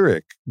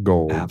etheric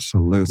gold.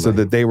 Absolutely. So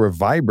that they were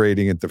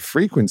vibrating at the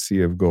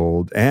frequency of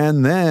gold,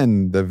 and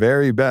then the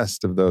very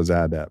best of those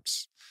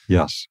adepts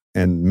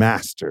and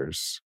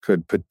masters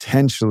could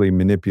potentially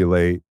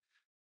manipulate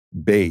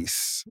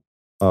base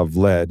of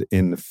lead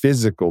in the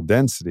physical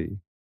density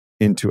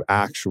into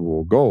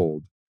actual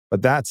gold.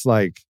 But that's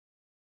like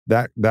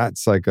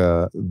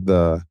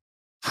the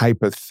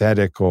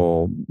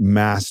hypothetical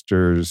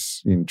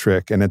master's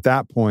trick. And at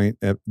that point,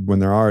 when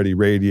they're already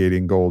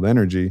radiating gold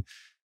energy,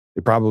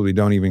 they probably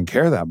don't even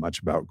care that much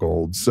about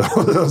gold. So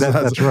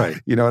that's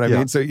right. You know what I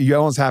mean? So you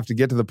almost have to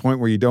get to the point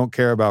where you don't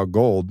care about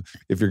gold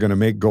if you're going to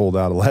make gold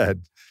out of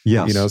lead.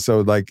 Yes. You know,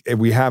 so like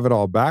we have it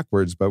all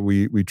backwards, but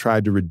we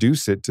tried to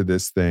reduce it to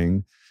this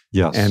thing.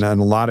 Yes. And a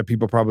lot of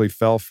people probably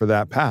fell for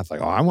that path.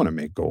 Like, I want to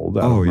make gold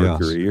out of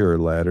mercury or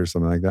lead or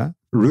something like that.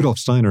 Rudolf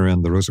Steiner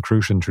in the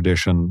Rosicrucian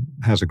tradition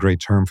has a great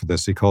term for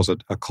this. He calls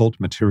it occult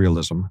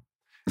materialism.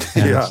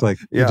 And it's like,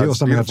 you deal with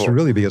something that's to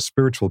really be a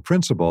spiritual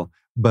principle,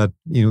 but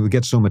we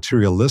get so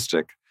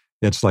materialistic.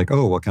 It's like,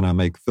 oh, well, can I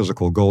make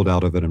physical gold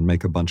out of it and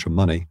make a bunch of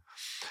money?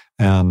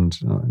 And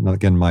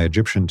again, my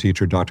Egyptian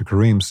teacher, Dr.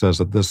 Karim, says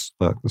that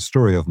the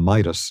story of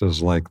Midas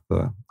is like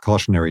the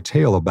cautionary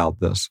tale about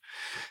this.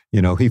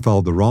 He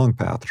followed the wrong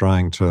path,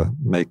 trying to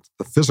make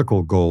the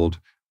physical gold,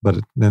 but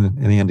then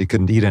in the end, he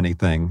couldn't eat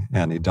anything,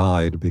 and he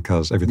died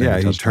because everything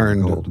he touched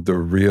turned gold. The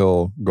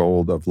real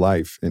gold of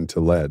life into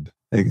lead.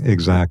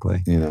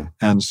 Exactly.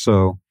 And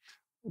so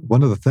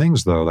one of the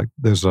things, though, like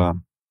there's a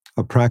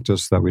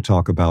practice that we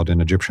talk about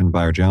in Egyptian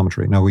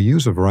biogeometry. Now, we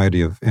use a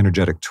variety of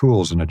energetic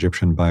tools in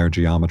Egyptian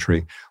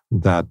biogeometry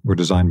that were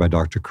designed by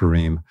Dr.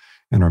 Karim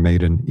and are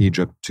made in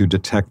Egypt to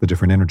detect the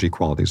different energy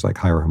qualities, like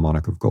higher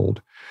harmonic of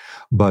gold.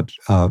 But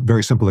a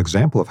very simple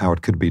example of how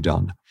it could be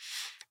done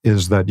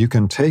is that you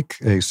can take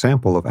a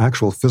sample of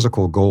actual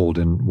physical gold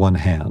in one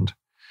hand,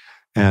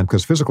 and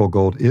because physical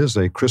gold is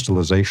a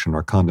crystallization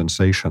or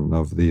condensation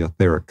of the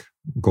etheric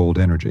gold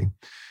energy.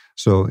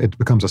 So it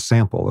becomes a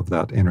sample of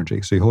that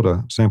energy. So you hold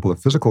a sample of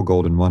physical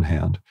gold in one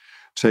hand,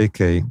 take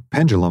a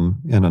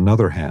pendulum in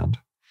another hand,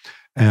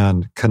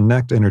 and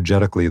connect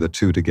energetically the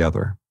two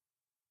together.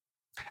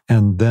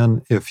 And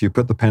then if you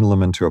put the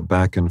pendulum into a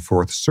back and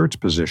forth search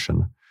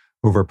position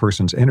over a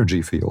person's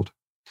energy field,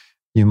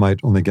 you might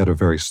only get a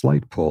very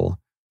slight pull.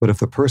 But if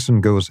the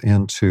person goes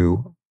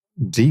into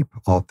deep,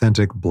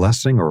 authentic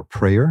blessing or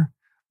prayer,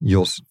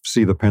 you'll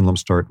see the pendulum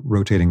start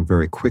rotating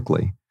very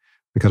quickly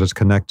because it's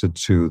connected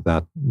to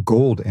that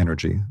gold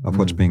energy of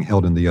what's being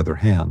held in the other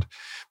hand.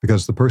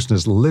 Because the person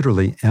is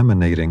literally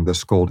emanating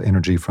this gold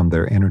energy from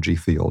their energy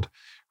field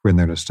when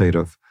they're in a state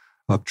of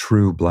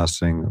true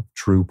blessing, of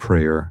true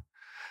prayer,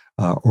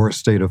 or a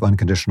state of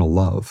unconditional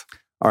love.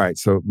 All right,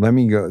 so let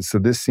me go. So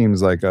this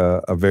seems like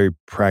a very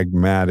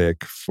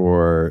pragmatic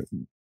for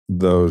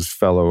those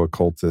fellow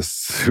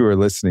occultists who are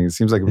listening. It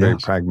seems like a very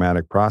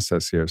pragmatic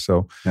process here.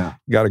 So you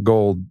got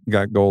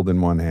gold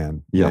in one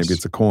hand. Yes. Maybe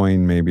it's a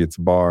coin, maybe it's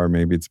a bar,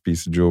 maybe it's a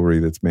piece of jewelry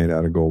that's made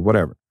out of gold,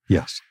 whatever.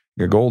 Yes.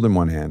 You got gold in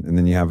one hand, and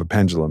then you have a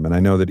pendulum. And I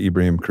know that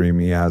Ibrahim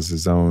Karimi has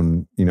his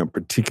own,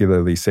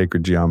 particularly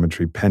sacred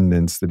geometry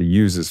pendants that he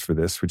uses for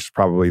this, which is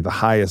probably the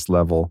highest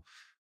level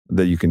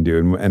that you can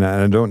do. And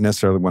I don't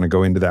necessarily want to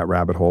go into that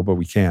rabbit hole, but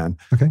we can.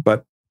 Okay.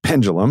 But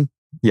pendulum.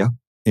 Yeah.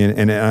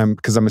 And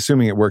because I'm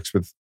assuming it works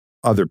with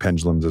other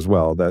pendulums as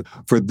well. That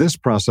for this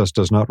process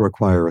does not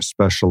require a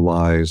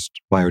specialized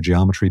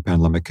biogeometry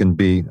pendulum. It can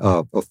be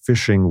a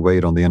fishing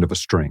weight on the end of a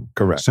string.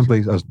 Correct.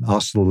 Simply an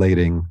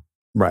oscillating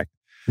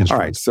instrument. All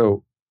right.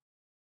 So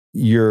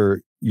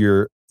you're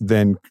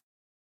then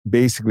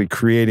basically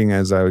creating,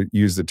 as I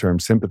use the term,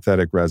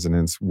 sympathetic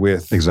resonance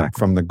with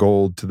from the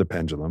gold to the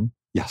pendulum.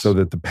 Yes. So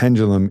that the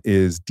pendulum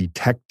is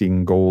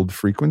detecting gold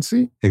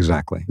frequency.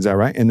 Exactly. Is that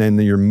right? And then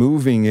you're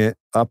moving it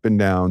up and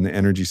down the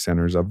energy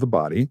centers of the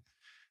body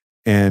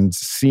and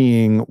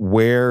seeing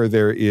where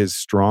there is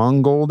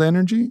strong gold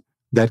energy.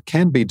 That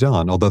can be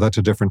done, although that's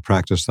a different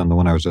practice than the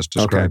one I was just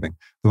describing. Okay.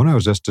 The one I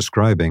was just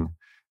describing,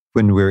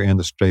 when we're in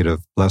the state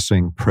of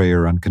blessing,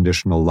 prayer,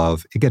 unconditional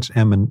love, it gets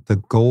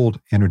the gold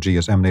energy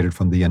is emanated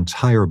from the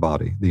entire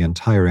body, the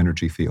entire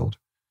energy field.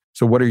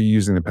 So what are you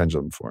using the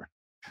pendulum for?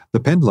 The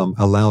pendulum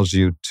allows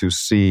you to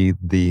see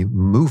the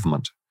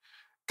movement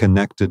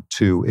connected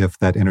to if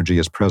that energy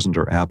is present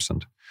or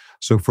absent.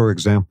 So, for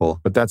example...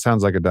 But that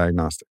sounds like a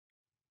diagnostic.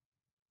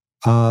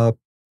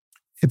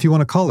 If you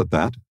want to call it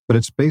that, but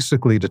it's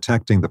basically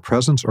detecting the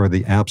presence or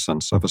the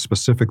absence of a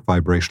specific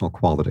vibrational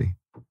quality.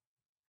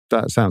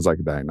 That sounds like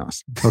a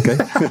diagnostic. Okay.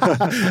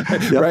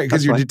 Right,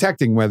 because you're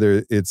detecting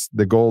whether it's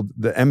the gold,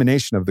 the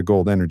emanation of the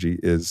gold energy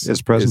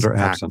is present or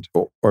absent.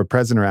 Or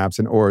present or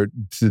absent, or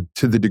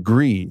to the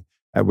degree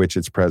at which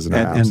it's present or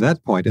absent. And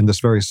that point, in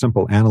this very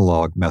simple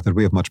analog method,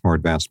 we have much more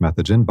advanced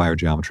methods in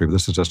biogeometry, but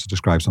this is just to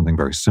describe something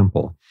very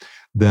simple.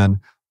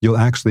 Then you'll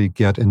actually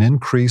get an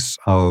increase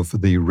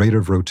of the rate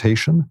of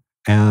rotation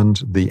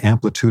and the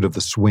amplitude of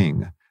the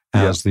swing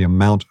as the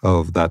amount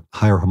of that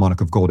higher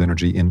harmonic of gold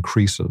energy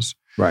increases.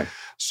 Right.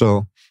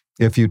 So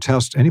if you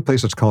test any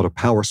place that's called a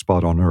power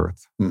spot on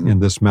Earth in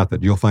this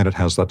method, you'll find it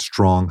has that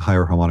strong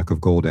higher harmonic of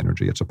gold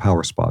energy. It's a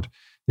power spot.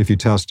 If you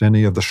test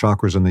any of the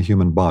chakras in the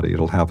human body,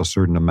 it'll have a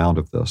certain amount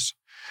of this.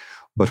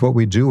 But what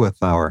we do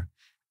with our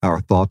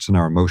thoughts and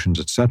our emotions,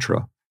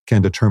 etc.,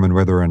 can determine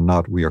whether or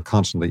not we are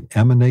constantly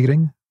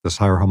emanating this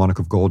higher harmonic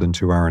of gold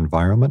into our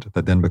environment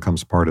that then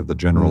becomes part of the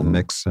general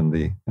mix in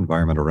the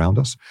environment around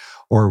us,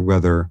 or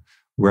whether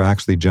we're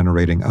actually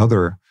generating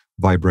other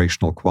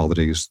vibrational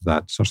qualities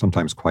that are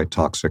sometimes quite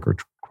toxic or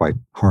quite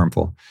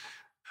harmful.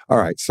 All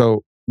right.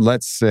 So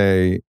let's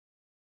say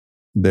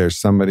there's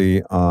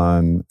somebody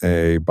on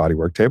a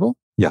bodywork table.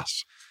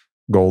 Yes.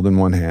 Gold in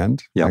one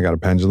hand. Yeah. I got a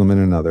pendulum in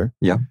another.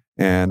 Yeah.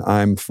 And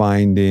I'm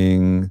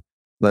finding,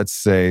 let's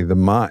say, the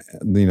mind,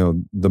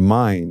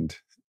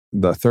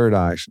 the third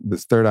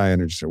eye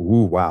energy.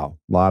 Ooh, wow.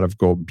 A lot of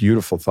gold,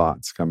 beautiful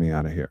thoughts coming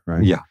out of here,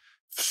 right? Yeah.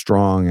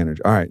 Strong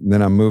energy. All right. And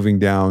then I'm moving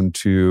down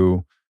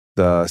to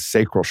the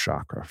sacral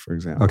chakra, for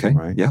example. Okay.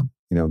 Right? Yeah.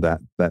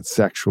 That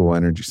sexual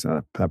energy,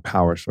 that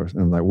power source.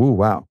 And I'm like, ooh,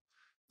 wow.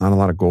 Not a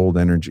lot of gold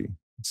energy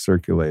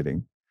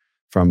circulating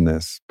from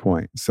this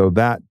point. So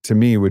that to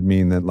me would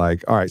mean that,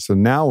 like, all right, so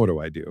now what do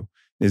I do?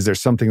 Is there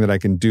something that I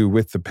can do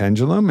with the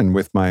pendulum and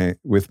with my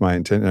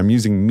intent? And I'm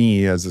using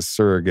me as a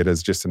surrogate,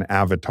 as just an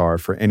avatar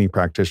for any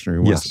practitioner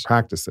who wants to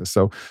practice this.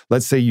 So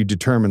let's say you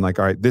determine, like,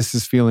 all right, this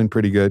is feeling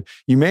pretty good.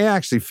 You may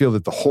actually feel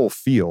that the whole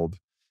field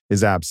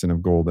is absent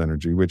of gold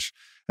energy, which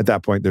at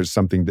that point there's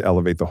something to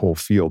elevate the whole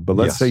field. But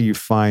let's say you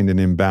find an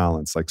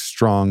imbalance, like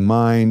strong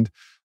mind,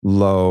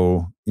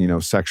 low,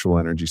 sexual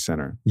energy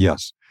center.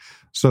 Yes.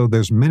 So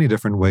there's many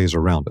different ways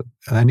around it.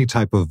 Any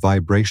type of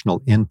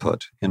vibrational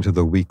input into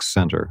the weak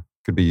center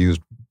could be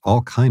used,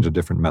 all kinds of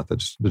different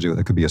methods to do it.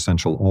 It could be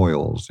essential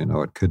oils,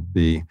 it could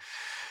be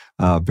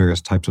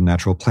various types of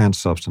natural plant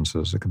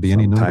substances. It could be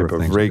any number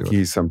of things.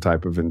 Reiki, some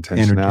type of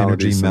intentionality.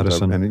 Energy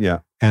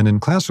medicine. And in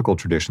classical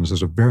traditions,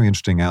 there's a very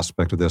interesting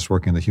aspect of this,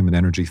 working in the human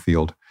energy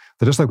field,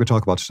 that just like we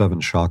talk about 7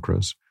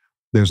 chakras,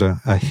 there's a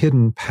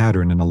hidden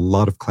pattern in a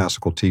lot of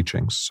classical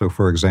teachings. So,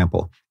 for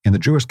example, in the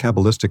Jewish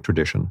Kabbalistic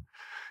tradition,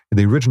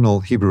 the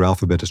original Hebrew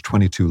alphabet is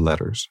 22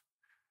 letters.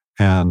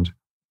 And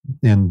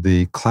in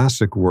the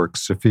classic work,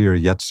 Sefer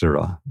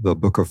Yetzirah, the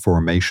Book of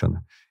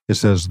Formation, it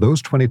says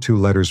those 22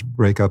 letters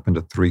break up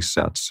into 3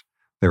 sets.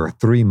 There are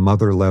 3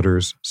 mother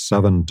letters,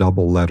 7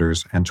 double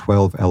letters, and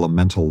 12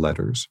 elemental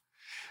letters.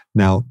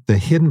 Now, the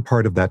hidden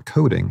part of that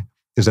coding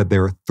is that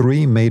there are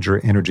 3 major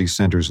energy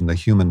centers in the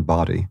human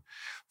body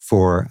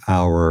for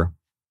our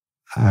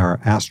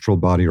astral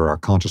body or our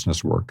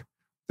consciousness work.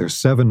 There's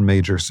 7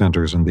 major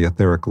centers in the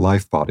etheric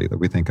life body that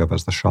we think of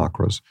as the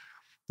chakras.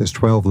 There's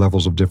 12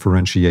 levels of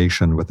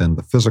differentiation within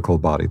the physical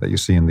body that you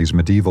see in these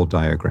medieval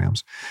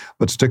diagrams.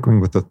 But sticking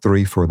with the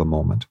 3 for the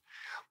moment,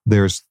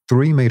 there's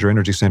 3 major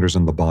energy centers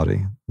in the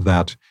body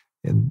that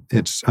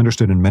it's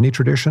understood in many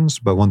traditions,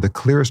 but one of the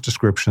clearest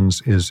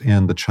descriptions is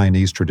in the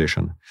Chinese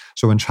tradition.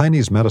 So in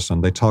Chinese medicine,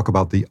 they talk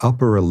about the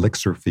upper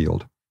elixir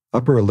field.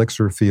 Upper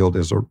elixir field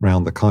is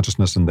around the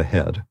consciousness in the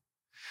head.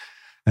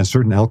 And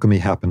certain alchemy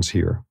happens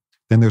here.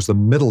 Then there's the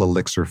middle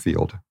elixir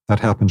field. That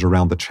happens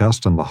around the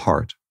chest and the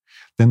heart.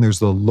 Then there's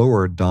the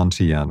lower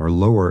dantian or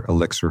lower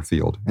elixir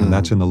field, and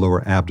that's in the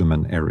lower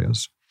abdomen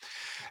areas.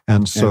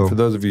 And so, for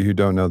those of you who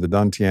don't know, the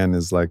dantian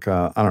is like,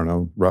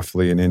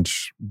 roughly an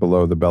inch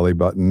below the belly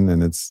button,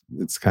 and it's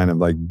kind of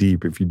like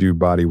deep. If you do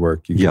body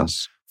work, you can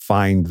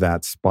find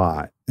that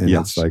spot. And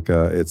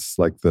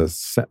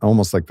it's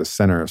almost like the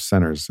center of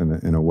centers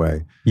in a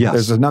way. Yes.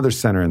 There's another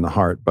center in the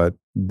heart, but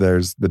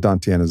the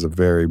dantian is a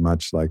very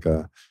much like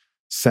a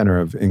center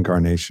of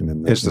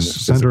incarnation. It's the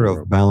center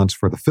of balance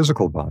for the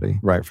physical body.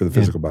 Right, for the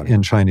physical body.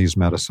 In Chinese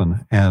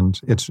medicine.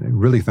 And it's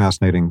really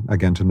fascinating,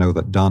 again, to know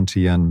that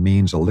dantian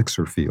means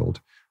elixir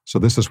field. So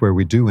this is where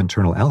we do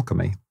internal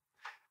alchemy.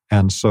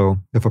 And so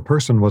if a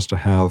person was to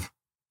have,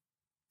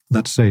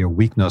 let's say, a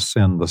weakness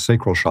in the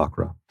sacral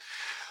chakra,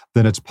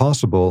 then it's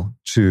possible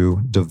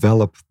to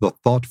develop the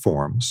thought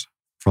forms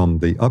from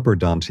the upper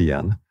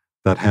dantian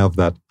that have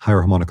that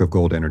higher harmonic of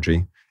gold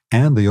energy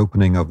and the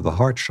opening of the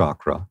heart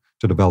chakra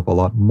to develop a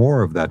lot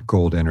more of that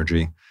gold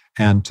energy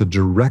and to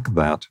direct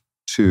that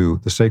to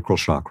the sacral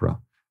chakra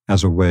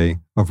as a way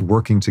of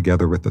working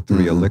together with the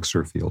 3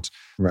 elixir fields.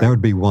 Right. That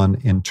would be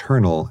one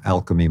internal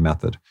alchemy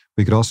method.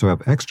 We could also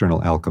have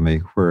external alchemy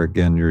where,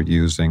 again, you're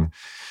using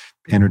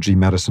energy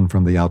medicine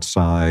from the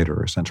outside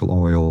or essential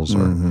oils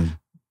or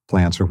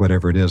plants or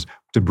whatever it is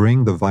to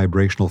bring the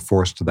vibrational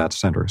force to that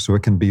center. So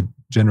it can be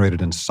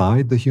generated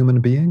inside the human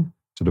being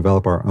to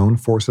develop our own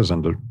forces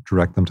and to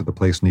direct them to the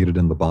place needed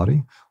in the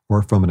body,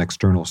 or from an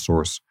external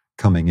source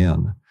coming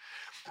in.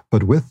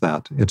 But with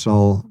that,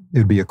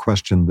 it'd be a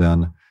question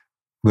then,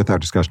 with our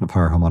discussion of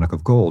higher harmonic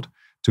of gold,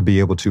 to be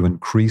able to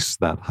increase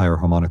that higher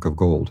harmonic of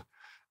gold.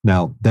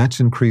 Now, that's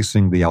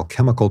increasing the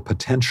alchemical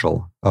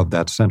potential of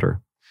that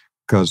center,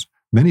 because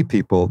many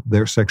people,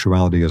 their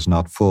sexuality is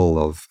not full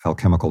of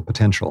alchemical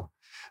potential.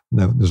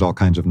 There's all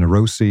kinds of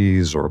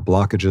neuroses or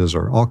blockages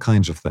or all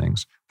kinds of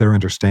things. Their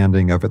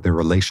understanding of it, their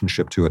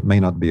relationship to it may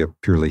not be a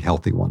purely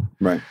healthy one.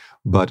 Right.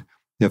 But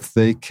if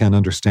they can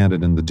understand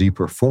it in the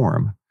deeper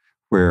form,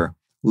 where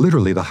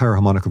literally the higher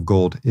harmonic of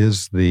gold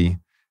is the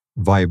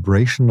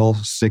vibrational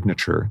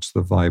signature, it's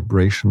the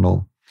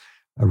vibrational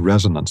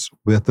resonance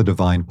with the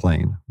divine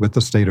plane, with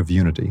the state of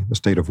unity, the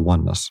state of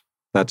oneness.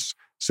 That's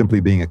simply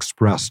being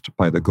expressed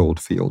by the gold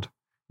field.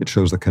 It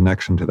shows the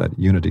connection to that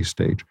unity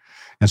stage.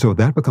 And so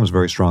that becomes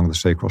very strong in the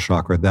sacral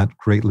chakra. That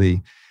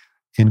greatly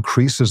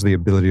increases the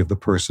ability of the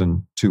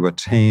person to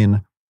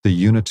attain the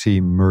unity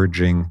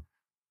merging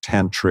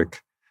tantric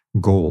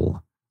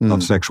goal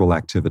of sexual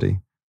activity,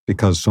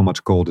 because so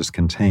much gold is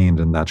contained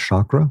in that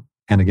chakra.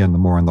 And again, the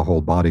more in the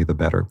whole body, the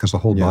better, because the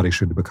whole body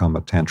should become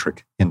a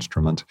tantric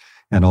instrument,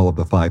 and all of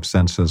the 5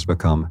 senses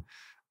become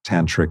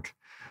tantric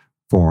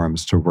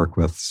forms to work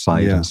with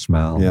sight and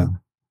smell.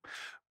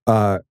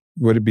 Yeah.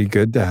 Would it be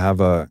good to have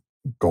a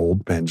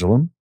gold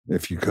pendulum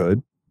if you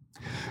could?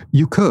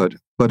 You could,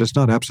 but it's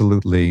not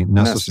absolutely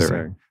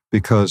necessary.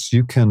 Because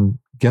you can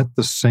get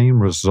the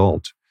same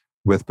result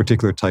with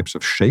particular types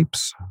of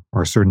shapes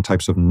or certain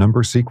types of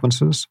number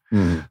sequences.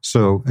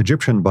 So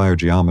Egyptian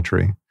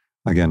biogeometry,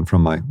 again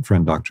from my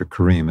friend Dr.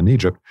 Karim in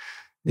Egypt,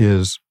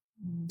 is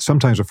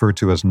sometimes referred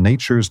to as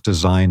nature's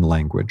design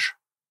language.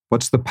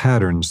 What's the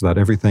patterns that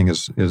everything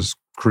is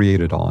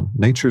created on?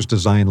 Nature's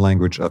design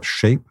language of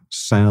shape,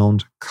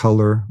 sound,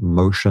 color,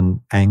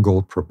 motion,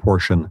 angle,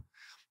 proportion.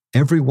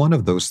 Every one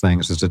of those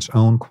things is its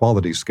own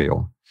quality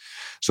scale.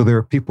 So there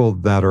are people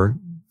that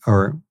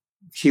are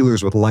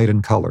healers with light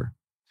and color.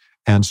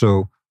 And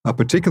so a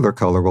particular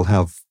color will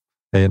have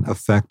an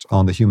effect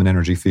on the human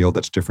energy field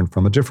that's different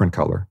from a different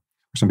color.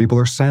 Some people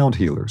are sound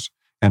healers,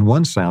 and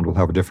one sound will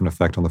have a different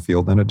effect on the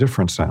field than a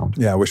different sound.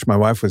 Yeah, I wish my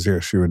wife was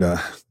here. She would...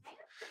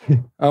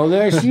 Oh,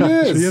 there she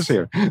is. She is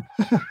here.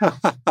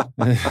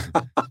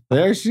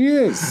 There she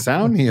is.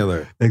 Sound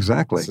healer.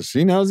 Exactly. So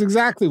she knows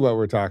exactly what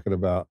we're talking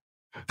about.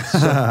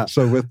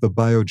 So with the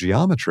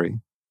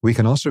biogeometry, we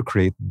can also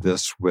create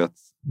this with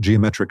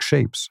geometric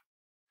shapes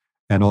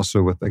and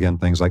also with, again,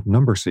 things like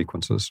number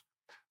sequences.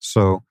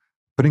 So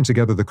putting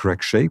together the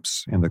correct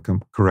shapes and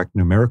the correct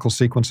numerical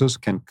sequences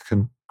can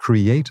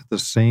create the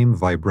same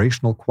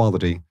vibrational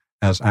quality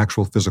as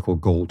actual physical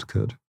gold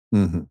could.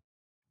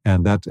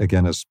 And that,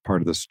 again, is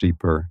part of the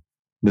deeper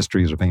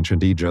mysteries of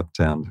ancient Egypt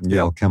and the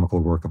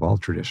alchemical work of all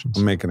traditions.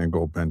 I'm making a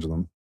gold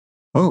pendulum.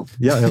 Oh,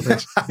 yeah,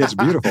 it's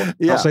beautiful.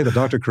 Yeah. I'll say that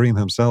Dr. Kareem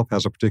himself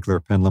has a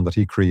particular pendulum that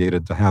he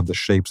created to have the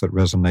shapes that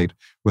resonate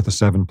with the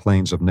 7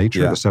 planes of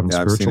nature, the 7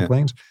 spiritual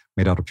planes,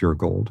 made out of pure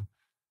gold.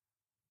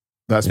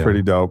 That's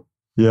pretty dope.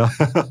 Yeah.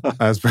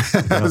 That's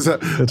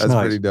nice.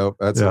 pretty dope.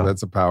 That's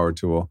a power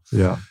tool.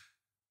 Yeah.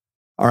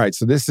 All right.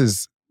 So this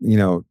is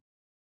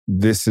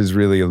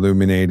really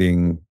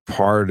illuminating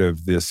part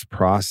of this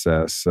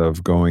process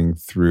of going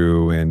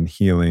through and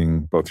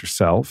healing both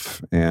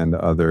yourself and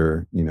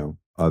other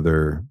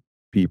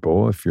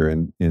people, if you're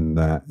in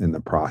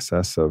the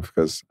process of,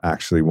 because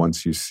actually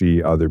once you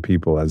see other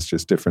people as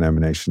just different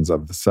emanations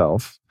of the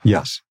self,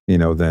 yes,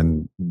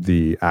 then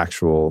the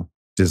actual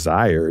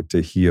desire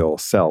to heal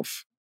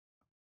self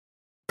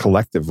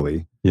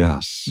collectively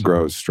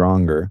grows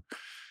stronger.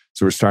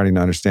 So we're starting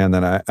to understand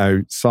that. I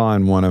saw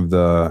in one of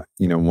the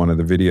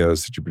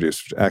videos that you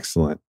produced,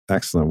 excellent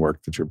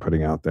work that you're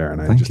putting out there, and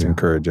I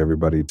encourage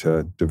everybody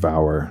to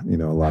devour a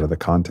lot of the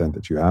content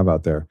that you have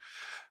out there.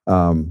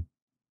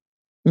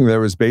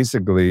 There was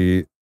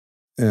basically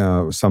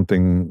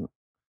something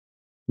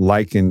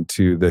likened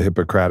to the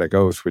Hippocratic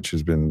Oath, which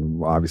has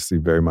been obviously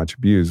very much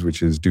abused,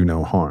 which is do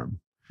no harm.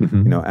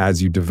 Mm-hmm.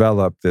 As you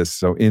develop this,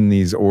 so in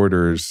these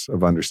orders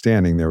of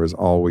understanding, there was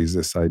always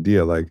this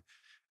idea, like,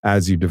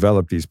 as you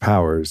develop these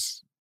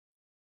powers,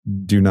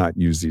 do not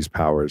use these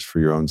powers for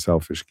your own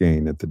selfish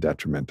gain at the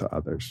detriment to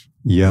others.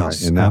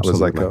 Yes, right? And that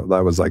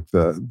absolutely. was like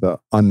the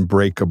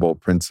unbreakable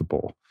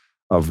principle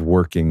of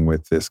working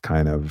with this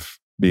kind of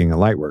being a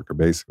light worker,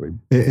 basically.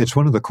 It's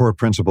one of the core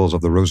principles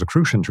of the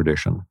Rosicrucian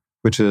tradition,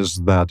 which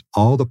is that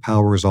all the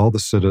powers, all the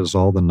siddhas,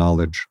 all the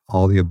knowledge,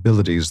 all the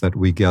abilities that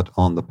we get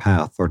on the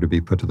path are to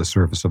be put to the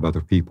service of other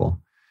people.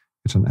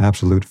 It's an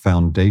absolute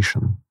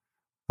foundation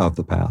of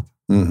the path.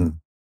 Mm-hmm.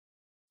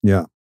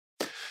 Yeah.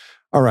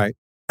 All right.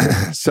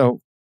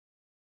 So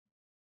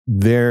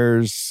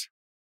there's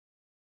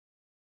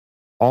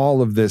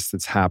all of this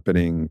that's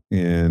happening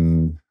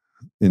in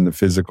the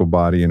physical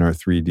body, in our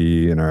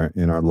 3D,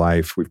 in our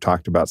life. We've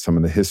talked about some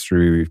of the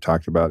history. We've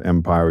talked about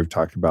empire. We've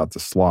talked about the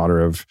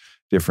slaughter of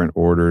different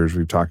orders.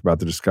 We've talked about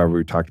the discovery.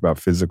 We've talked about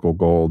physical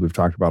gold. We've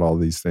talked about all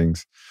these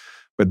things.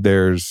 But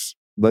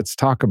let's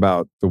talk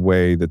about the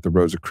way that the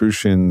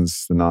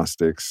Rosicrucians, the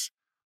Gnostics,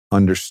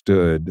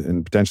 understood,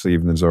 and potentially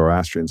even the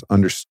Zoroastrians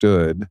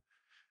understood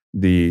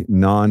the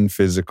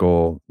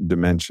non-physical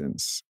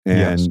dimensions.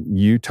 And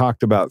you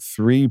talked about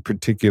 3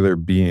 particular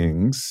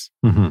beings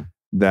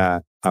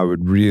that I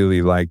would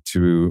really like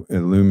to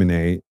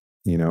illuminate,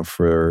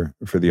 for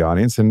the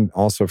audience and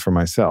also for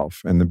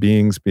myself. And the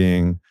beings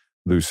being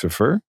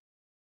Lucifer,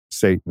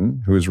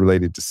 Satan, who is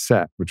related to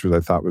Set, which I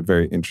thought was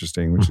very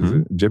interesting, which is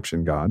an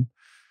Egyptian god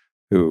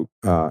who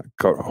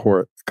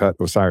cut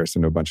Osiris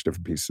into a bunch of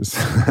different pieces.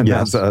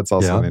 That's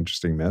also an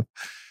interesting myth.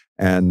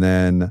 And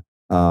then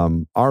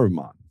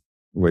Ahriman,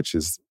 which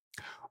is...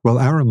 Well,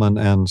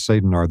 Ahriman and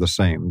Satan are the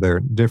same.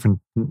 They're different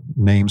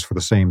names for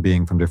the same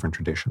being from different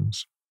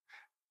traditions.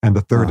 And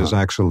the third is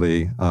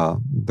actually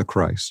the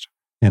Christ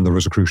in the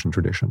Rosicrucian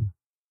tradition.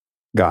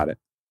 Got it.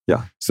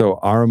 Yeah. So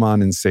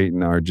Ahriman and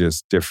Satan are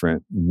just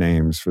different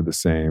names for the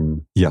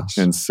same. Yes.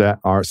 And so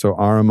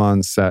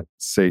Ahriman, Set,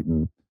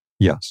 Satan.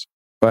 Yes.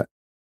 But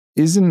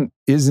isn't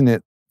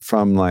it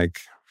from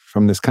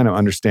this kind of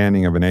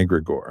understanding of an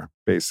egregore,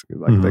 basically,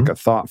 like a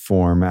thought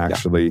form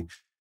actually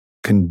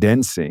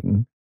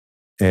condensing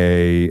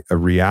a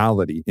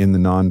reality in the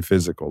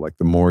non-physical? Like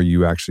the more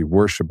you actually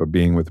worship a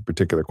being with a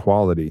particular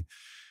quality,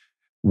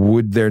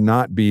 would there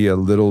not be a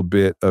little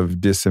bit of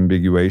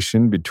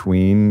disambiguation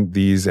between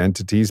these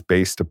entities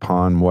based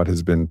upon what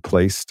has been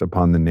placed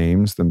upon the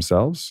names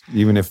themselves,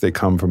 even if they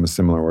come from a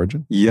similar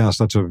origin? Yes,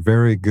 that's a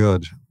very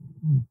good,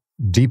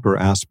 deeper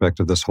aspect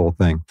of this whole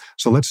thing.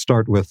 So let's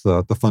start with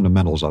the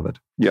fundamentals of it.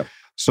 Yeah.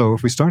 So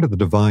if we start at the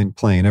divine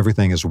plane,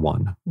 everything is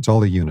one. It's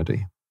all a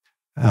unity.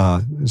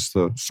 It's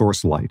the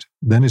source light.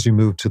 Then as you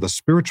move to the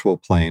spiritual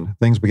plane,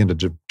 things begin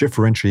to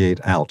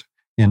differentiate out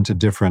into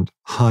different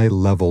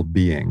high-level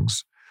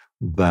beings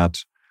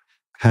that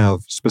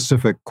have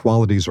specific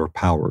qualities or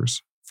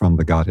powers from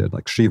the Godhead,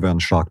 like Shiva and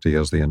Shakti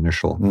as the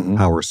initial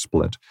power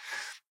split.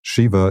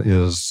 Shiva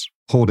is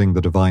holding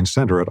the divine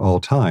center at all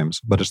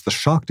times, but it's the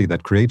Shakti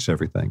that creates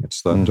everything.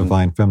 It's the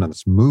divine feminine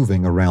that's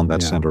moving around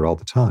that center all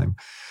the time.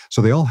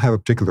 So they all have a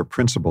particular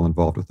principle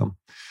involved with them.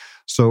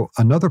 So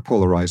another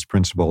polarized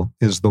principle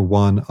is the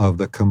one of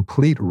the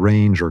complete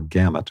range or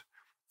gamut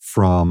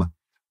from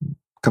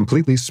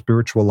completely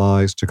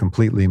spiritualized to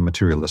completely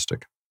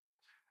materialistic.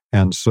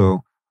 And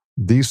so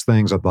these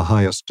things at the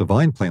highest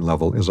divine plane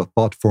level is a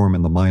thought form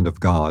in the mind of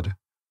God,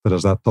 that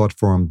as that thought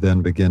form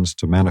then begins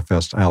to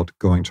manifest out,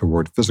 going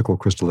toward physical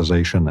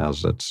crystallization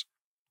as its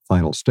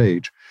final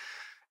stage,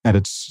 at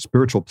its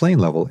spiritual plane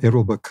level, it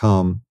will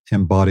become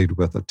embodied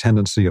with a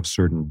tendency of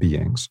certain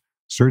beings.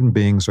 Certain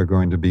beings are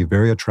going to be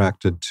very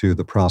attracted to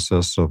the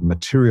process of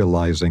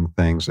materializing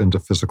things into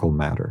physical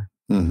matter.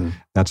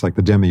 That's like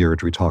the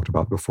demiurge we talked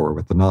about before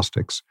with the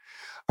Gnostics.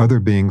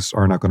 Other beings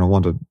are not going to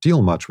want to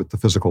deal much with the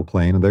physical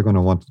plane, and they're going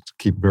to want to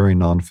keep very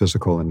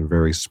non-physical and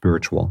very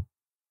spiritual.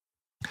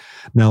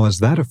 Now, as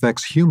that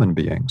affects human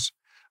beings,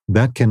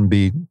 that can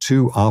be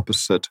two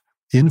opposite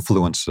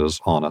influences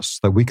on us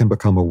that we can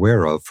become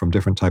aware of from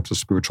different types of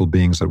spiritual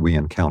beings that we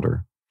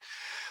encounter.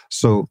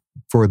 So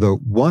for the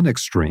one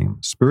extreme,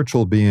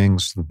 spiritual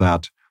beings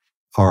that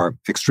are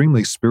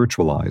extremely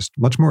spiritualized,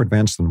 much more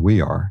advanced than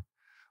we are,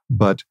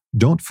 but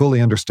don't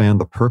fully understand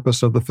the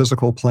purpose of the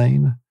physical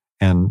plane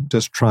and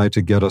just try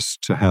to get us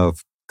to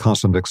have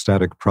constant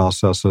ecstatic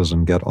processes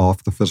and get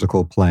off the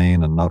physical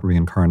plane and not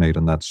reincarnate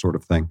and that sort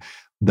of thing.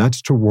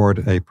 That's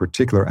toward a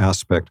particular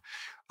aspect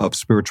of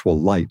spiritual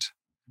light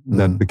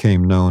that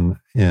became known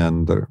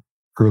in the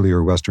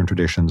earlier Western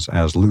traditions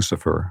as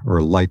Lucifer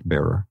or light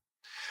bearer.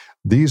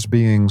 These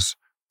beings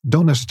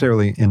don't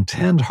necessarily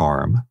intend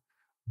harm,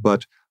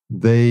 but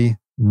they,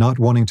 not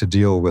wanting to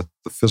deal with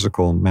the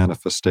physical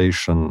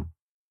manifestation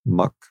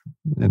muck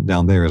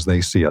down there as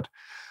they see it,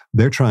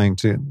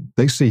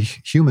 they see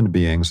human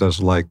beings as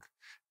like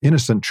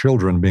innocent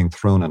children being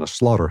thrown in a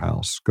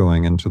slaughterhouse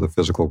going into the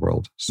physical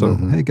world. So,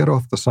 hey, get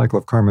off the cycle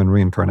of karma and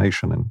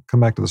reincarnation and come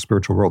back to the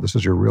spiritual world. This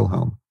is your real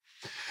home.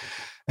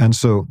 And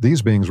so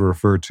these beings were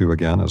referred to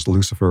again as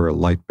Lucifer or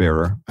light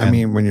bearer. I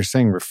mean, when you're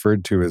saying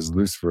referred to as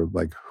Lucifer,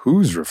 like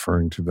who's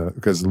referring to that?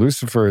 Because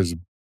Lucifer has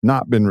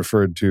not been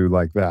referred to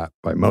like that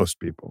by most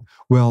people.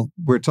 Well,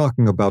 we're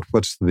talking about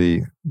what's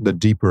the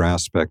deeper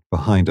aspect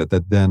behind it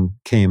that then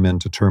came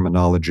into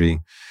terminology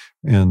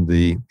in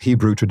the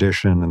Hebrew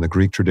tradition and the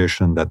Greek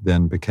tradition that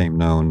then became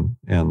known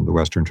in the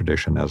Western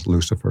tradition as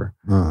Lucifer.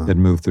 It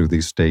moved through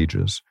these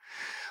stages.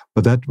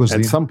 But that was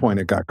at some point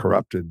it got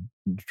corrupted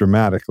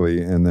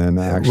dramatically and then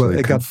actually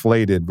it got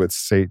conflated with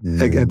Satan.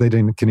 They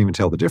couldn't even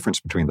tell the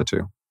difference between the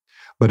two.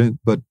 But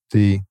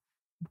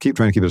keep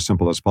trying to keep it as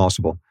simple as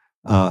possible.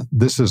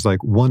 This is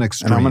like one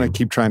extreme. And I'm going to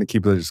keep trying to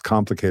keep it as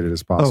complicated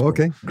as possible. Oh,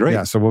 okay, great.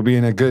 Yeah, so we'll be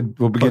in a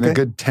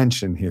good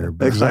tension here.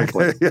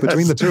 Exactly. Yes.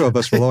 Between the two of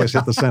us, we'll always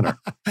hit the center.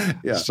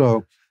 Yeah.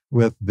 So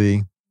with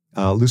the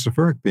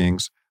Luciferic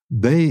beings,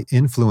 they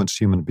influence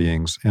human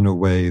beings in a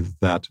way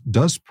that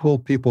does pull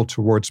people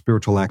towards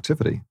spiritual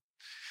activity.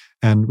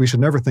 And we should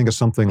never think of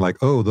something like,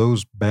 oh,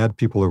 those bad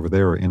people over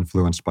there are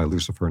influenced by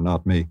Lucifer,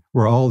 not me.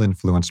 We're all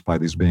influenced by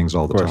these beings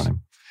all the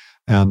time.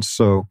 And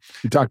so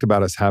you talked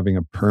about us having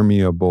a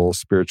permeable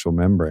spiritual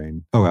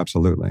membrane. Oh,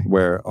 absolutely.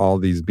 Where all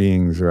these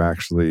beings are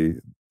actually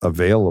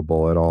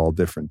available at all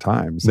different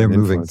times. They're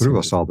moving through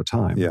us all the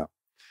time. Yeah.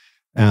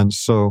 And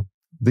so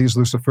these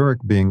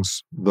Luciferic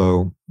beings,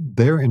 though,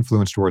 their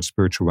influence towards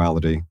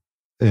spirituality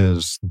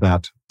is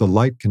that the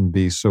light can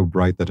be so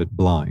bright that it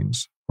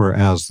blinds,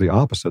 whereas the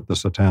opposite, the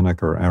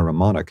satanic or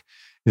Ahrimanic,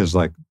 is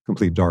like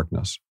complete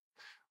darkness.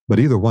 But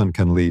either one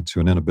can lead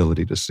to an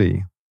inability to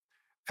see.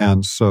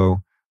 And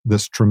so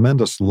this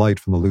tremendous light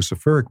from the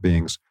Luciferic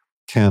beings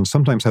can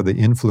sometimes have the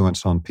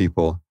influence on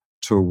people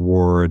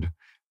toward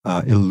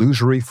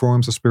illusory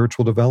forms of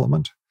spiritual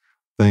development,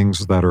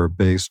 things that are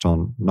based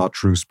on not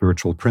true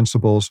spiritual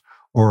principles,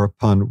 or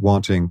upon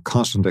wanting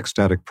constant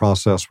ecstatic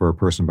process where a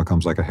person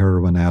becomes like a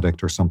heroin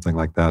addict or something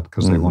like that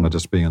because they want to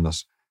just be in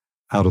this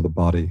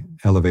out-of-the-body,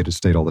 elevated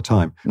state all the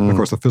time. And of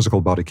course, the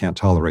physical body can't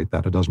tolerate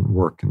that. It doesn't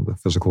work in the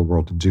physical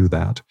world to do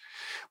that.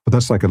 But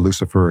that's like a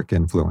Luciferic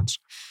influence.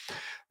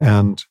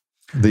 And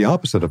the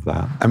opposite of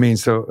that. I mean,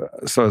 so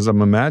as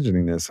I'm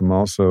imagining this, I'm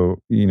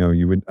also,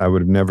 I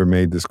would have never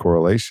made this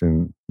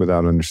correlation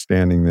without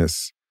understanding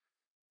this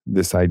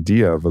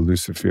idea of a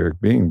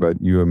Luciferic being, but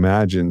you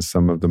imagine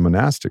some of the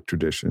monastic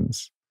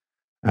traditions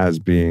as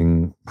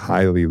being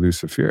highly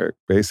Luciferic,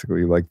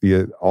 basically, like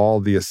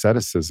all the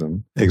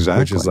asceticism,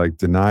 exactly, which is like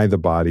deny the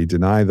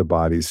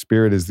body,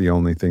 spirit is the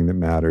only thing that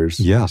matters.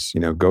 Yes.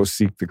 Go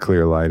seek the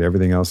clear light.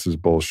 Everything else is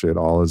bullshit.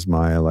 All is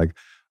Maya. Like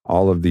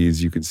all of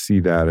these, you could see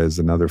that as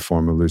another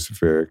form of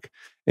Luciferic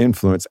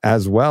influence,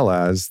 as well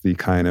as the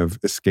kind of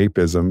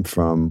escapism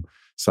from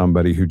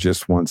somebody who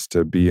just wants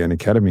to be in a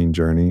ketamine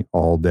journey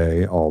all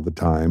day, all the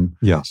time.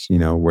 Yes.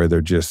 Where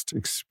they're just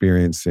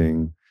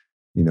experiencing,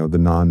 the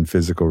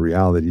non-physical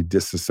reality,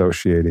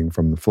 disassociating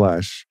from the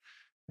flesh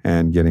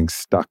and getting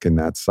stuck in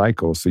that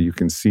cycle. So you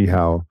can see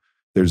how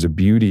there's a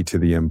beauty to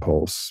the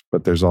impulse,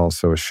 but there's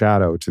also a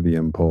shadow to the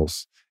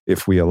impulse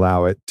if we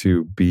allow it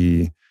to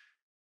be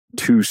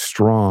too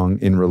strong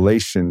in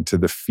relation to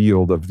the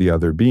field of the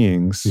other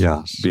beings,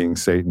 yes, being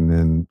Satan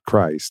and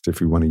Christ, if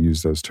we want to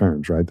use those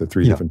terms, right? The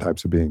three different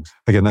types of beings.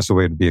 Again, that's the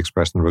way it would be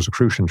expressed in the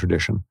Rosicrucian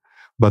tradition.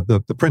 But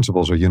the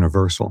principles are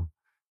universal.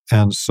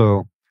 And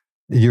so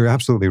you're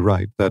absolutely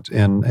right that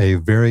in a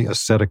very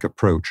ascetic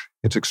approach,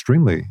 it's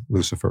extremely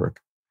Luciferic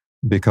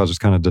because it's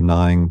kind of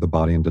denying the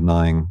body and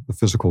denying the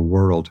physical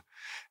world.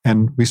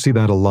 And we see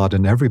that a lot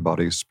in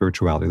everybody's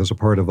spirituality. There's a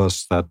part of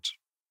us that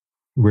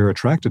we're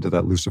attracted to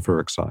that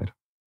Luciferic side.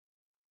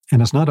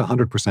 And it's not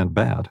 100%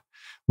 bad.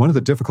 One of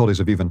the difficulties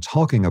of even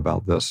talking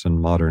about this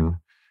in the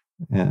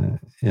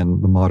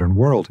modern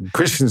world.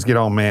 Christians get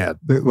all mad.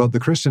 The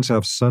Christians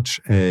have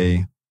such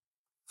a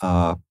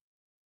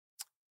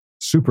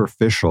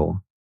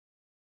superficial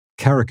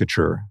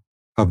caricature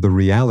of the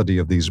reality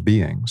of these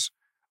beings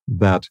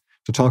that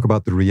to talk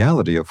about the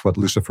reality of what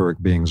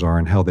Luciferic beings are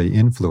and how they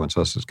influence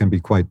us, it can be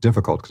quite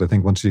difficult, because I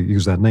think once you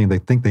use that name, they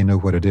think they know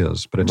what it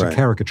is, but it's a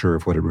caricature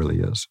of what it really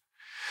is.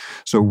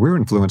 So we're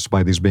influenced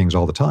by these beings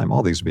all the time,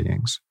 all these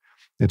beings.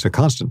 It's a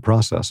constant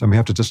process, and we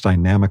have to just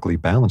dynamically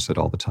balance it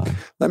all the time.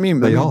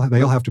 They all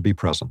have to be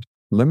present.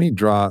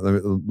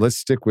 Let's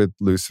stick with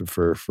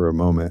Lucifer for a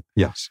moment.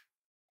 Yes.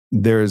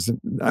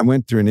 I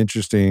went through an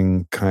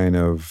interesting kind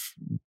of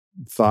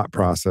thought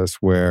process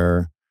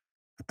where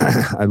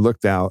I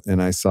looked out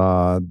and I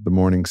saw the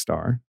morning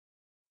star.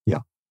 Yeah.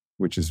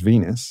 Which is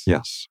Venus.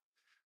 Yes.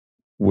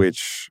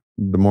 Which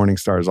the morning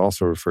star is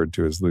also referred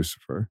to as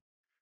Lucifer.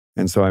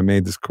 And so I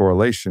made this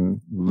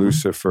correlation,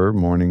 Lucifer,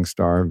 morning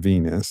star,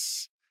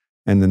 Venus,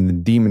 and then the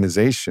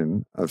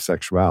demonization of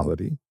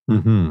sexuality,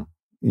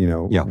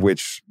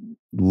 which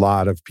a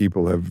lot of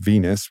people have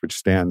Venus, which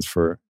stands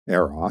for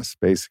Eros,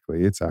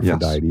 basically. It's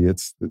Aphrodite.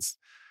 Yes.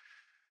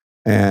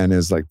 And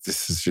it's like,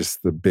 this is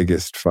just the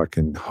biggest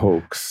fucking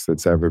hoax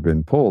that's ever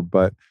been pulled.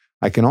 But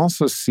I can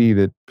also see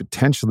that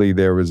potentially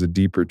there was a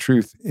deeper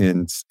truth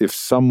in if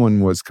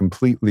someone was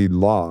completely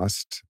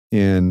lost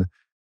in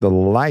the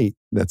light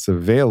that's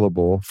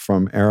available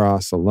from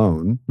Eros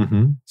alone,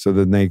 so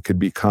then they could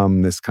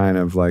become this kind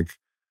of like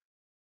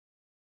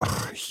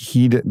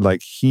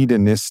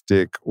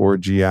hedonistic,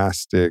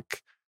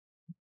 orgiastic,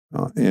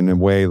 in a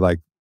way like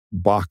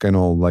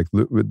bacchanal, like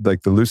the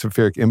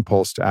Luciferic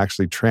impulse to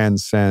actually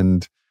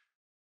transcend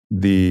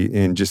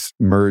and just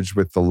merge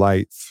with the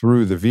light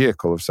through the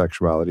vehicle of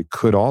sexuality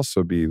could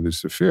also be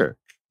Luciferic.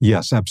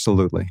 Yes,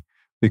 absolutely.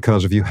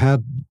 Because if you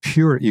had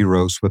pure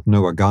Eros with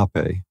no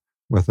agape,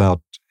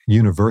 without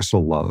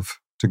universal love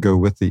to go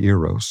with the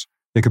Eros,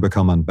 it could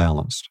become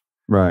unbalanced.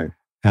 Right.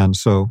 And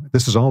so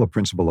this is all a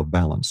principle of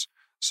balance.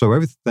 So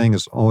everything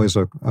is always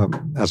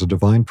as a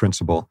divine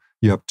principle.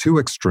 You have two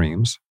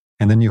extremes,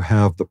 and then you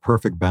have the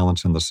perfect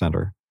balance in the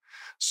center.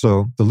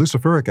 So the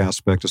Luciferic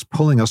aspect is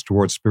pulling us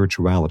towards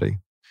spirituality.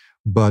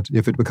 But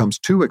if it becomes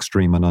too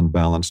extreme and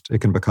unbalanced,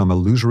 it can become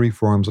illusory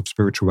forms of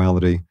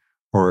spirituality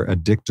or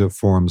addictive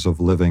forms of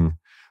living,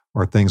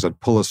 or things that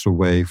pull us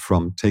away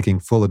from taking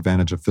full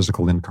advantage of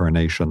physical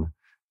incarnation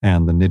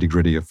and the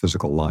nitty-gritty of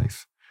physical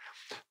life.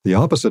 The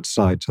opposite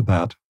side to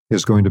that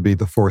is going to be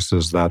the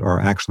forces that are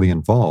actually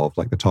involved,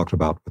 like they talked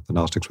about with the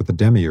Gnostics, with the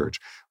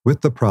demiurge,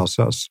 with the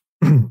process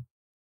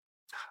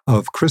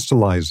of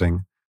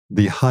crystallizing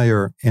the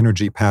higher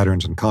energy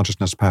patterns and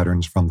consciousness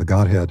patterns from the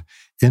Godhead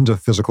into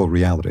physical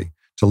reality,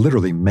 to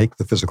literally make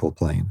the physical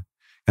plane.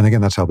 And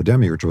again, that's how the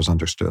demiurge was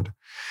understood.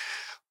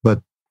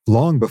 But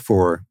long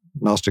before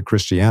Gnostic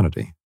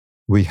Christianity,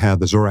 we had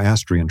the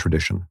Zoroastrian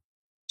tradition.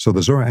 So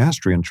the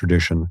Zoroastrian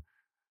tradition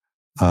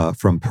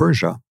from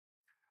Persia,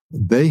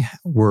 they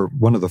were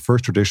one of the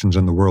first traditions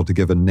in the world to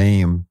give a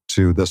name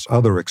to this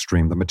other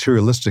extreme, the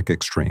materialistic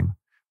extreme.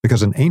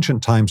 Because in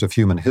ancient times of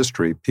human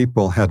history,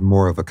 people had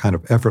more of a kind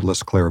of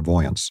effortless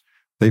clairvoyance.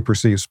 They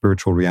perceive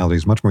spiritual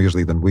realities much more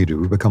easily than we do.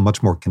 We become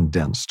much more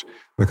condensed,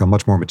 become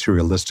much more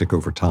materialistic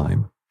over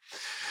time.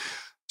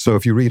 So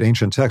if you read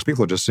ancient texts,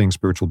 people are just seeing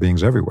spiritual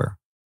beings everywhere.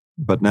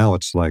 But now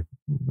it's like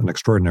an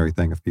extraordinary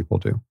thing if people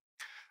do.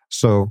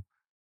 So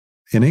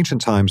in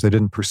ancient times, they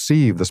didn't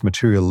perceive this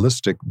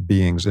materialistic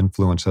being's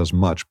influence as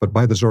much, but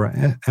by the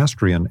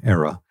Zoroastrian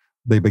era,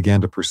 they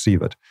began to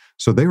perceive it.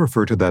 So they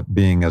refer to that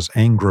being as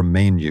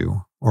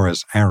Angramenu, or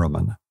as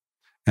Ahriman.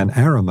 And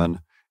Ahriman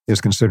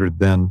is considered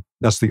then,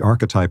 that's the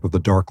archetype of the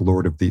Dark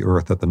Lord of the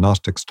Earth that the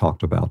Gnostics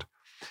talked about.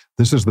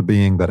 This is the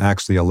being that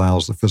actually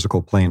allows the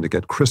physical plane to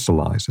get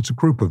crystallized. It's a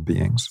group of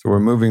beings. So we're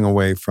moving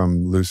away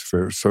from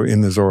Lucifer. So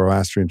in the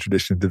Zoroastrian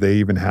tradition, do they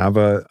even have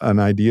an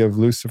idea of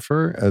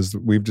Lucifer as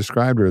we've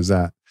described, or is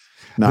that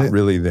not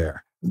really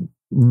there?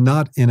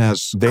 Not in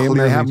as They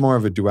clearly, have more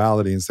of a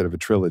duality instead of a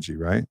trilogy,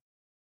 right?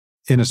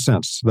 In a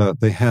sense,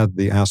 they had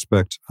the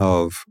aspect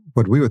of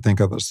what we would think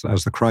of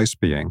as the Christ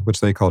being, which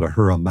they called a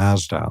Ahura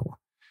Mazda,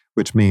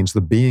 which means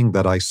the being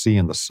that I see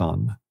in the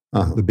sun,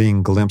 the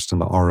being glimpsed in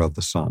the aura of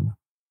the sun.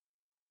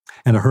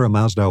 And Ahura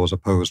Mazda was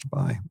opposed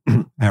by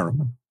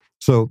Ahriman.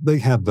 So they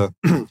had the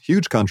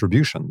huge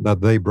contribution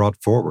that they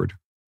brought forward,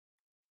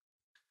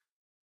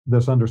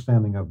 this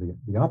understanding of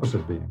the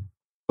opposite being.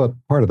 But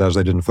part of that is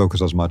they didn't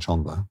focus as much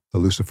on the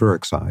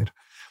Luciferic side,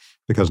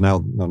 because now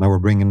we're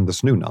bringing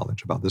this new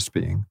knowledge about this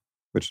being,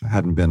 which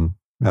hadn't been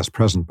as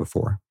present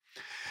before.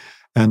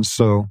 And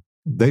so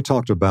they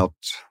talked about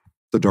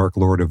the Dark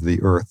Lord of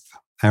the Earth,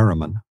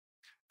 Ahriman.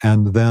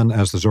 And then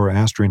as the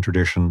Zoroastrian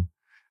tradition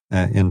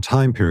in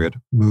time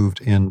period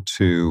moved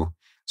into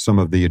some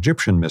of the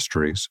Egyptian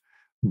mysteries,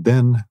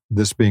 then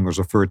this being was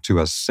referred to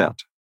as Set.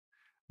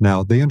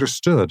 Now, they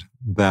understood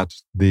that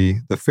the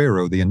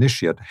pharaoh, the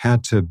initiate,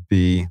 had to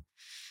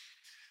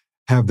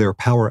have their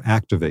power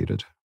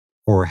activated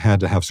or had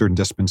to have certain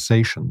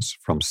dispensations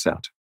from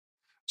Set.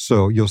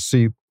 So you'll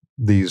see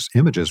these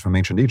images from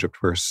ancient Egypt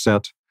where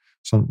Set,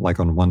 like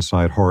on one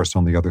side, Horus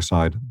on the other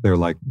side, they're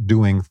like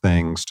doing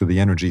things to the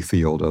energy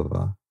field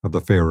of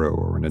the pharaoh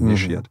or an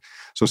initiate.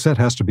 So Set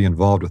has to be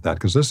involved with that,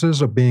 because this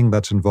is a being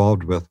that's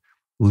involved with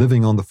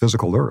living on the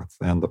physical earth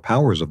and the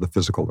powers of the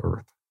physical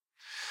earth.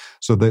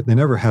 So they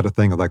never had a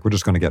thing of like, we're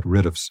just going to get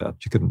rid of Set.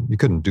 You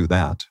couldn't do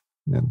that.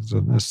 It's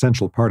an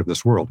essential part of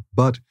this world.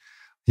 But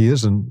he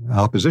is an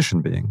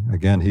opposition being.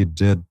 Again, he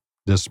did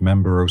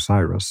dismember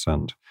Osiris,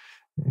 and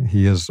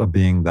he is a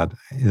being that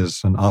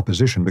is an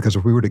opposition, because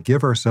if we were to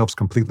give ourselves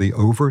completely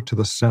over to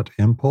the Set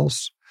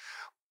impulse,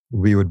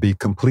 we would be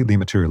completely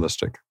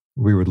materialistic.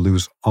 We would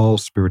lose all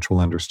spiritual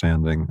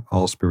understanding,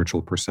 all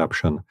spiritual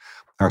perception.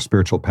 Our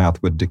spiritual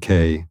path would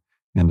decay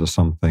into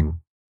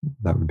something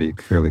that would be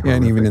fairly horrific.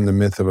 And even in the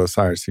myth of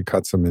Osiris, he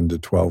cuts them into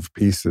 12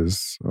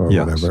 pieces or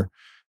whatever,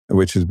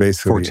 which is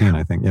basically 14,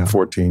 I think. Yeah,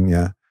 14.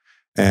 Yeah,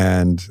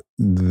 and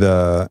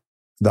the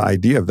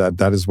idea of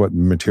that is what the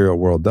material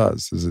world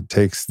does. Is it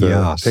takes the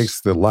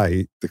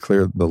light,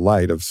 the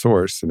light of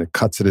source, and it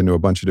cuts it into a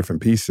bunch of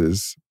different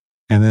pieces.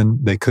 And then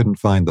they couldn't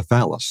find the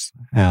phallus,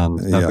 and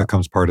that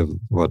becomes part of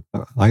what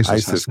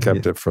Isis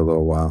kept it for a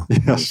little while.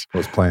 Yes,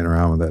 was playing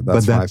around with it.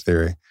 That's my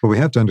theory. But we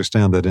have to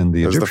understand that in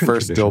the Egyptian the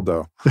first tradition,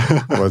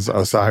 dildo was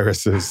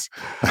Osiris's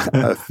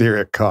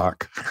etheric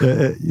cock.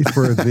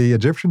 For the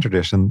Egyptian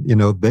tradition,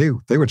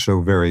 they would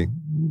show very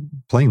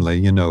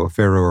plainly, a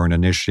pharaoh or an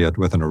initiate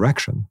with an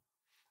erection.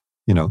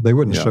 They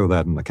wouldn't show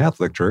that in the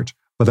Catholic Church,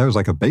 but that was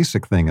like a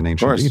basic thing in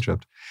ancient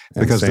Egypt.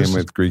 And because same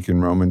with Greek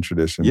and Roman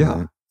tradition. Yeah,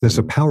 right? There's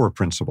a power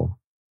principle.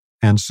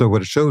 And so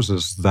what it shows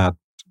is that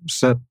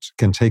Set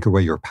can take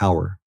away your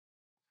power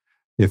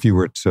if you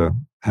were to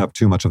have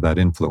too much of that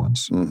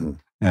influence. Mm-hmm.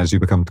 As you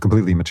become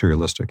completely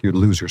materialistic, you'd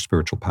lose your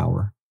spiritual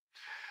power.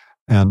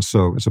 And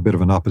so it's a bit of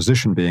an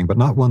opposition being, but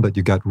not one that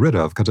you got rid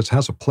of, because it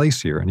has a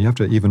place here, and you have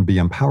to even be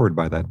empowered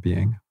by that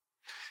being,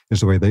 is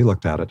the way they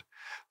looked at it.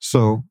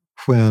 So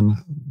when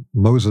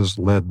Moses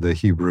led the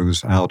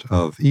Hebrews out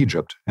of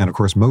Egypt, and of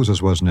course Moses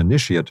was an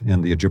initiate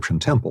in the Egyptian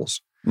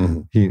temples,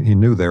 mm-hmm. he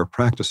knew their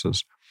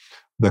practices.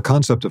 The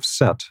concept of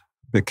Set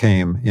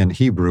became in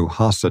Hebrew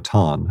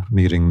Ha-Satan,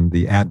 meaning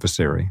the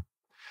adversary.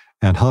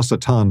 And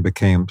Ha-Satan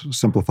became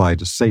simplified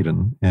to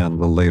Satan in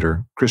the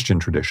later Christian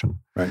tradition.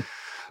 Right.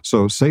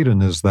 So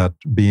Satan is that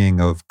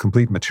being of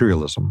complete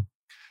materialism.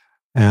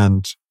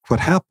 And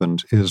what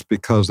happened is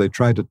because they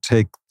tried to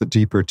take the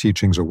deeper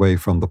teachings away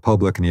from the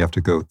public, and you have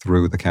to go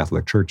through the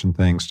Catholic Church and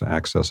things to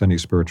access any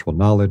spiritual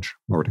knowledge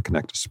or to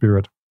connect to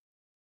spirit,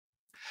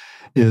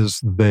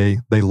 is they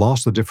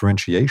lost the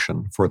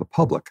differentiation for the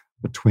public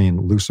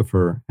between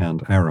Lucifer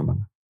and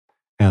Ahriman.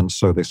 And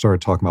so they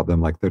started talking about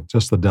them like they're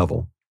just the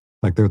devil,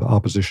 like they're the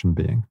opposition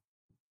being.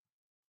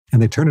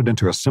 And they turned it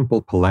into a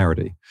simple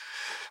polarity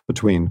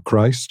between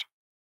Christ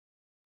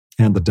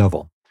and the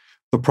devil.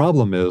 The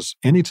problem is,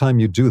 anytime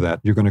you do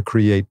that, you're going to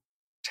create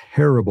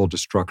terrible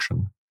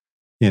destruction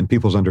in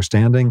people's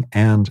understanding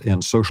and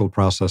in social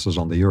processes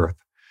on the earth,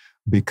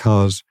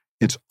 because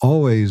it's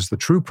always the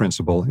true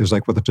principle is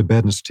like what the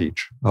Tibetans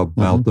teach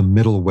about the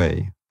middle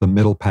way, the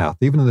middle path.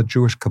 Even in the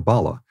Jewish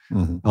Kabbalah,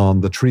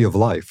 on the tree of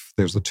life,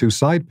 there's the two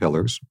side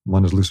pillars.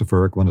 One is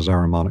Luciferic, one is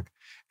Ahrimanic.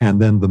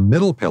 And then the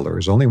middle pillar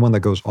is only one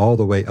that goes all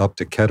the way up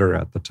to Keter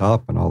at the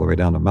top and all the way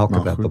down to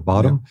Malkuth at the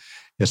bottom.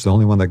 Yeah. It's the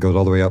only one that goes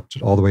all the way up,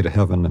 all the way to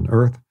heaven and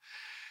earth.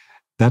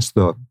 That's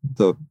the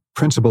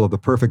principle of the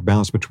perfect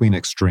balance between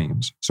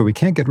extremes. So we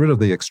can't get rid of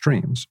the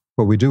extremes.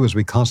 What we do is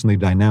we constantly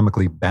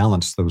dynamically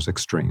balance those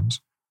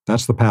extremes.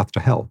 That's the path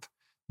to health.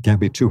 You can't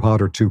be too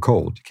hot or too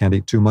cold. You can't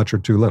eat too much or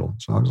too little.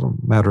 So it's a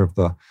matter of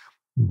the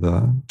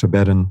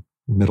Tibetan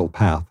middle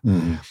path.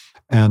 Mm-hmm.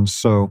 And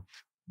so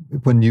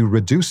when you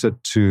reduce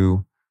it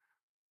to,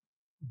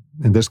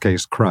 in this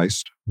case,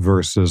 Christ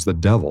versus the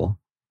devil,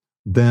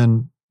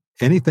 then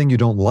anything you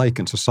don't like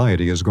in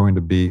society is going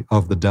to be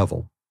of the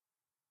devil.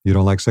 You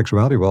don't like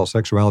sexuality? Well,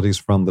 sexuality is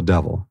from the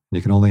devil.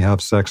 You can only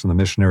have sex in the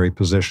missionary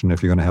position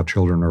if you're going to have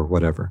children or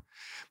whatever.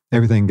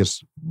 Everything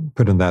gets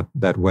put in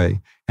that way.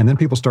 And then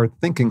people start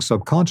thinking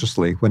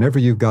subconsciously, whenever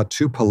you've got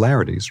two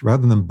polarities,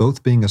 rather than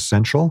both being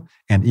essential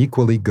and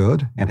equally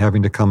good and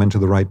having to come into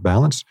the right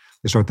balance,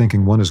 they start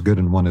thinking one is good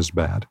and one is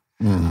bad.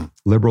 Mm-hmm.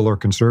 Liberal or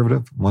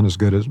conservative, one is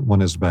good,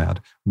 one is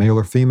bad. Male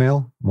or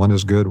female, one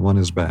is good, one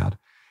is bad.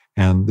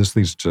 And this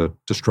leads to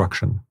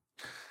destruction.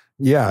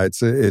 Yeah,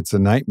 it's a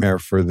nightmare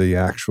for the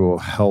actual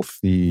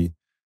healthy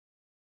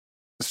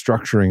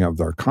structuring of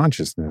our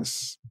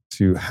consciousness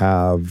to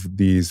have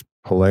these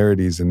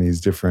polarities and these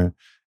different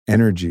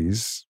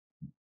energies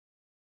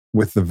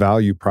with the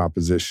value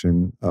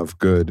proposition of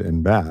good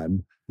and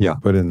bad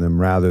put in them,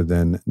 rather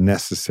than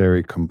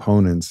necessary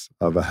components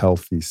of a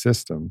healthy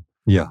system.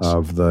 Yes.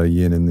 Of the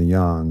yin and the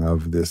yang,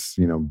 of this,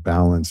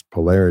 balanced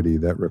polarity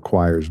that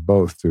requires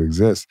both to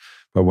exist.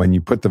 But when you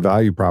put the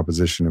value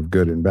proposition of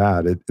good and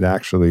bad, it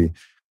actually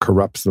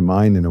corrupts the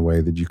mind in a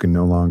way that you can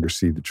no longer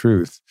see the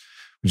truth.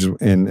 Which is,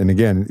 and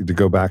again, to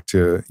go back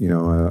to,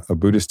 a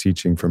Buddhist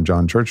teaching from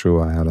John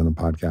Churchill I had on the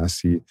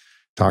podcast, he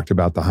talked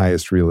about the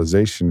highest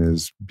realization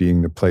as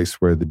being the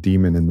place where the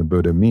demon and the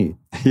Buddha meet.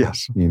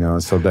 Yes.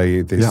 So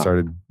they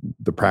started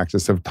the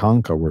practice of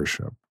Tanka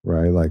worship,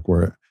 right? Like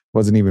where it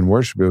wasn't even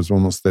worship, it was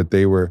almost that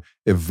they were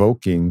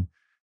evoking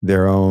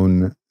their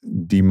own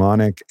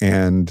demonic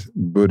and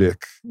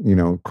Buddhic,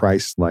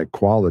 Christ-like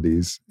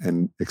qualities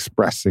and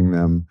expressing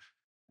them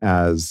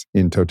as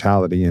in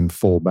totality in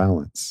full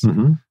balance.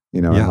 Mm-hmm.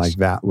 You know, Yes. and like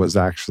that was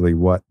actually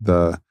what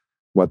the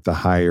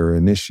higher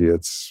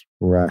initiates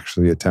were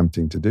actually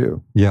attempting to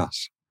do.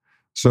 Yes.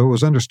 So it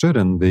was understood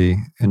in the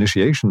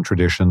initiation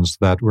traditions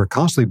that we're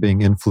constantly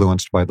being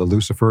influenced by the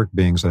Luciferic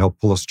beings that help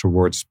pull us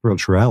towards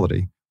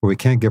spirituality, but we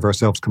can't give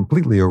ourselves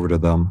completely over to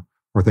them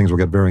or things will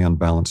get very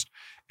unbalanced,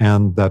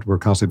 and that we're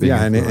constantly being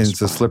and influenced.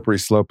 it's a slippery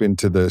slope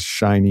into the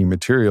shiny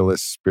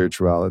materialist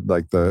spirituality,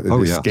 like the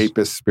Yes.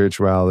 escapist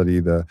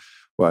spirituality,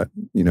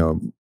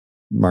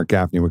 Mark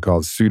Gaffney would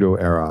call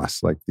pseudo-eros,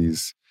 like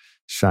these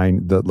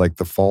like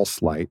the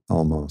false light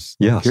almost.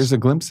 Yes. Here's a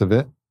glimpse of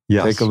it.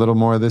 Yes. Take a little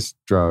more of this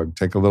drug.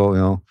 Take a little,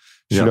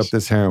 shoot Yes. up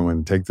this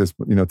heroin. Take this,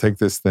 take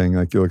this thing.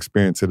 Like you'll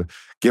experience it.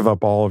 Give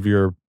up all of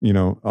your,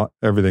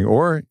 everything.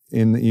 Or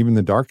in even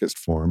the darkest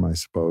form, I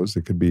suppose,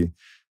 it could be,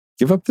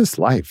 give up this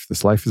life.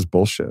 This life is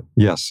bullshit.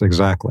 Yes,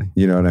 exactly.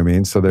 You know what I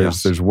mean? So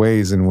Yes. there's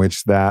ways in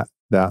which that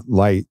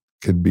light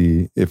could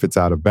be, if it's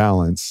out of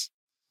balance.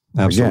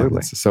 Absolutely.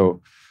 Again,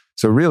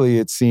 so really,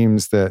 it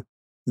seems that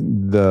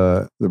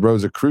the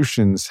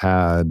Rosicrucians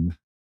had,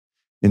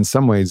 in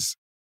some ways,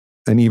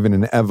 even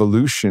an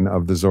evolution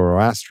of the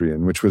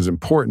Zoroastrian, which was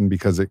important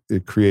because it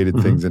created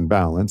Mhm. things in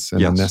balance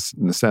and Yes.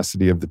 the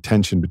necessity of the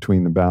tension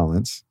between the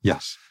balance,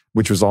 Yes.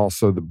 which was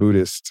also the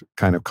Buddhist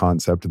kind of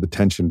concept of the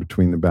tension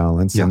between the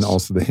balance, and Yes.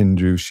 also the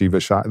Hindu Shiva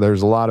Shakti.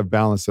 There's a lot of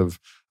balance of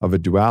a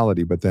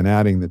duality, but then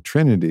adding the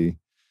Trinity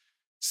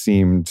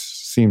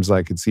seems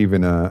like it's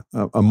even a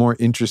more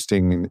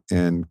interesting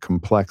and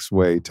complex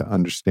way to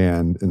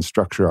understand and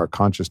structure our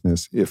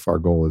consciousness if our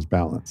goal is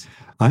balance.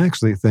 I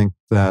actually think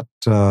that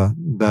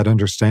that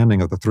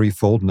understanding of the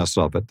threefoldness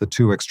of it, the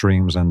two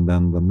extremes and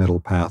then the middle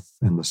path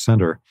in the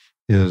center,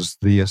 is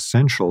the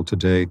essential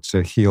today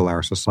to heal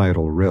our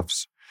societal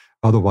rifts.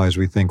 Otherwise,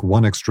 we think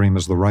one extreme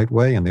is the right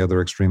way and the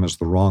other extreme is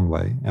the wrong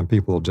way, and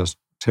people just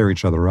tear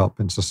each other up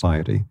in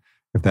society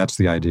if that's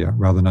the idea,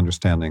 rather than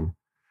understanding,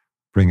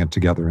 bring it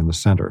together in the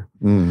center.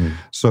 Mm.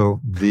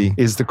 So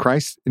Is the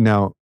Christ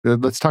now?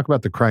 Let's talk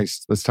about the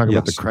Christ. Let's talk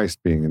about the Yes. Christ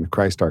being and the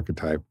Christ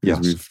archetype,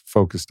 because Yes. we've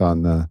focused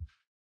on the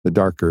quote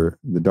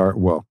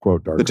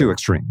darker, the two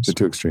extremes. the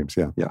two extremes.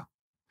 Yeah.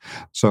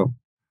 So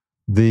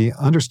the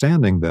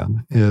understanding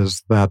then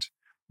is that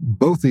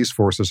both these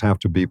forces have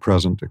to be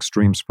present: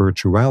 extreme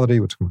spirituality,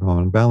 which can become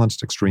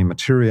unbalanced, extreme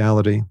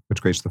materiality,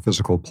 which creates the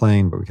physical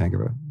plane, but we can't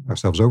give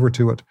ourselves over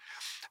to it.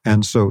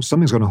 And so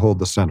something's going to hold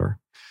the center.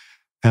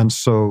 And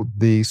so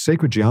the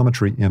sacred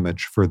geometry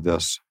image for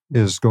this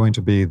is going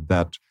to be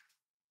that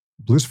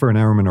Lucifer and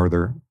Ahriman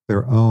are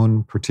their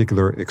own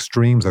particular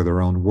extremes, they're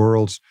their own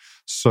worlds.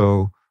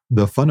 So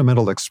the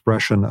fundamental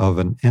expression of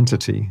an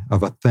entity,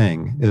 of a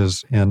thing,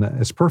 is in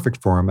its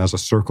perfect form as a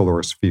circle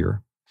or a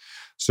sphere.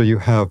 So you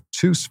have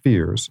two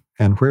spheres,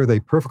 and where they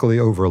perfectly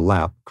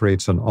overlap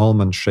creates an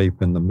almond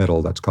shape in the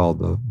middle that's called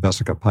the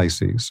Vesica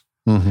Pisces.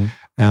 Mm-hmm.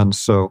 And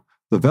so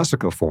the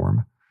Vesica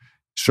form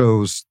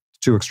shows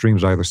two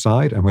extremes either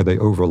side, and where they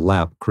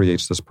overlap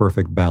creates this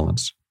perfect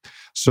balance.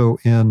 So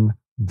in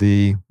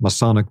the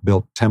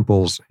Masonic-built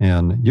temples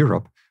in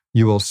Europe,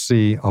 you will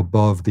see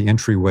above the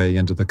entryway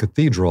into the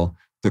cathedral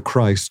the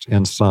Christ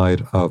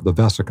inside of the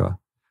Vesica.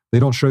 They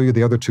don't show you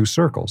the other two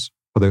circles,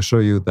 but they'll show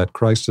you that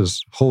Christ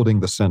is holding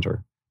the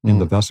center in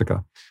the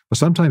Vesica. But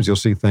sometimes you'll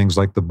see things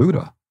like the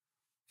Buddha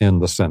in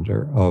the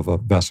center of a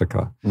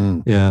Vesica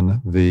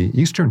in the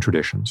Eastern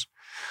traditions.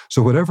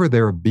 So whatever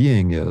their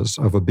being is,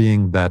 of a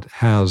being that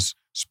has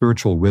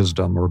spiritual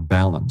wisdom or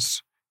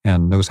balance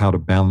and knows how to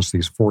balance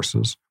these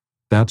forces,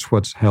 that's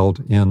what's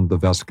held in the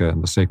Vesica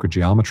in the sacred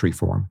geometry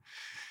form.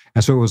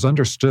 And so it was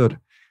understood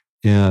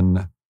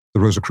in the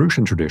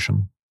Rosicrucian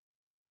tradition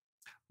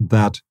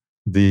that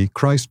the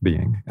Christ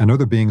being and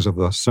other beings of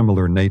a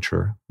similar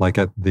nature, like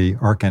at the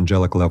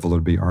archangelic level, it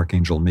would be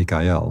Archangel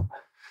Michael,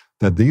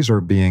 that these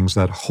are beings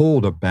that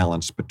hold a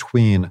balance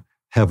between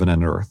heaven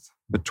and earth,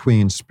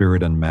 between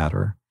spirit and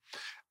matter.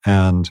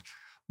 And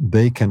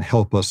they can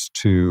help us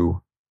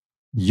to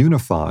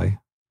unify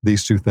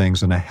these two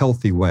things in a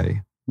healthy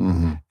way.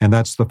 Mm-hmm. And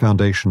that's the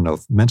foundation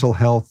of mental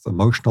health,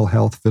 emotional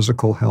health,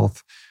 physical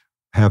health,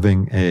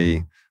 having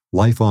a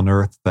life on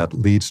earth that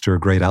leads to a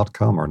great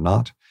outcome or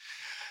not.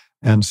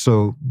 And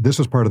so this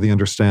was part of the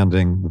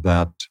understanding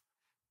that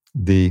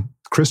the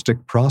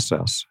Christic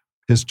process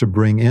is to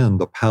bring in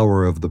the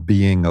power of the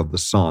being of the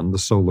sun, the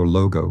solar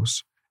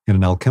logos, in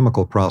an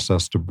alchemical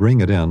process to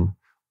bring it in,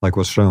 like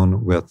was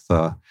shown with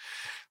the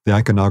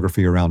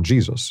iconography around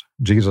Jesus.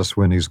 Jesus,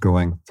 when he's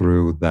going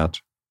through that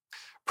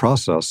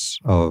process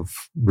of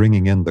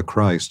bringing in the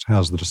Christ,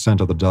 has the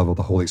descent of the dove of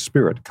the Holy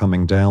Spirit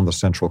coming down the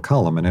central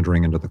column and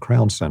entering into the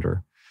crown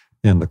center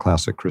in the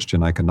classic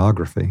Christian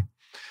iconography.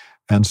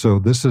 And so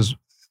this is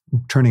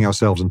turning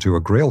ourselves into a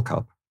grail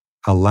cup,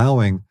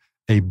 allowing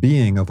a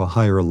being of a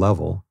higher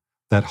level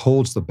that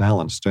holds the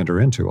balance to enter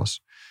into us.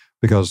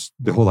 Because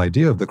the whole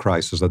idea of the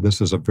Christ is that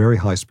this is a very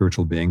high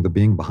spiritual being, the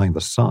being behind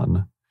the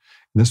sun.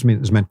 This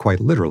is meant quite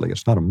literally.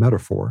 It's not a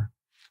metaphor.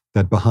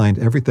 That behind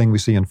everything we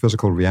see in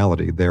physical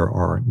reality, there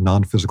are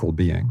non-physical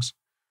beings.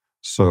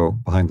 So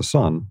behind the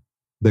sun,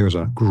 there's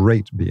a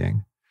great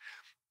being.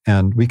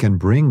 And we can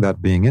bring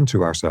that being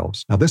into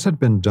ourselves. Now, this had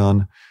been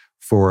done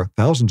for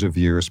thousands of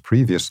years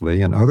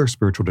previously in other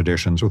spiritual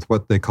traditions with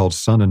what they called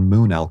sun and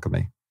moon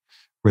alchemy,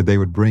 where they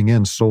would bring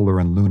in solar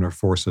and lunar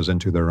forces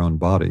into their own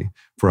body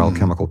for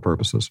alchemical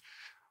purposes.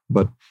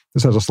 But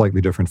this has a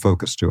slightly different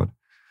focus to it.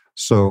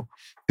 So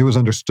it was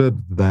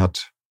understood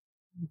that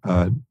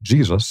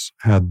Jesus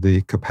had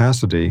the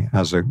capacity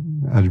as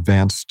an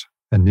advanced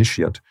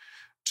initiate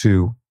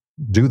to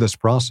do this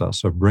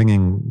process of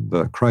bringing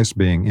the Christ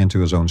being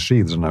into his own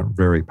sheaths in a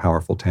very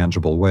powerful,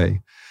 tangible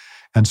way.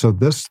 And so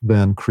this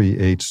then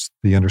creates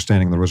the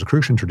understanding of the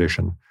Rosicrucian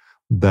tradition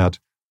that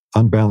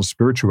unbalanced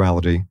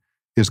spirituality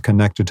is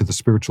connected to the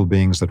spiritual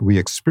beings that we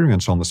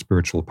experience on the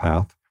spiritual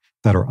path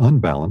that are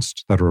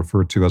unbalanced, that are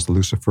referred to as the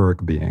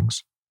Luciferic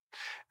beings.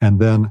 And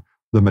then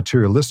the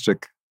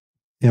materialistic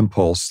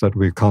impulse that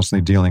we're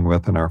constantly dealing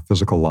with in our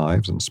physical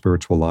lives and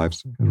spiritual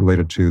lives is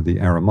related to the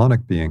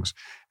Ahrimanic beings.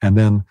 And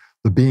then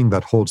the being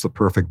that holds the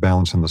perfect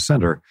balance in the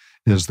center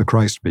is the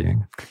Christ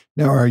being.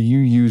 Now, are you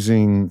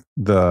using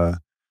the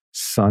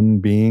sun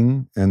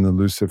being and the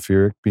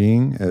Luciferic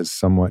being as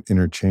somewhat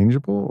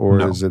interchangeable, or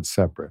No. is it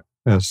separate?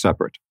 As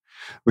separate.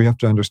 We have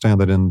to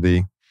understand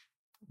that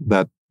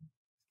that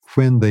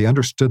when they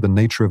understood the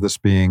nature of this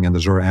being in the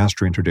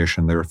Zoroastrian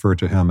tradition, they referred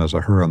to him as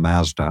Ahura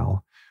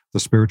Mazda, the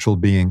spiritual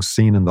being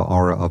seen in the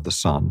aura of the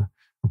sun.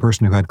 A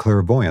person who had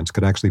clairvoyance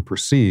could actually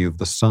perceive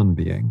the sun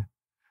being.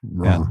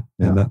 And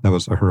that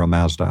was Ahura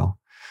Mazda.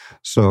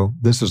 So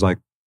this is like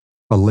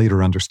a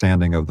later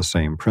understanding of the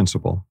same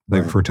principle.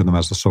 They refer to them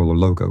as the solar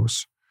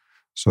logos.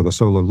 So the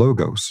solar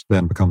logos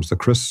then becomes the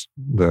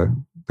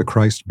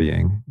Christ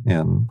being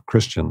in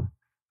Christian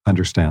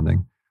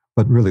understanding,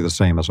 but really the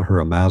same as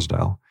Ahura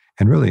Mazda,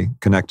 and really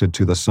connected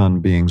to the sun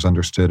beings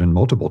understood in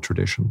multiple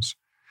traditions.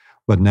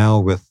 But now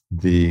with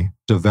the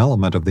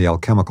development of the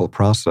alchemical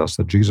process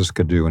that Jesus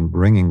could do in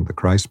bringing the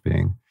Christ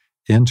being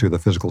into the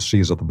physical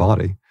sheaths of the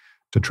body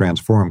to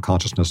transform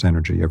consciousness,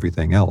 energy,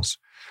 everything else,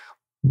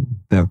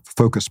 the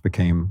focus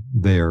became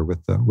there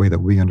with the way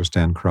that we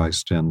understand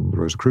Christ in the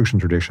Rosicrucian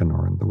tradition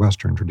or in the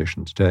Western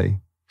tradition today.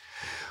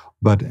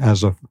 But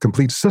as a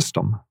complete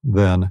system,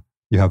 then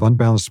you have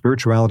unbalanced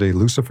spirituality,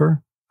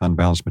 Lucifer,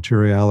 unbalanced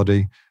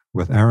materiality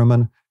with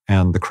Ahriman,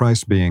 and the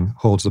Christ being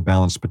holds the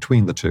balance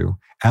between the two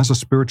as a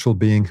spiritual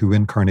being who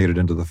incarnated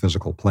into the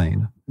physical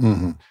plane,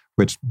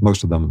 which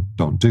most of them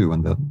don't do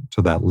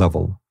to that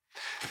level.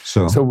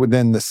 So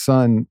then the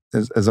sun,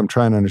 as I'm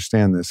trying to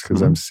understand this,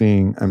 because I'm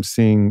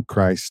seeing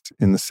Christ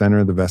in the center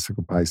of the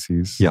vesicle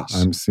Pisces. Yes.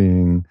 I'm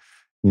seeing,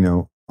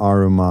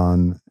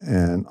 Ahriman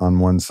and on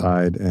one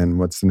side, and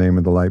what's the name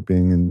of the light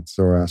being in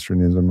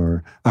Zoroastrianism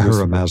or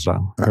Ahura Mazda.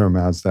 Ahura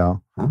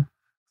Mazda.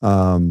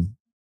 Huh?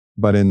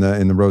 But in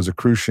the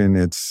Rosicrucian,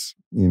 it's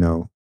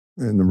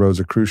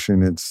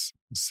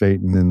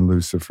Satan and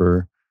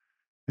Lucifer,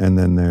 and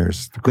then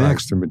there's the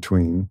Christ in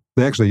between.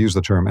 They actually use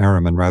the term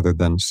Ahriman rather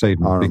than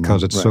Satan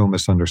because it's so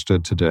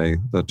misunderstood today,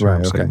 the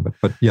term Satan.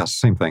 But yes,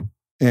 same thing.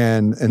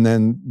 And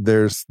then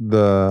there's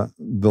the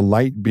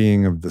light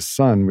being of the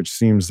sun, which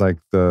seems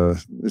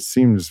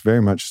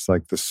very much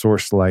like the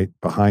source light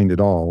behind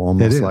it all,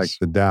 almost like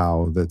the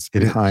Tao that's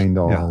behind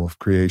all of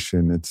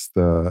creation. It's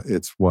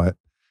what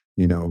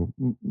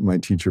my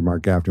teacher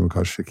Mark Gaffney would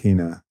call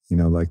Shekinah,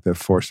 like the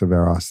force of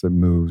Eros that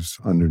moves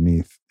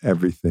underneath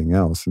everything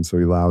else. And so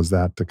he allows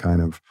that to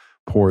kind of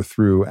pour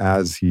through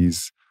as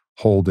he's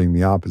holding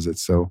the opposite.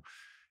 So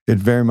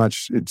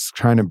it's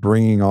kind of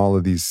bringing all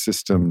of these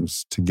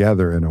systems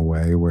together in a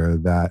way where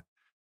that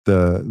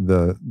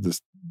the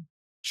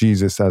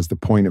Jesus as the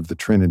point of the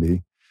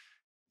Trinity,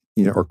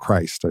 or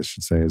Christ, I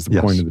should say, is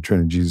the point of the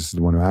Trinity. Jesus is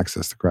the one who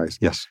accessed the Christ.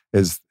 Yes,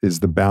 is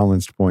the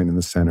balanced point in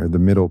the center, the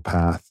middle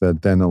path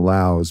that then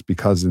allows,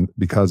 because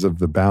of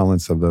the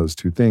balance of those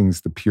two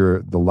things,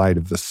 the light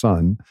of the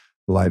sun,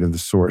 the light of the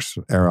source,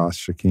 Eros,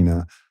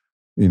 Shekinah,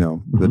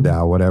 the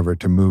Tao, whatever,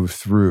 to move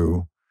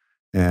through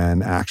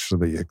and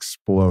actually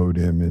explode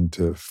him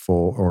into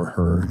full, or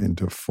her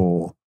into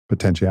full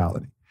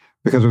potentiality.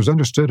 Because it was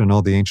understood in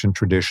all the ancient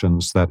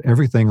traditions that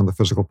everything on the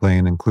physical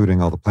plane,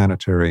 including all the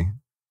planetary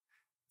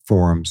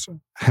forms,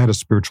 had a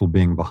spiritual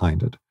being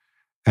behind it.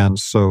 And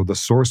so the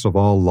source of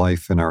all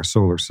life in our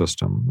solar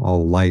system,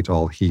 all light,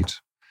 all heat,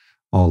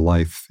 all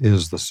life,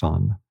 is the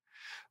sun.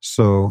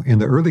 So in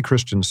the early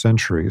Christian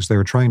centuries, they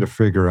were trying to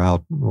figure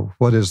out, well,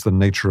 what is the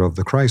nature of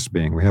the Christ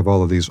being? We have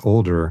all of these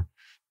older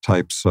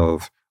types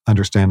of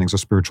understandings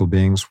of spiritual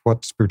beings.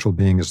 What spiritual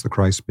being is the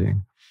Christ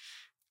being?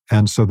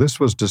 And so this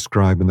was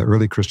described in the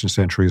early Christian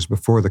centuries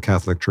before the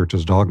Catholic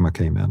Church's dogma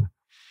came in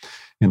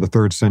the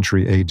 3rd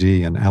century AD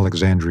in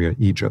Alexandria,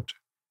 Egypt,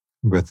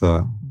 with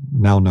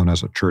now known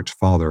as a church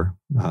father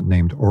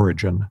named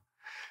Origen.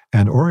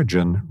 And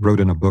Origen wrote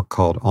in a book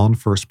called On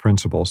First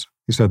Principles,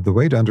 he said, the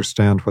way to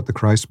understand what the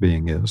Christ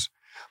being is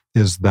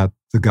that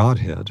the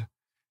Godhead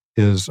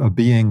is a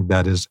being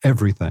that is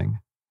everything.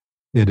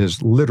 It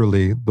is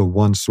literally the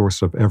one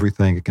source of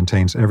everything. It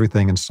contains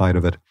everything inside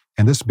of it.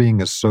 And this being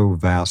is so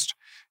vast,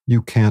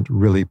 you can't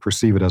really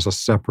perceive it as a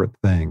separate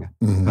thing,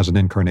 as an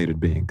incarnated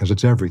being, because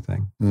it's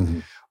everything.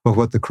 But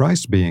what the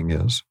Christ being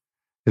is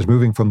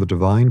moving from the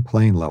divine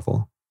plane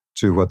level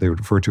to what they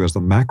refer to as the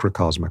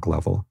macrocosmic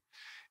level.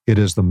 It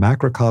is the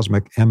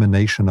macrocosmic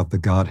emanation of the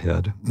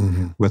Godhead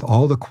with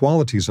all the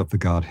qualities of the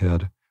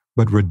Godhead,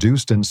 but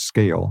reduced in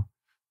scale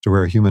to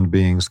where human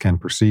beings can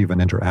perceive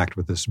and interact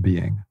with this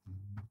being.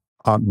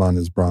 Atman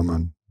is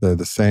Brahman. They're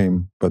the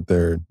same, but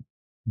they're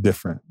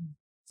different.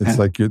 It's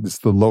like it's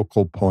the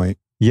local point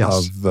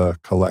of the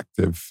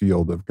collective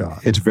field of God.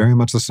 It's very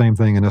much the same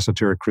thing in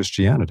esoteric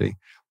Christianity,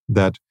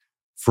 that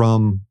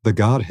from the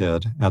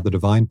Godhead at the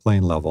divine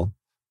plane level,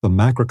 the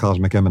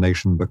macrocosmic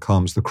emanation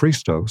becomes the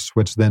Christos,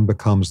 which then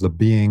becomes the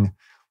being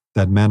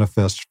that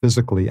manifests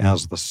physically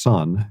as the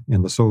sun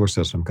in the solar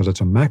system, because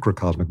it's a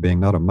macrocosmic being,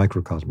 not a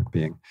microcosmic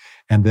being.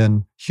 And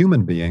then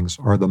human beings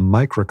are the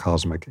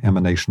microcosmic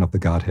emanation of the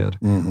Godhead.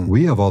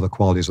 We have all the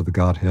qualities of the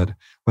Godhead,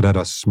 but at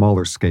a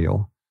smaller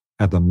scale,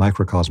 at the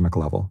microcosmic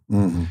level.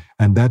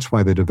 And that's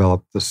why they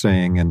developed the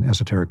saying in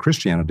esoteric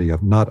Christianity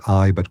of not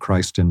I, but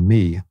Christ in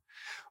me,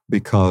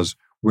 because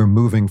we're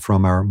moving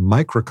from our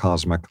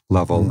microcosmic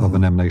level of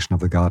an emanation of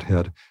the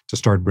Godhead to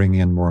start bringing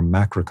in more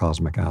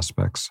macrocosmic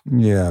aspects.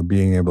 Yeah,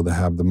 being able to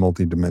have the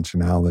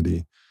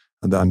multidimensionality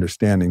of the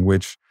understanding,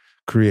 which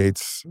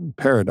creates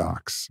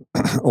paradox,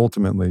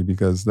 ultimately,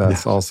 because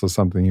that's also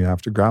something you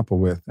have to grapple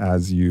with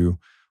as you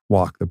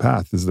walk the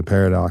path, is the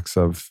paradox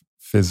of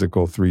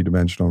physical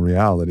three-dimensional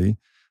reality.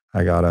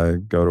 I got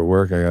to go to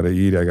work, I got to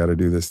eat, I got to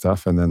do this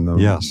stuff. And then the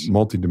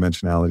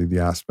multidimensionality, the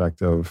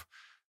aspect of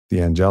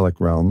the angelic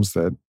realms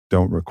that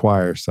don't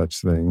require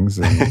such things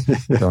and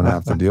don't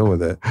have to deal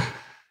with it.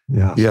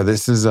 Yeah,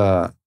 this is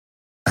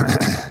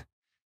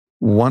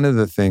one of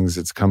the things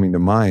that's coming to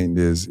mind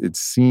is it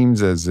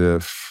seems as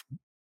if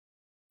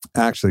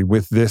actually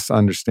with this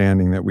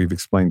understanding that we've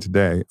explained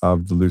today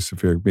of the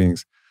Luciferic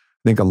beings,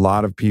 I think a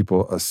lot of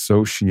people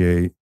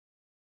associate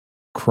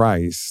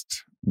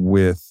Christ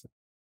with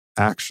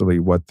actually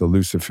what the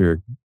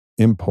Luciferic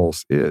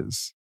impulse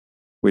is,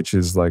 which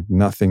is like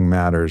nothing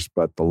matters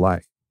but the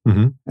light.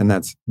 And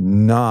that's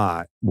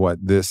not what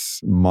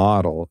this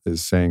model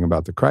is saying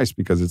about the Christ,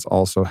 because it's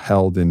also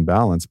held in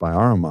balance by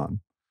Ahriman.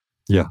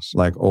 Yes.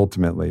 Like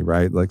ultimately,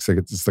 right? Like so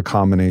it's the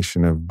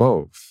combination of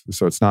both.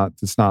 So it's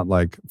not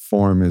like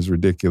form is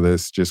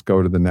ridiculous, just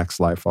go to the next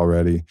life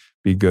already,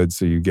 be good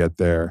so you get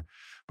there.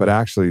 But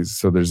actually,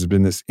 so there's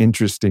been this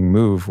interesting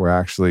move where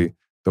actually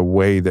the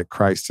way that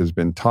Christ has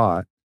been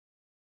taught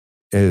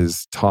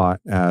is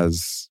taught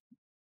as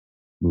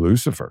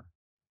Lucifer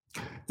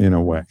in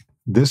a way.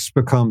 This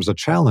becomes a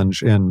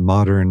challenge in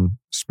modern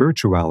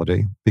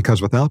spirituality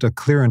because without a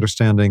clear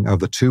understanding of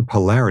the two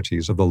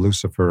polarities of the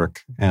Luciferic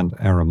and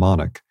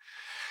Ahrimanic,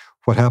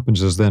 what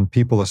happens is then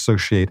people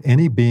associate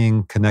any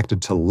being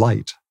connected to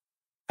light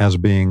as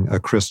being a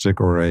Christic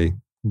or a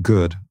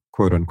good,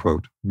 quote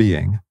unquote,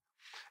 being.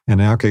 And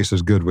in our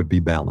cases, good would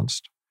be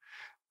balanced.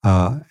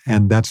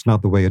 And that's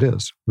not the way it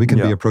is. We can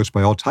be approached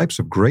by all types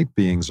of great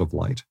beings of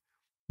light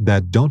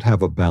that don't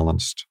have a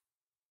balanced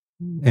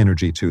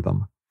energy to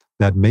them,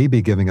 that may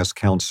be giving us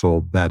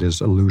counsel that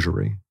is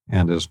illusory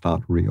and is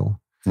not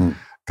real.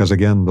 Because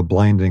again, the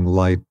blinding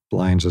light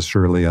blinds as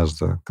surely as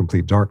the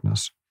complete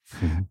darkness.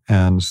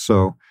 And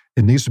so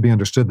it needs to be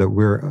understood that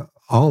we're,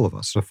 all of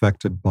us,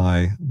 affected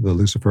by the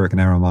Luciferic and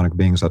Ahrimanic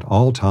beings at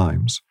all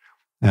times.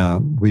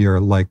 We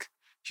are like,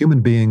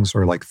 human beings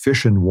are like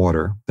fish in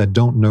water that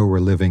don't know we're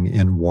living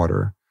in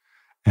water,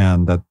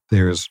 and that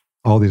there's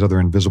all these other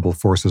invisible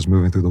forces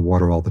moving through the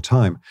water all the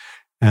time.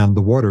 And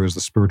the water is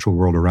the spiritual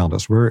world around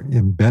us. We're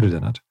embedded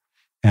in it.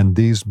 And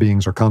these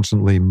beings are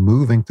constantly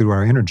moving through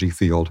our energy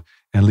field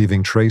and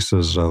leaving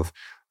traces of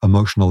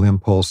emotional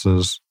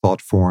impulses,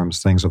 thought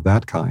forms, things of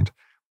that kind,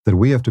 that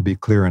we have to be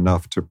clear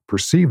enough to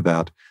perceive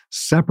that,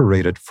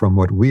 separate it from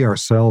what we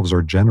ourselves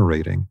are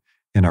generating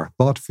in our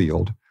thought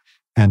field,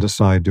 and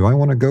decide, do I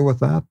want to go with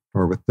that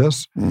or with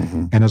this?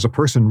 And as a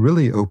person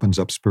really opens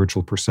up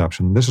spiritual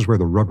perception, this is where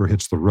the rubber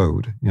hits the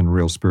road in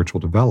real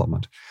spiritual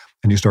development.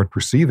 And you start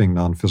perceiving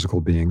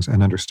non-physical beings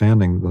and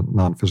understanding the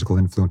non-physical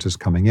influences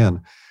coming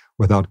in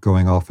without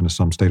going off into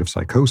some state of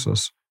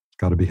psychosis. It's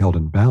got to be held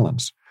in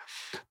balance.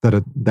 That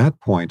at that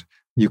point,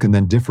 you can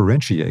then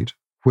differentiate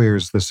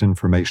where's this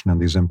information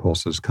and these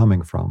impulses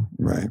coming from,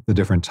 the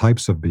different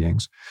types of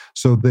beings.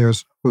 So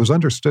it was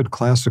understood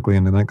classically,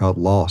 and then that got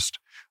lost,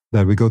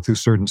 that we go through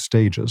certain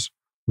stages.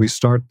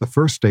 The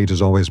first stage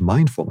is always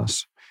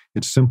mindfulness.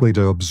 It's simply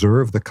to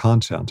observe the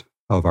content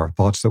of our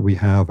thoughts that we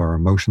have, our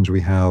emotions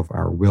we have,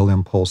 our will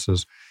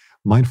impulses.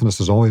 Mindfulness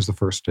is always the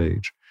first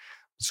stage,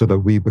 so that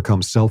we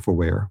become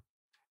self-aware.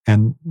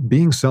 And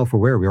being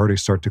self-aware, we already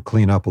start to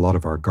clean up a lot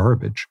of our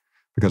garbage,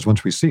 because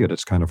once we see it,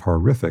 it's kind of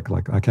horrific.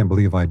 Like, I can't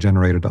believe I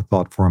generated a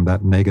thought form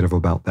that negative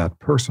about that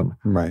person.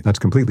 That's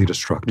completely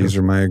destructive. These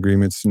are my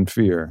agreements in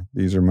fear.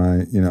 These are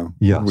my,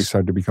 we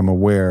start to become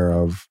aware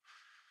of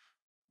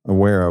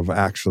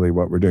actually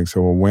what we're doing.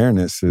 So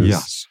awareness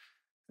is,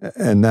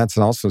 and that's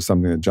also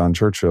something that John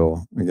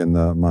Churchill, again,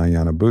 the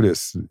Mahayana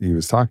Buddhist, he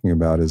was talking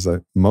about, is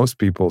that most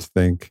people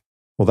think,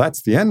 well,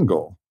 that's the end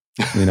goal,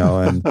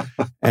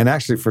 and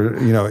actually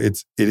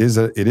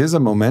it is a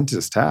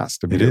momentous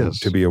task to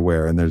be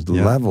aware. And there's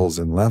levels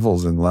and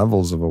levels and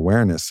levels of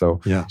awareness. So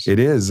it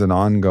is an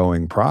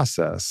ongoing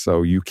process.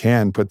 So you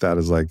can put that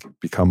as like,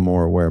 become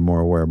more aware, more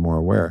aware, more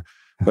aware.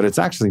 But it's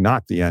actually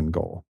not the end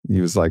goal. He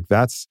was like,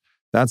 that's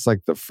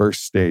like the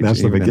first stage.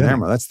 That's the beginning.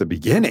 That's the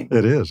beginning.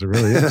 It is. It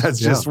really is. That's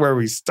just where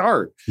we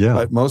start. Yeah.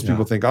 But most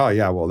people think, oh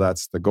yeah, well,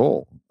 that's the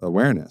goal,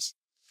 awareness.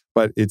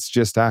 But it's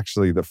just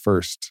actually the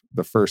first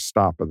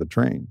stop of the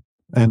train.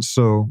 And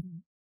so,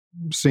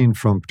 seen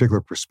from a particular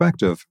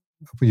perspective,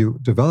 if you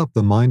develop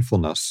the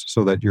mindfulness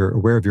so that you're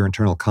aware of your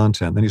internal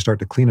content, then you start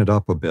to clean it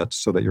up a bit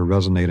so that you're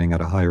resonating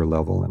at a higher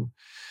level and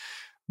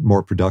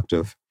more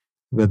productive.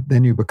 But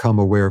then you become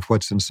aware of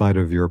what's inside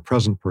of your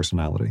present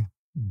personality.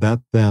 That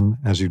then,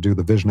 as you do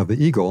the vision of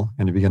the eagle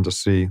and you begin to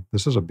see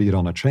this is a bead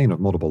on a chain of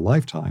multiple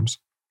lifetimes,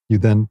 you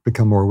then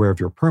become more aware of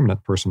your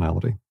permanent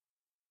personality.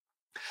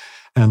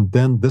 And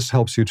then this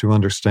helps you to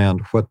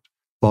understand what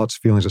thoughts,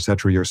 feelings,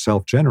 etc. you're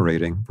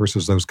self-generating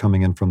versus those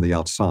coming in from the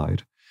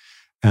outside.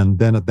 And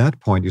then at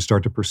that point, you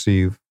start to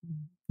perceive,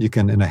 you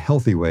can, in a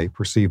healthy way,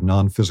 perceive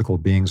non-physical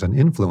beings and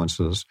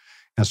influences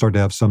and start to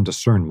have some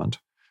discernment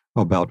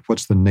about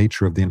what's the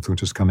nature of the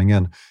influences coming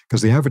in.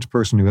 Because the average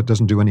person who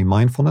doesn't do any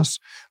mindfulness,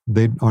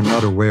 they are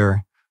not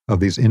aware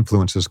of these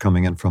influences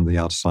coming in from the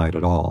outside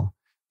at all.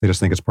 They just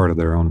think it's part of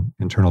their own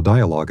internal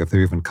dialogue, if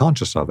they're even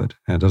conscious of it,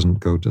 and it doesn't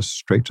go just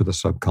straight to the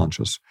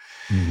subconscious.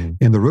 Mm-hmm.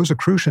 In the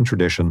Rosicrucian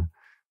tradition,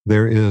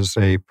 there is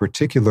a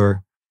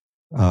particular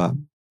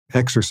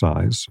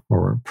exercise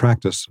or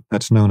practice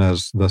that's known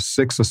as the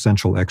 6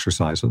 essential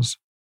exercises.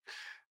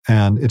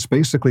 And it's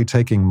basically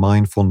taking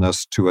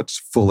mindfulness to its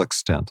full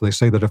extent. They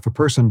say that if a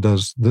person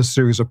does this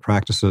series of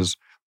practices,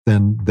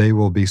 then they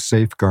will be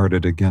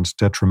safeguarded against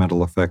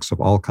detrimental effects of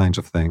all kinds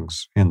of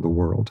things in the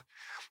world.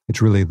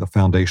 It's really the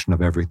foundation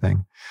of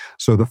everything.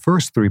 So the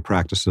first 3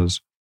 practices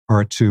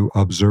are to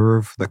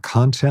observe the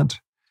content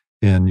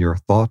in your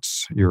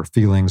thoughts, your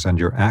feelings, and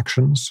your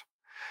actions,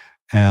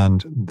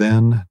 and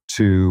then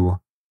to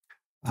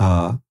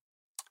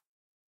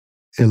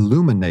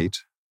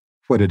illuminate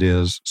what it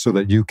is so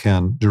that you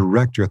can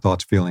direct your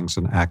thoughts, feelings,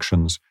 and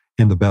actions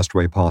in the best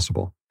way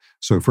possible.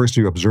 So first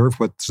you observe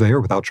what's there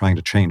without trying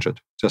to change it.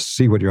 Just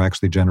see what you're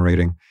actually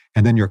generating,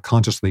 and then you're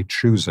consciously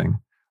choosing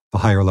the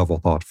higher level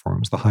thought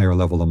forms, the higher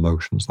level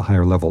emotions, the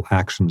higher level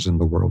actions in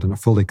the world in a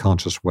fully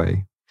conscious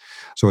way.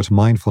 So it's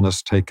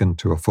mindfulness taken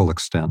to a full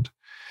extent.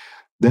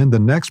 Then the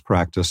next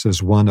practice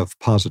is one of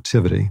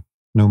positivity,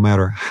 no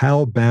matter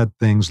how bad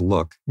things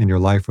look in your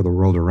life or the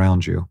world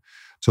around you,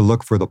 to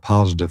look for the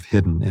positive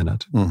hidden in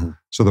it. Mm-hmm.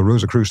 So the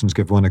Rosicrucians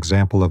give one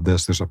example of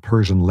this. There's a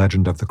Persian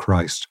legend of the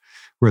Christ,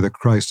 where the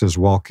Christ is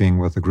walking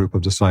with a group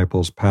of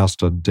disciples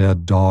past a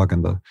dead dog,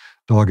 and the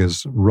dog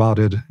is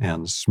rotted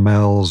and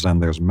smells,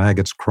 and there's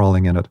maggots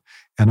crawling in it.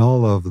 And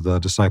all of the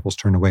disciples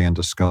turn away in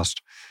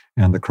disgust.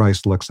 And the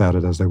Christ looks at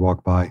it as they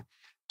walk by,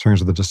 turns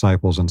to the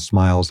disciples and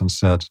smiles and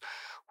says,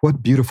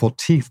 "What beautiful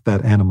teeth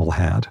that animal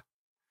had."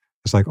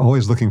 It's like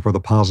always looking for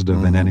the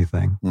positive in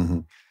anything. Mm-hmm.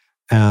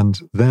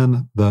 And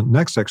then the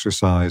next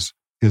exercise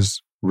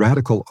is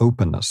radical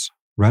openness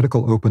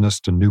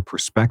to new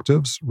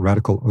perspectives,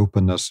 radical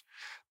openness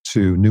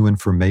to new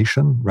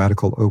information,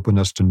 radical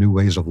openness to new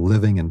ways of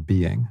living and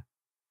being.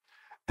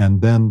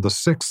 And then the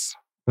 6th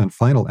and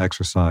final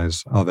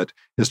exercise of it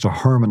is to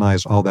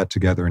harmonize all that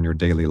together in your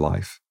daily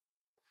life.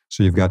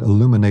 So you've got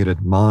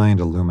illuminated mind,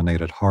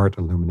 illuminated heart,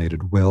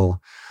 illuminated will,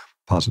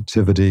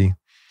 positivity,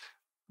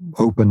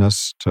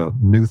 openness to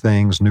new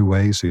things, new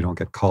ways, so you don't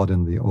get caught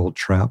in the old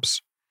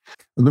traps.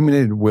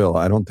 Illuminated will,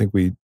 I don't think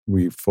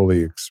we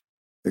fully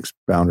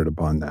expounded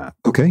upon that.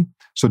 Okay,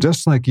 so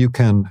just like you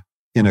can,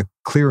 in a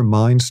clear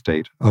mind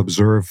state,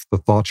 observe the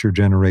thoughts you're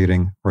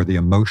generating or the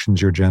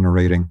emotions you're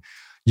generating,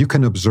 you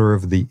can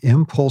observe the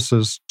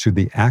impulses to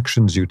the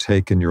actions you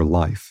take in your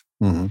life.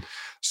 Mm-hmm.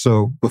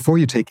 So before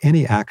you take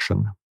any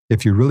action,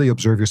 if you really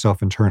observe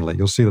yourself internally,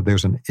 you'll see that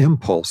there's an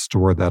impulse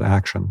toward that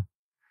action.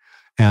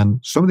 And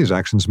some of these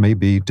actions may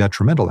be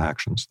detrimental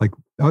actions, like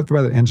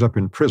everybody that ends up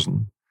in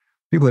prison.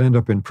 People that end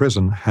up in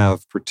prison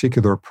have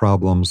particular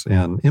problems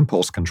in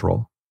impulse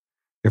control.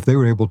 If they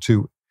were able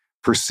to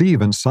perceive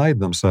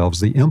inside themselves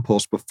the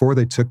impulse before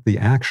they took the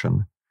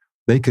action,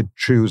 they could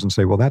choose and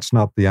say, well, that's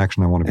not the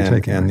action I want to be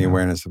taking. And the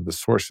awareness of the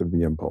source of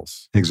the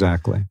impulse.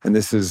 Exactly. And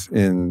this is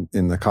in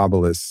the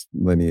Kabbalist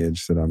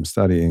lineage that I'm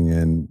studying,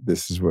 and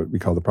this is what we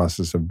call the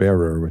process of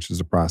bearer, which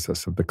is a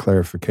process of the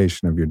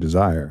clarification of your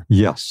desire.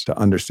 Yes. To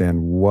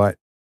understand what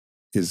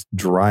is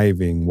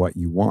driving what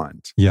you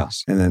want.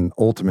 Yes. And then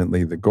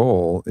ultimately the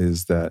goal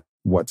is that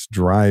what's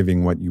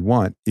driving what you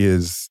want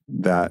is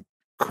that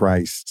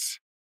Christ's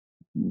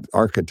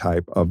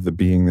archetype of the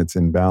being that's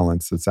in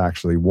balance, that's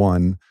actually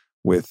one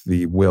with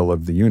the will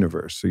of the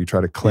universe. So you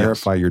try to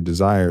clarify your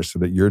desire so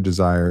that your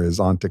desire is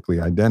ontically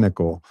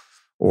identical,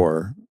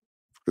 or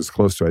as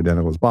close to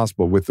identical as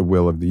possible, with the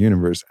will of the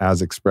universe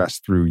as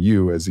expressed through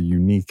you as a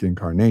unique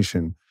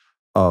incarnation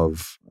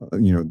of,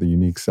 the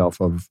unique self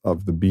of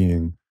the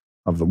being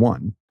of the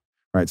one.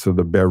 right? So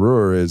the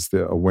berur is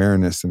the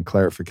awareness and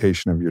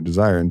clarification of your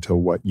desire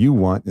until what you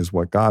want is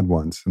what God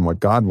wants, and what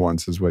God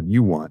wants is what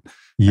you want.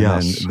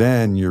 Yes. And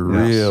then you're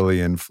Yes.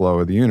 really in flow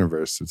of the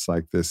universe. It's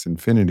like this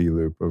infinity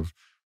loop of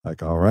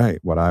like, all right,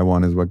 what I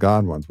want is what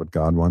God wants. What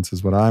God wants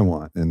is what I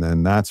want. And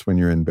then that's when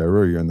you're in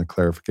berur, you're in the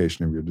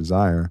clarification of your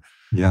desire.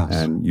 Yes.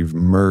 And you've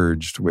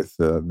merged with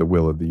the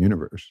will of the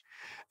universe.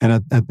 And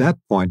at that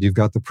point, you've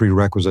got the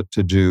prerequisite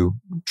to do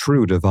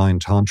true divine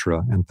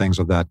tantra and things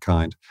of that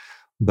kind,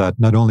 that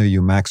not only are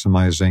you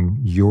maximizing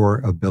your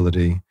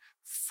ability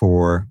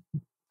for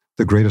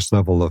the greatest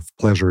level of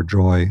pleasure,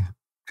 joy,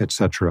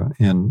 etc.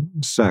 in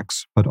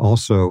sex, but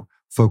also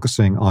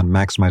focusing on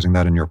maximizing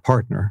that in your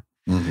partner.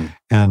 Mm-hmm.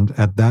 And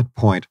at that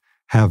point,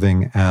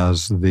 having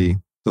as the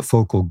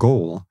focal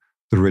goal,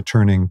 the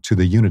returning to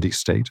the unity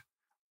state,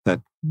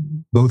 that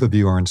both of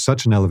you are in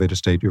such an elevated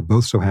state, you're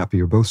both so happy,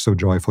 you're both so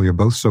joyful, you're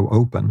both so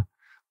open,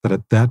 that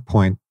at that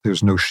point,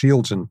 there's no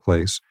shields in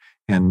place,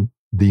 and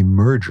the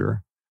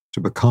merger to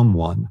become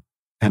one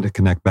and to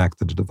connect back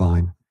to the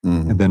divine,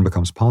 and then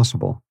becomes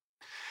possible.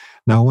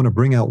 Now, I want to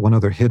bring out one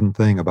other hidden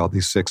thing about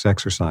these 6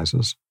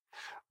 exercises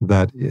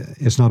that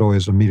it's not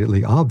always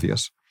immediately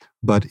obvious.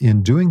 But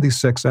in doing these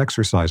 6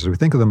 exercises, we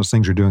think of them as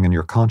things you're doing in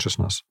your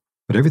consciousness.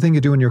 But everything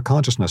you do in your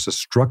consciousness is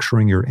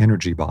structuring your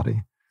energy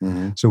body.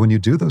 Mm-hmm. So when you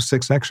do those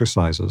 6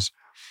 exercises,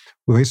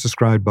 the way it's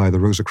described by the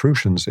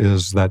Rosicrucians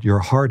is that your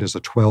heart is a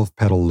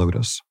 12-petal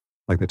lotus,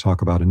 like they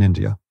talk about in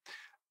India.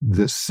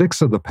 The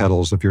 6 of the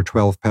petals of your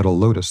 12-petal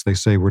lotus, they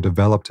say, were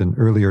developed in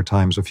earlier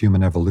times of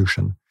human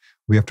evolution.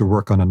 We have to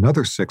work on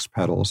another 6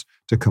 petals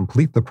to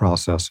complete the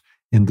process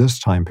in this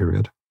time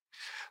period.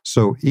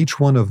 So each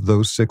one of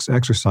those 6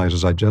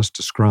 exercises I just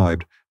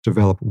described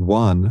develop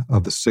one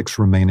of the 6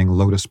 remaining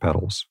lotus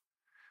petals.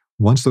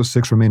 Once those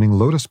 6 remaining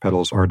lotus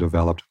petals are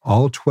developed,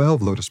 all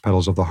 12 lotus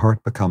petals of the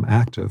heart become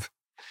active.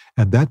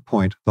 At that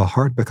point, the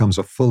heart becomes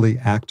a fully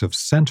active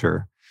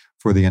center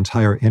for the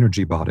entire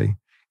energy body,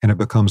 and it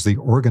becomes the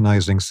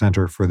organizing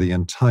center for the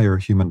entire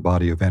human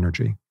body of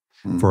energy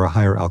for a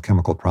higher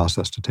alchemical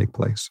process to take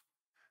place.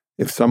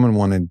 If someone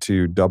wanted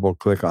to double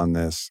click on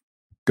this,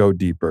 go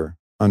deeper,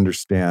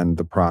 understand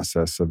the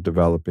process of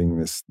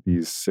developing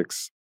these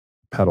 6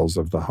 petals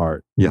of the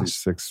heart,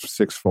 yes, this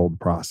sixfold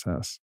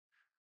process,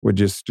 would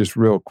just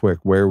real quick,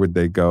 where would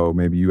they go?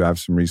 Maybe you have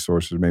some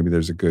resources. Maybe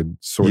there's a good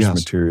source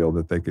material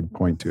that they could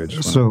point to.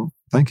 So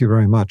thank you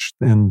very much.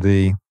 And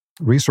the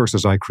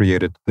resources I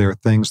created, there are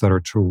things that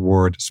are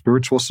toward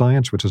spiritual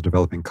science, which is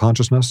developing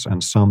consciousness,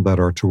 and some that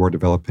are toward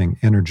developing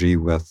energy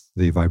with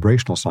the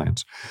vibrational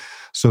science.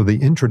 So the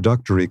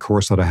introductory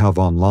course that I have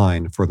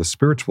online for the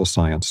spiritual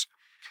science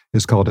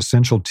is called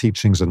Essential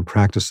Teachings and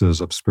Practices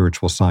of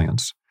Spiritual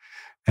Science.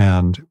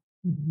 And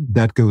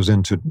that goes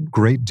into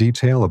great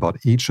detail about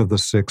each of the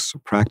 6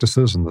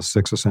 practices and the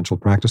 6 essential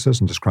practices,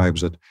 and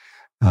describes it,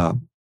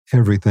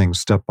 everything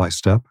step by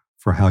step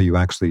for how you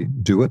actually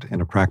do it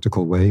in a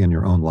practical way in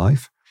your own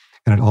life.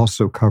 And it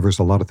also covers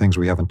a lot of things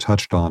we haven't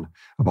touched on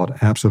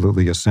about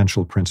absolutely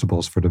essential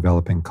principles for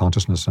developing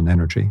consciousness and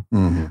energy.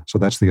 Mm-hmm. So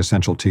that's the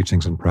Essential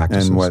Teachings and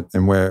Practices.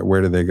 And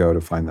where do they go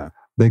to find that?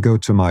 They go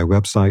to my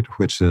website,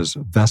 which is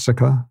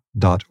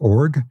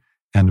vesica.org.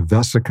 And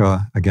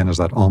Vesica, again, is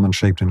that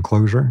almond-shaped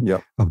enclosure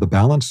of the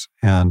balance.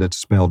 And it's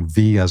spelled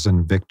V as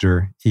in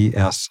Victor,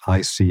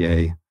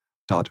 ESICA.org.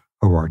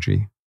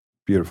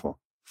 Beautiful.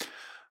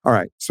 All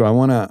right. So I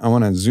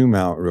want to zoom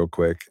out real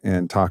quick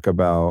and talk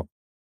about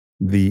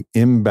the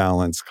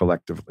imbalance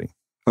collectively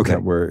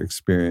that we're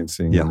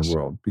experiencing in the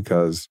world.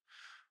 Because,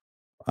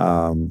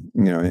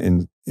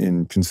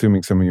 in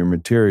consuming some of your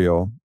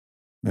material,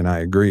 and I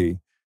agree,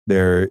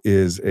 there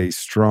is a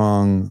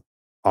strong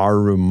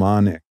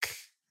Ahrimanic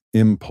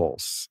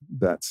impulse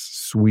that's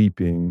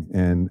sweeping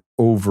and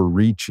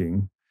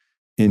overreaching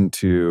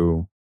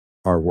into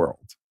our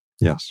world.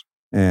 Yes.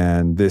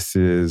 And this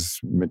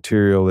is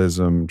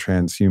materialism,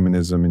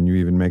 transhumanism, and you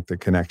even make the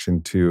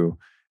connection to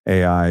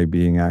AI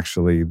being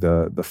actually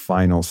the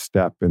final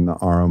step in the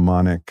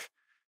Ahrimanic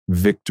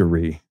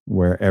victory,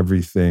 where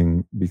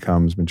everything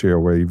becomes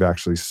material, where you've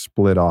actually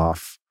split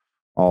off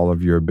all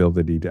of your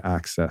ability to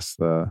access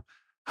the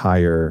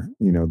higher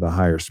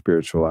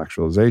spiritual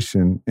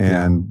actualization,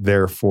 and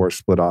therefore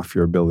split off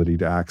your ability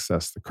to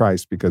access the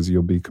Christ, because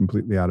you'll be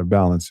completely out of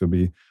balance. You'll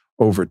be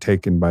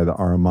overtaken by the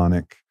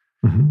Ahrimanic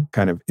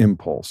kind of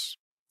impulse.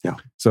 Yeah.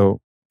 So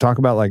talk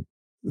about like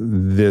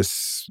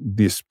this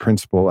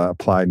principle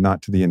applied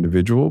not to the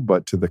individual,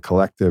 but to the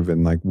collective,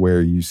 and like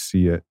where you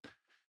see it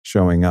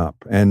showing up.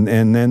 And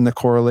then the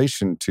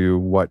correlation to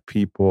what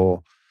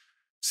people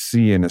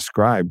see and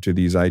ascribe to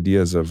these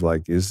ideas of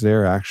like, is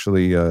there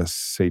actually a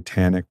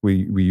satanic,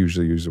 we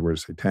usually use the word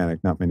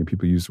satanic, not many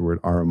people use the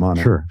word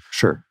Ahrimanic.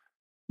 Sure.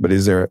 But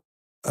is there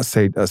a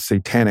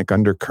satanic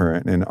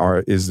undercurrent, and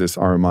is this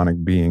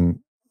Ahrimanic being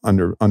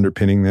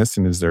underpinning this?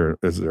 And is there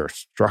a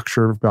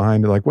structure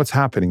behind it? Like, what's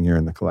happening here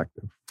in the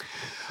collective?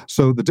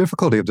 So the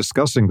difficulty of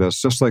discussing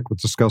this, just like with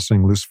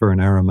discussing Lucifer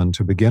and Ahriman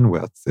to begin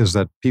with, is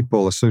that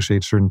people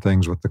associate certain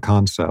things with the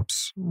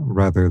concepts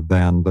rather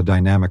than the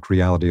dynamic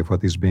reality of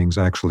what these beings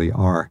actually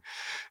are.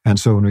 And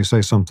so when we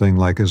say something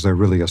like, is there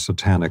really a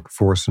satanic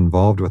force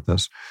involved with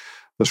this?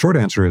 The short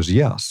answer is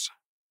yes.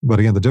 But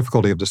again, the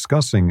difficulty of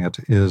discussing it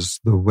is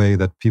the way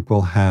that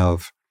people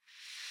have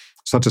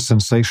such a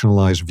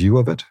sensationalized view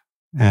of it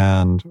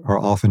and are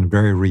often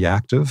very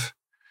reactive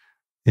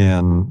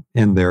in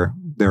their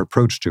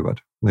approach to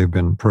it. They've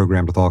been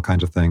programmed with all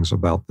kinds of things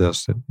about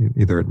this.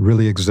 Either it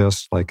really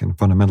exists, like in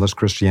fundamentalist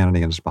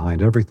Christianity, and it's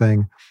behind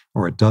everything,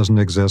 or it doesn't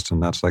exist,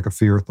 and that's like a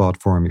fear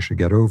thought form you should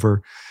get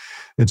over.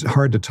 It's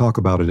hard to talk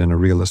about it in a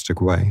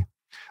realistic way.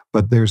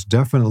 But there's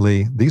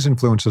definitely, these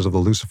influences of the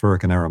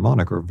Luciferic and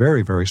Ahrimanic are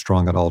very, very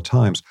strong at all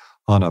times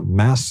on a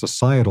mass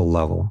societal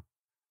level,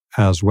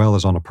 as well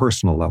as on a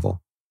personal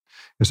level.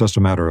 It's just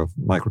a matter of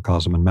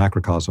microcosm and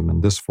macrocosm in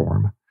this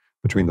form,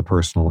 between the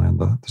personal and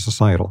the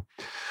societal.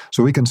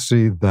 So we can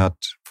see that,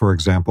 for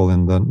example,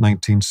 in the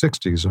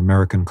 1960s,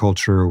 American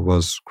culture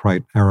was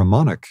quite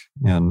Ahrimanic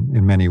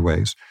in many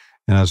ways.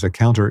 And as a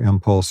counter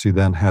impulse, you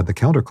then had the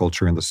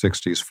counterculture in the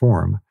 60s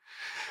form.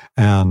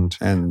 And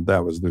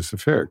that was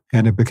Luciferic.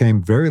 And it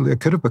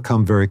could have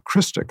become very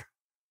Christic,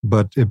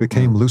 but it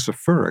became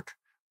Luciferic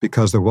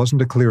because there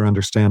wasn't a clear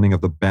understanding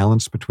of the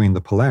balance between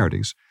the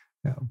polarities.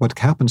 What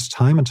happens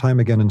time and time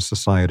again in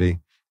society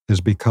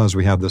is because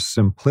we have this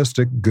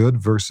simplistic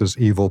good versus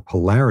evil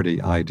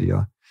polarity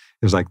idea.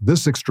 Is like,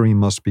 this extreme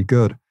must be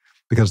good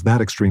because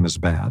that extreme is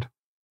bad,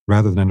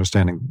 rather than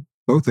understanding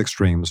both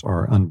extremes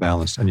are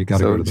unbalanced and you got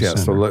to go to the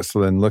center.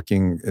 So then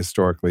looking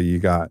historically,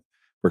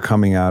 we're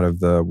coming out of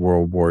the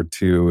World War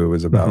II. It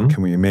was about,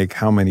 can we make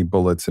how many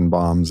bullets and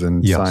bombs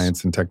and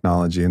science and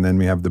technology? And then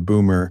we have the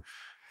boomer,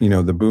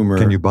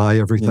 Can you buy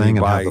everything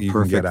and have a perfect you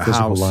can get a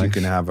physical house, life? you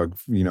can have a,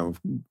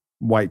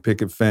 white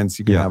picket fence.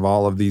 You can have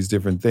all of these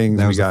different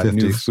things. We got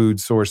new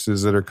food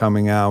sources that are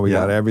coming out. We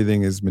got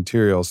everything is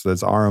material. So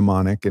that's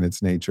Ahrimanic in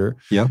its nature.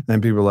 Yep. And then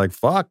people are like,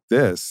 fuck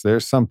this.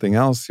 There's something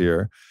else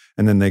here.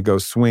 And then they go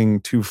swing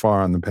too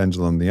far on the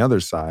pendulum the other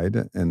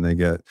side and they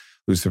get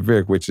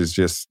Luciferic, which is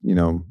just,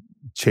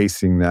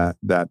 chasing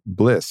that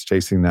bliss,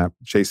 chasing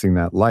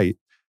that light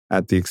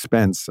at the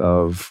expense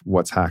of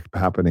what's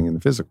happening in the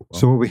physical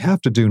world. So what we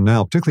have to do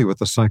now, particularly with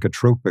the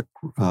psychotropic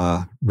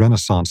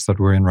renaissance that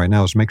we're in right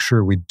now, is make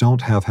sure we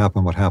don't have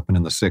happen what happened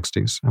in the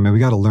 60s. I mean, we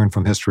got to learn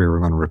from history or we're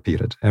going to repeat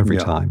it every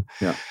time.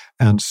 Yeah.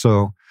 And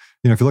so,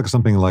 if you look at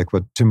something like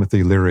what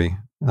Timothy Leary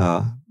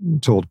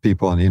told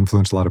people, and he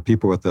influenced a lot of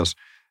people with this,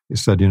 he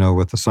said,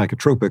 with the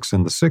psychotropics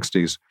in the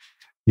 60s,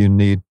 you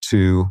need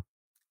to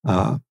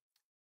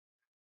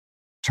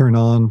turn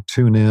on,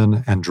 tune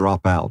in, and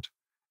drop out.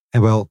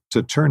 And well,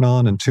 to turn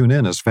on and tune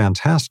in is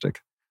fantastic.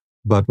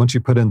 But once you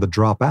put in the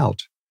drop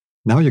out,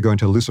 now you're going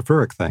to a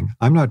Luciferic thing.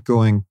 I'm not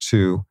going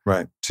to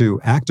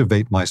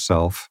activate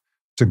myself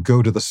to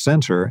go to the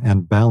center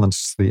and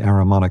balance the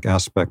Ahrimanic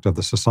aspect of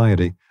the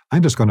society.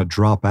 I'm just going to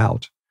drop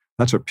out.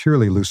 That's a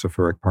purely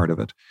Luciferic part of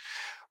it.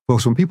 Well,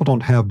 so when people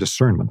don't have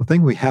discernment, the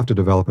thing we have to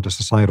develop at a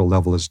societal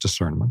level is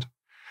discernment.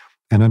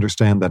 And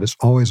understand that it's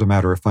always a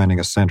matter of finding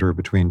a center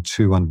between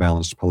two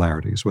unbalanced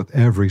polarities. With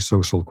every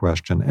social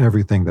question,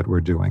 everything that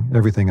we're doing,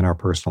 everything in our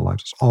personal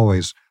lives, it's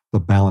always the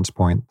balance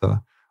point,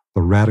 the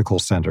radical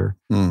center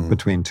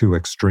between two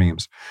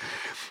extremes.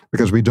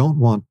 Because we don't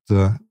want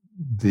the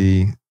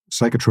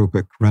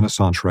psychotropic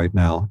renaissance right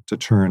now to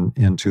turn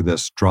into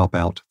this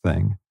dropout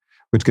thing,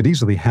 which could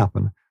easily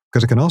happen.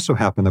 Because it can also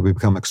happen that we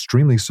become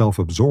extremely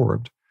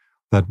self-absorbed,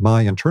 that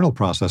my internal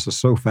process is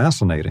so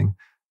fascinating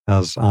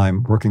as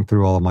I'm working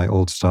through all of my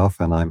old stuff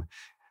and I'm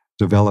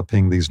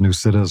developing these new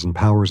siddhas and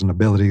powers and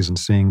abilities and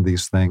seeing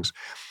these things.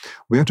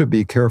 We have to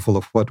be careful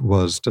of what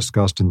was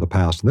discussed in the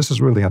past. And this is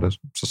really at a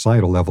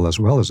societal level as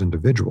well as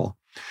individual.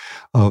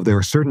 There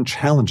are certain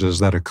challenges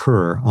that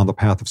occur on the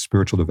path of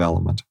spiritual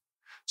development.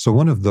 So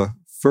one of the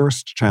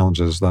first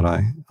challenges that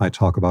I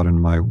talk about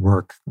in my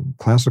work,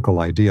 classical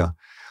idea,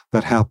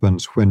 that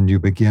happens when you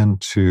begin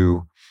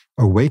to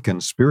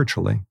awaken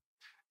spiritually,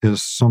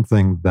 is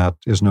something that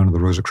is known in the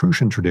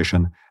Rosicrucian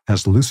tradition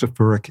as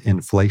Luciferic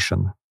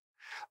inflation.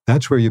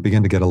 That's where you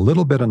begin to get a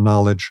little bit of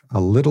knowledge, a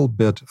little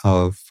bit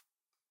of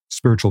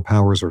spiritual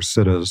powers or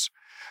siddhas,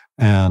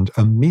 and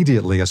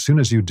immediately, as soon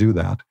as you do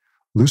that,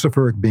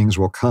 Luciferic beings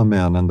will come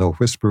in and they'll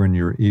whisper in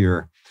your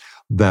ear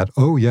that,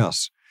 oh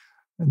yes,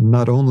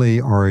 not only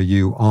are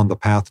you on the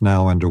path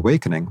now and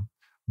awakening,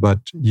 but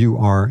you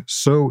are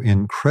so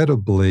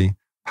incredibly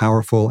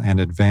powerful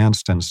and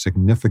advanced and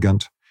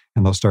significant.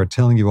 And they'll start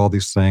telling you all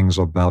these things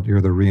about you're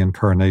the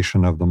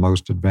reincarnation of the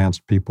most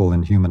advanced people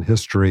in human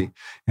history,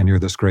 and you're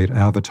this great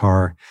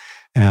avatar,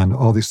 and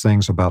all these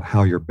things about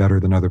how you're better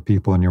than other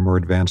people and you're more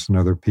advanced than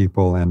other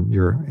people and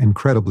you're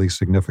incredibly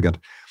significant.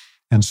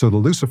 And so the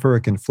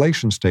Luciferic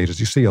inflation stages,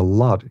 you see a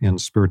lot in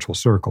spiritual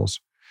circles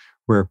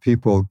where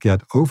people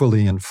get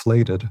overly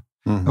inflated,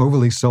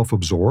 overly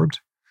self-absorbed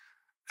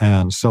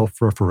and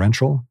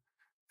self-referential,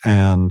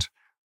 and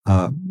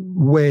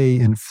way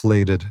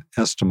inflated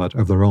estimate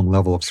of their own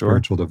level of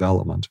spiritual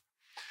development.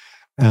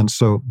 And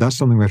so that's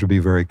something we have to be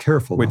very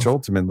careful Which of.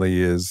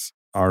 ultimately is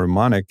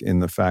Ahrimanic in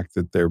the fact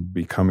that they're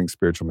becoming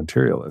spiritual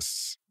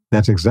materialists.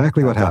 That's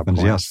exactly what happens,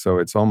 point. yes. So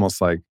it's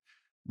almost like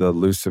the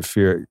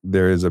Luciferic,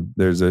 there is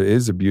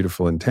a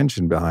beautiful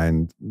intention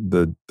behind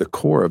the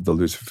core of the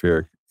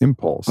Luciferic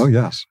impulse. Oh,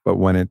 yes. But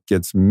when it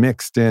gets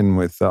mixed in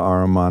with the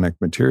Ahrimanic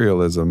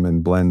materialism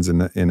and blends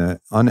in an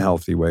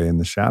unhealthy way, in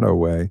the shadow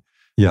way,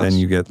 then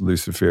you get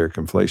Luciferic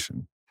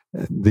inflation.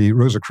 The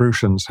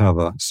Rosicrucians have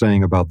a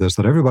saying about this,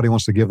 that everybody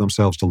wants to give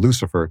themselves to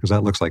Lucifer because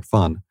that looks like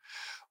fun.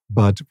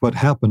 But what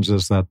happens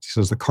is that, he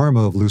says, the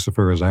karma of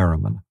Lucifer is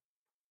Ahriman.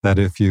 That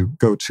if you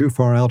go too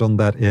far out on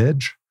that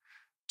edge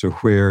to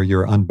where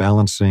you're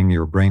unbalancing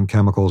your brain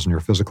chemicals and your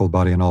physical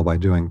body and all by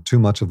doing too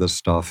much of this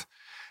stuff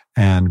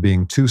and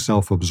being too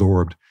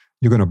self-absorbed,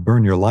 you're going to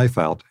burn your life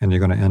out and you're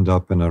going to end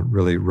up in a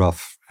really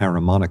rough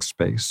Ahrimanic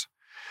space.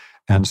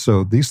 And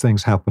so these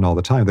things happen all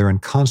the time. They're in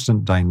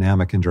constant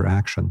dynamic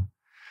interaction.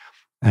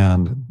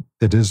 And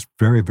it is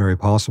very, very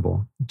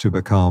possible to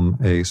become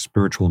a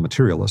spiritual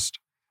materialist,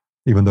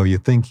 even though you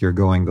think you're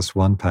going this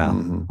one path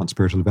on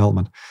spiritual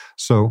development.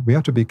 So we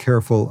have to be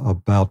careful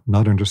about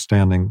not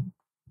understanding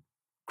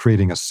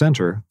creating a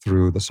center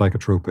through the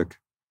psychotropic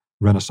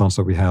renaissance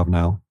that we have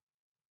now,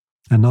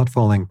 and not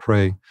falling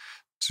prey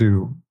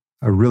to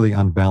a really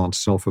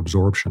unbalanced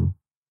self-absorption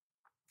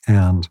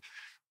and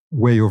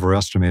way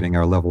overestimating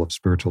our level of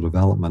spiritual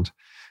development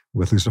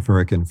with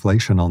Luciferic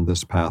inflation on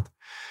this path.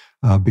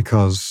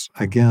 Because,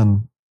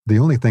 again, the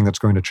only thing that's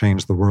going to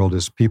change the world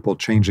is people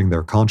changing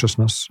their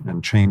consciousness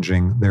and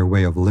changing their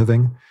way of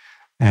living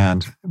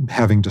and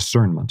having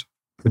discernment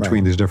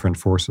between these different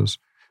forces.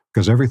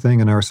 Because everything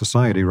in our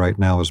society right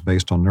now is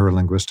based on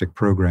neurolinguistic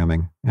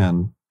programming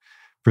and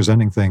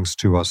presenting things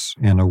to us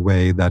in a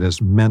way that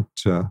is meant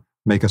to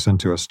make us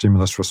into a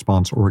stimulus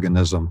response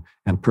organism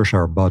and push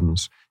our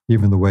buttons.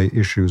 Even the way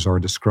issues are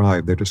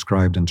described, they're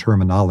described in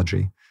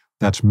terminology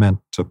that's meant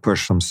to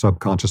push some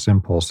subconscious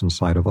impulse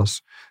inside of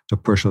us, to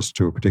push us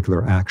to a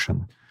particular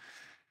action.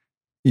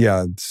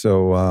 Yeah.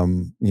 So,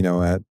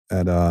 at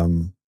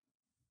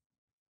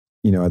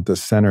the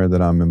center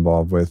that I'm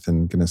involved with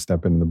and going to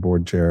step into the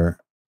board chair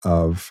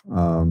of,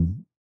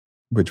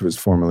 which was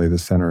formerly the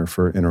Center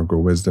for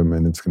Integral Wisdom,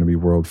 and it's going to be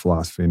World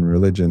Philosophy and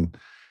Religion.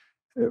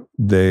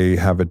 They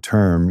have a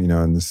term,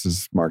 and this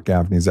is Mark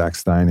Gaffney, Zach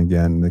Stein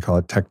again, they call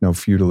it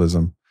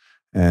techno-feudalism.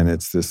 And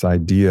it's this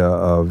idea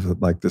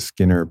of like the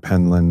Skinner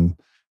Penland,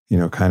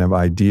 kind of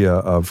idea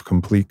of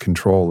complete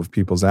control of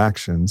people's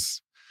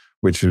actions,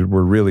 which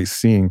we're really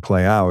seeing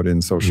play out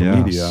in social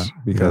media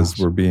because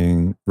we're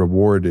being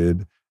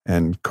rewarded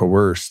and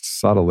coerced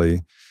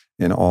subtly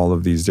in all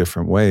of these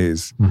different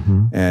ways.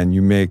 And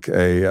you make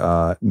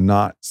a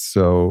not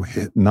so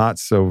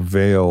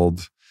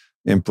veiled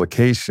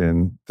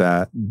implication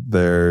that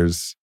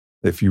there's,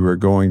 if you were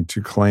going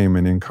to claim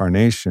an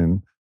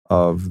incarnation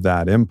of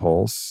that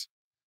impulse,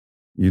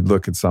 you'd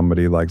look at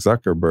somebody like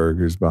Zuckerberg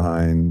who's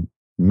behind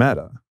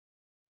Meta,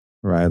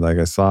 right? Like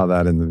I saw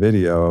that in the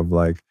video of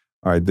like,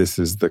 all right, this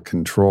is the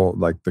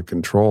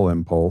control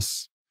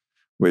impulse,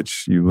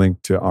 which you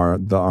link to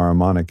the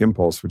Ahrimanic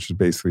impulse, which is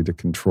basically to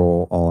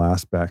control all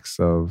aspects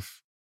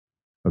of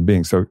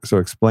being. So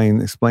explain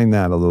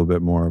that a little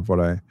bit more of what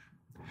I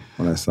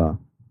saw.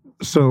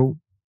 So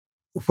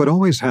what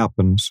always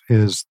happens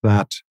is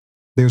that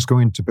there's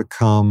going to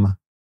become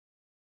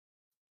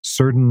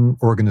certain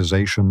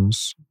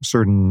organizations,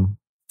 certain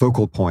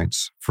focal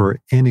points for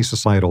any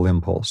societal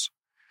impulse.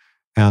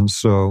 And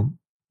so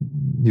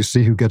you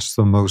see who gets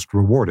the most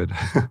rewarded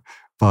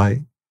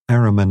by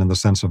Ahriman in the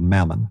sense of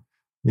mammon.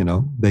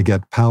 They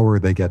get power,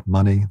 they get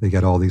money, they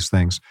get all these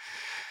things.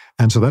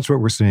 And so that's what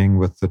we're seeing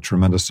with the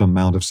tremendous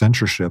amount of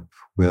censorship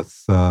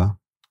with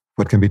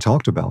what can be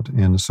talked about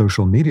in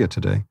social media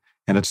today.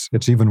 And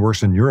it's even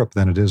worse in Europe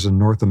than it is in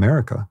North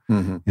America.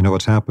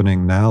 What's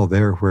happening now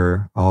there,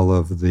 where all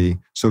of the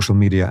social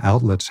media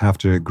outlets have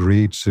to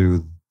agree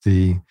to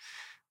the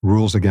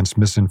rules against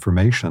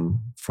misinformation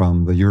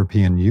from the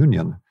European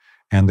Union.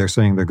 And they're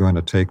saying they're going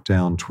to take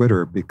down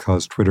Twitter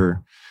because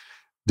Twitter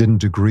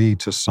didn't agree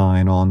to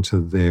sign on to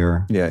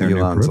their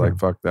Elon's like,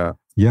 fuck that.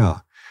 Yeah.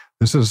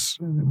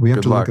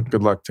 Good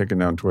luck taking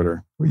down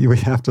Twitter. We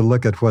have to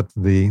look at what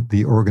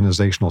the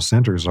organizational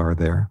centers are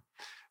there.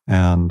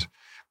 And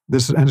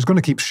it's going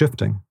to keep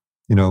shifting.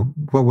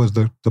 What was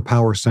the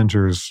power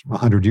centers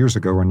 100 years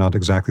ago are not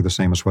exactly the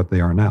same as what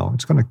they are now.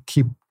 It's going to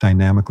keep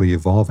dynamically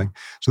evolving.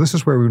 So this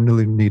is where we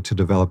really need to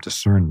develop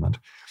discernment.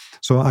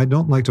 So I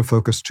don't like to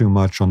focus too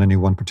much on any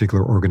one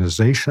particular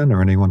organization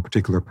or any one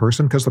particular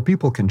person, because the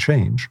people can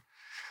change.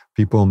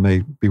 People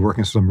may be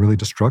working some really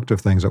destructive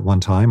things at one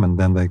time, and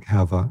then they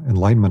have an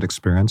enlightenment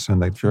experience,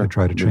 and they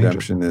try to change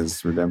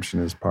it.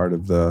 Redemption is part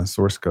of the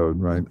source code,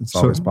 right? It's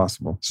always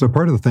possible. So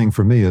part of the thing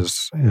for me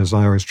is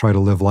I always try to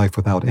live life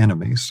without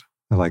enemies.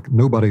 Like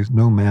no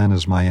man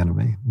is my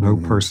enemy. No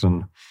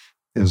person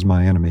is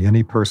my enemy.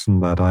 Any person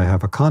that I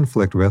have a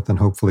conflict with, and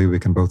hopefully we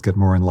can both get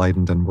more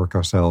enlightened and work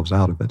ourselves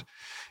out of it,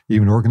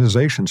 Even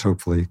organizations,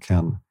 hopefully,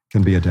 can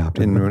be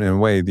adapted. In a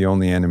way, the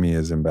only enemy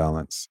is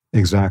imbalance.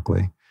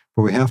 Exactly.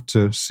 But we have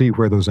to see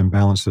where those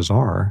imbalances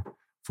are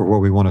for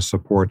what we want to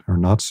support or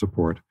not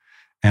support,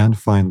 and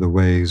find the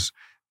ways,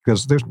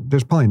 because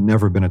there's probably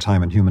never been a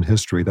time in human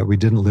history that we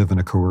didn't live in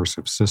a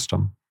coercive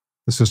system.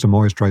 The system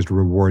always tries to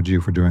reward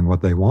you for doing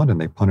what they want, and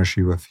they punish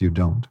you if you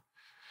don't.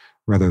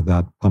 Whether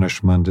that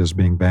punishment is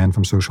being banned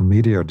from social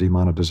media or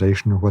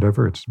demonetization or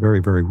whatever, it's very,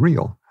 very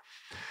real.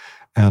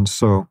 And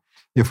so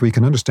if we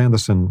can understand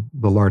this in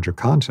the larger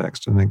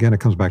context, and again, it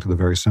comes back to the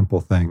very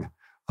simple thing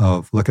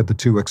of look at the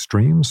two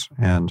extremes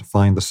and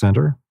find the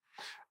center.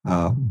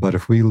 But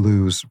if we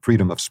lose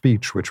freedom of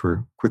speech, which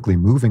we're quickly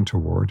moving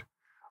toward,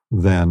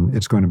 then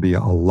it's going to be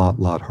a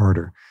lot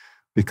harder,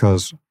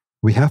 because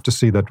we have to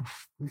see that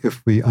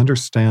if we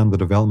understand the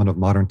development of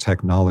modern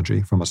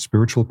technology from a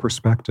spiritual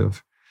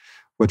perspective,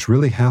 what's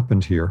really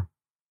happened here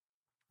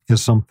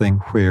is something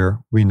where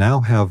we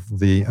now have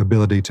the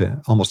ability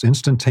to almost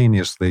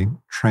instantaneously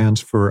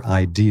transfer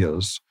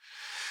ideas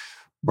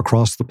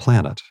across the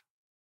planet.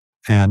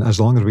 And as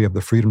long as we have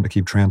the freedom to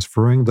keep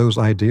transferring those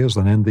ideas,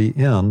 then in the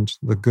end,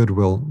 the good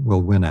will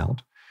win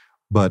out.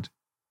 But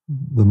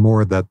the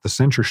more that the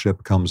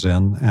censorship comes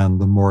in and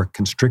the more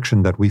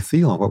constriction that we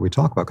feel on what we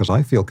talk about, because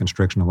I feel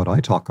constriction on what I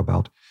talk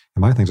about,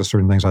 and my things are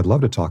certain things I'd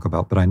love to talk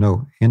about, but I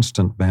know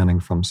instant banning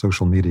from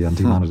social media and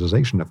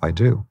demonetization if I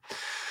do.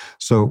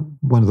 So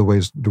one of the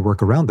ways to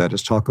work around that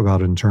is talk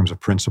about it in terms of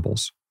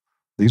principles.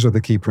 These are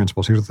the key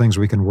principles. Here's the things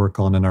we can work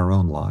on in our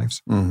own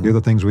lives. Mm-hmm. Here are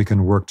the things we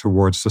can work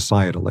towards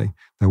societally,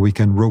 that we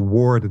can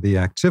reward the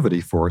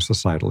activity for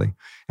societally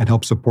and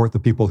help support the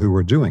people who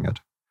are doing it.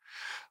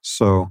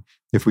 So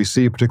if we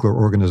see a particular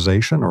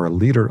organization or a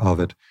leader of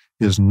it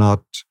is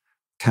not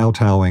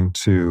kowtowing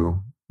to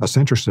a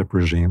censorship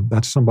regime,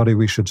 that's somebody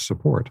we should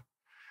support.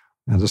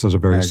 And this is a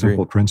very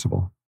simple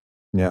principle.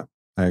 Yeah,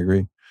 I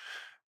agree.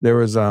 There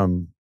was,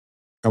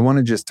 I want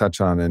to just touch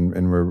on,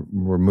 and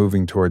we're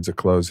moving towards a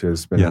close here.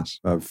 It's been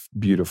a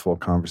beautiful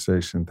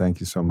conversation.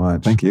 Thank you so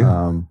much. Thank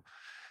you.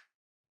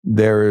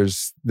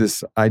 There's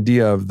this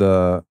idea of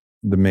the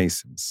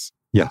Masons.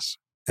 Yes.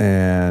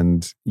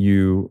 And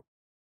you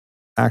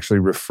actually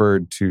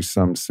referred to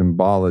some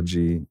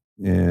symbology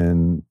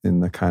in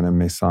the kind of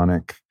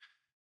Masonic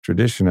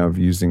tradition of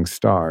using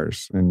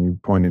stars. And you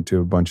pointed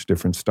to a bunch of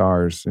different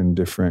stars in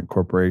different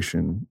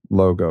corporation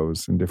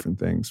logos and different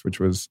things, which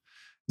was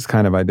this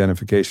kind of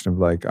identification of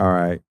like, all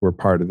right, we're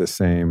part of the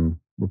same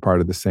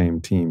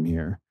team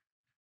here,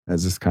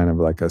 as this kind of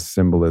like a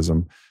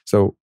symbolism.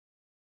 So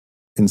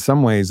in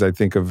some ways, I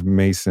think of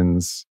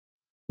Masons,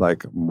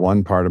 like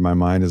one part of my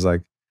mind is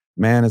like,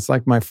 man, it's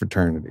like my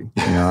fraternity.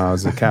 You know, I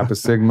was a Kappa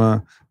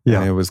Sigma,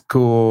 and it was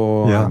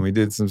cool, and we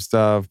did some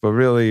stuff, but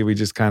really we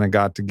just kind of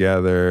got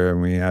together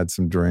and we had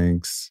some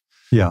drinks,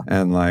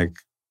 and like,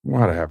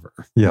 whatever.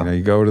 You know,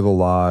 you go to the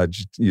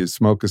lodge, you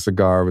smoke a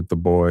cigar with the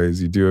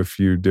boys, you do a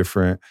few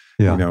different,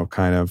 you know,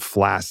 kind of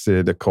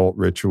flaccid occult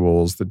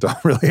rituals that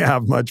don't really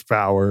have much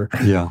power.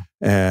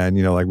 And,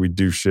 you know, like we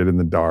do shit in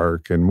the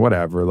dark and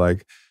whatever,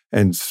 like,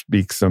 and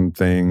speak some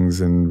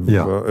things and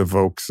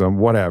evoke some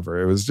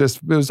whatever. It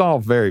was all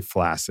very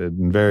flaccid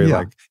and very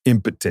like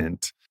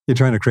impotent. You're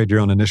trying to create your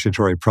own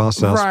initiatory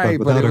process, right?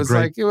 But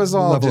it was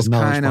all just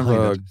kind of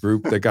a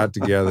group that got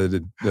together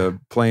to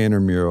play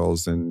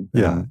intramurals and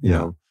you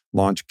know,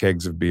 launch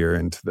kegs of beer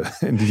into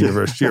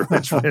University of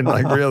Richmond.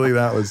 Like really,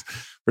 that was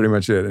pretty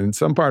much it. And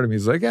some part of me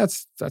is like,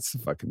 that's the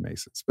fucking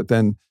Masons. But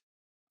then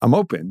I'm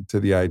open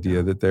to the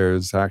idea that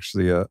there's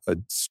actually a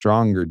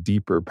stronger,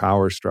 deeper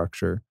power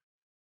structure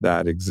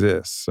that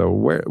exists. So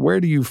where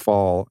do you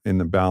fall in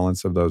the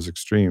balance of those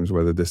extremes,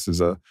 whether this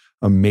is a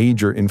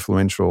major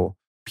influential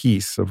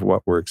piece of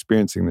what we're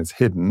experiencing that's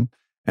hidden,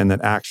 and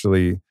that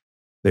actually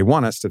they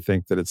want us to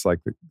think that it's like,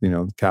 you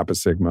know, Kappa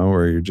Sigma,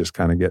 where you're just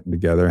kind of getting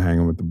together,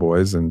 hanging with the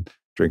boys and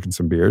drinking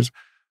some beers,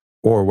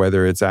 or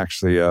whether it's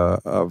actually a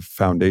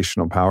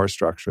foundational power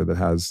structure that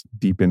has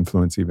deep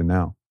influence even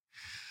now?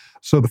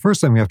 So the first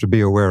thing we have to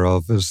be aware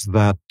of is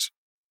that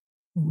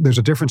there's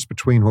a difference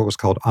between what was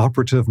called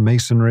operative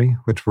masonry,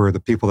 which were the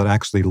people that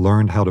actually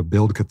learned how to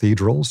build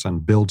cathedrals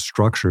and build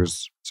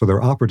structures. So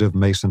they're operative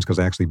masons because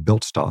they actually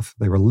built stuff.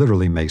 They were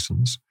literally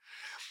masons.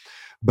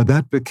 But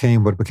that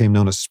became what became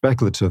known as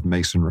speculative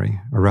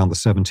masonry around the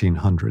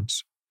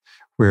 1700s,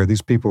 where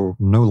these people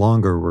no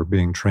longer were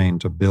being trained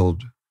to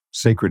build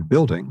sacred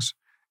buildings,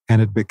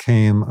 and it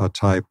became a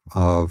type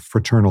of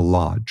fraternal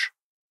lodge.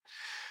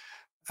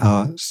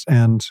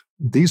 And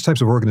these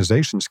types of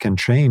organizations can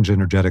change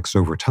energetics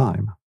over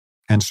time.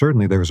 And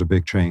certainly there was a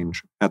big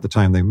change at the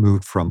time they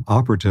moved from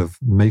operative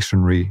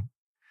masonry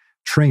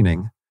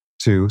training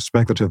to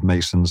speculative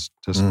masons,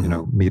 just, you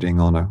know, meeting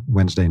on a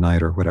Wednesday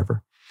night or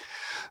whatever.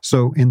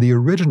 So in the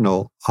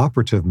original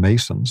operative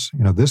masons,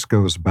 you know, this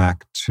goes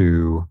back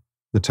to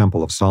the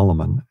Temple of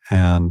Solomon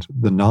and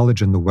the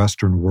knowledge in the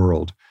Western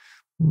world,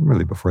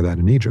 really before that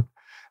in Egypt,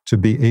 to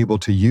be able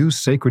to use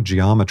sacred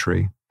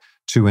geometry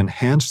to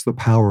enhance the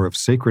power of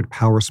sacred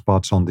power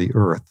spots on the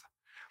earth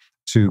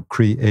to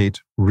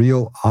create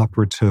real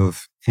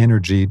operative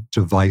energy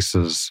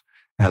devices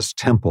as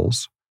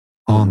temples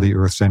on the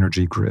Earth's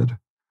energy grid.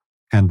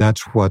 And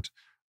that's what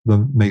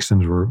the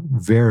Masons were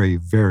very,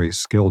 very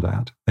skilled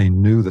at. They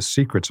knew the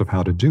secrets of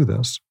how to do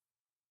this.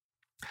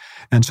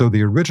 And so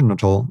the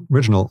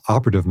original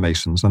operative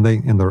Masons, and they,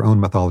 in their own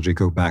mythology,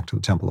 go back to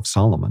the Temple of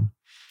Solomon,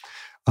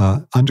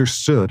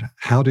 understood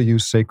how to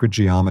use sacred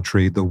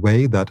geometry the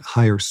way that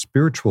higher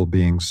spiritual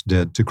beings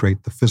did to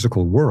create the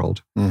physical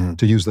world,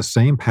 to use the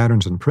same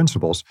patterns and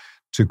principles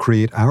to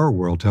create our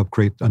world, to help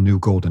create a new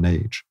golden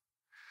age.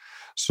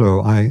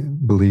 So I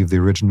believe the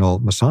original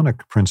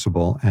Masonic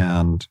principle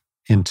and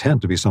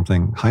intent to be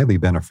something highly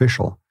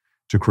beneficial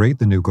to create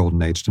the new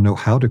golden age, to know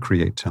how to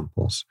create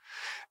temples.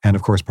 And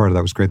of course, part of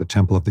that was create the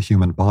temple of the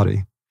human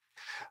body.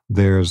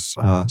 There's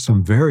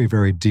some very,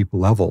 very deep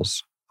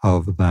levels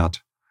of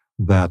that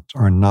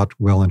are not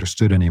well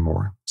understood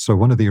anymore. So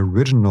one of the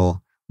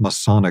original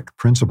Masonic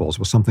principles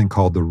was something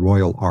called the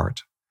royal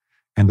art.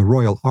 And the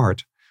royal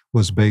art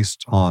was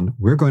based on,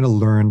 we're going to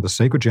learn the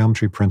sacred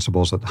geometry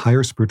principles that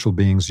higher spiritual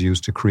beings use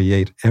to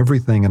create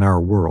everything in our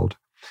world.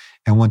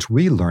 And once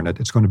we learn it,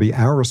 it's going to be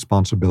our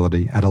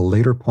responsibility at a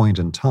later point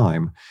in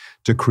time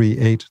to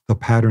create the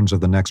patterns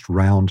of the next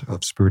round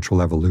of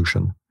spiritual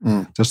evolution.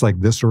 Just like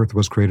this earth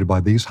was created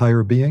by these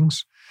higher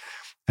beings,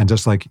 and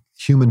just like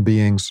human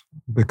beings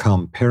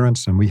become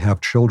parents and we have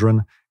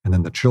children, and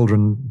then the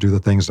children do the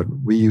things that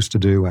we used to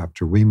do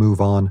after we move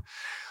on,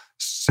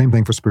 same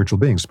thing for spiritual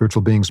beings.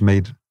 Spiritual beings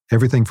made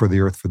everything for the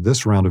earth for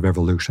this round of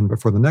evolution,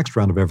 but for the next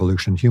round of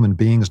evolution, human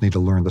beings need to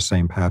learn the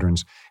same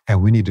patterns,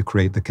 and we need to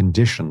create the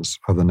conditions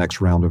of the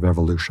next round of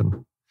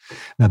evolution.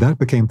 Now that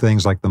became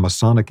things like the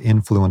Masonic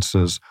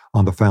influences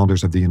on the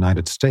founders of the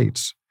United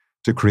States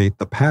to create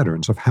the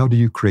patterns of how do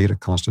you create a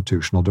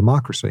constitutional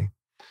democracy.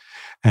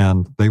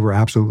 And they were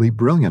absolutely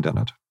brilliant in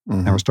it.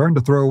 And we're starting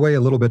to throw away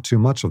a little bit too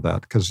much of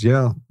that because,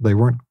 yeah, they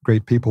weren't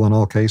great people in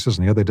all cases,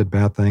 and yeah, they did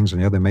bad things,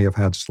 and yeah, they may have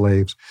had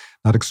slaves,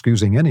 not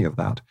excusing any of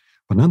that.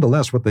 But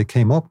nonetheless, what they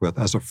came up with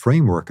as a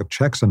framework of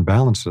checks and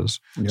balances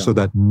so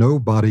that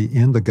nobody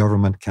in the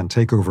government can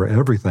take over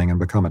everything and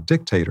become a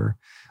dictator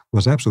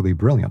was absolutely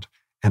brilliant.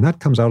 And that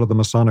comes out of the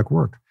Masonic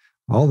work.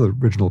 All the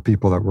original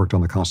people that worked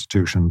on the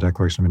Constitution,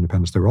 Declaration of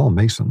Independence, they were all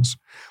Masons.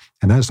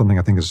 And that is something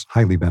I think is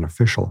highly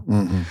beneficial.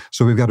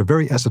 So we've got a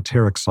very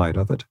esoteric side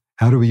of it.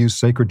 How do we use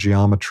sacred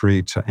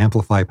geometry to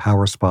amplify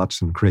power spots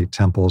and create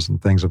temples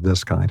and things of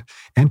this kind,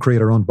 and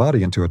create our own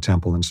body into a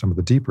temple in some of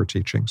the deeper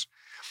teachings?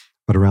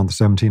 But around the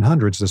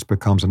 1700s, this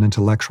becomes an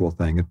intellectual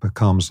thing. It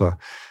becomes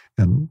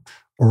an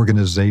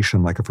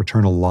organization like a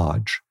fraternal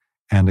lodge,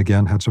 and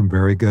again, had some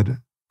very good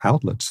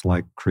outlets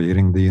like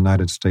creating the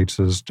United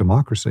States'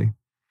 democracy.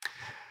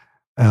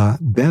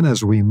 Then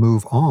as we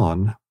move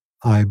on,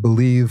 I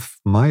believe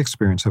my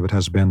experience of it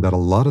has been that a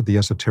lot of the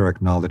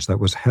esoteric knowledge that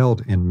was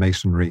held in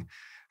Masonry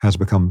has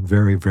become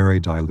very, very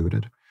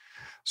diluted.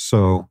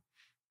 So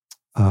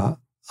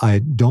I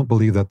don't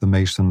believe that the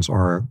Masons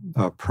are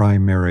a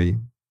primary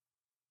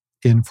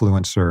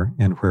influencer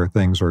in where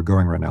things are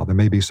going right now. There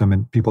may be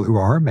some people who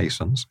are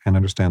Masons and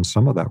understand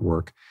some of that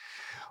work,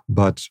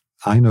 but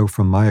I know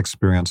from my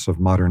experience of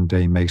modern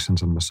day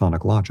Masons and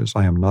Masonic lodges,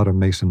 I am not a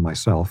Mason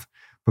myself,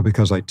 but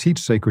because I teach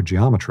sacred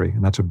geometry,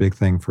 and that's a big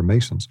thing for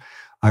Masons,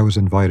 I was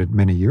invited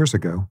many years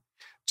ago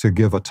to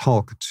give a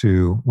talk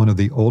to one of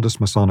the oldest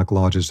Masonic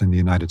lodges in the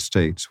United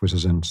States, which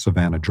is in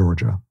Savannah,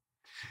 Georgia.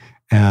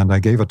 And I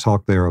gave a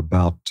talk there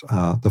about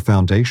the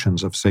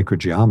foundations of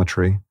sacred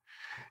geometry,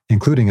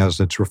 including as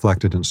it's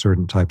reflected in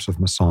certain types of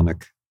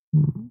Masonic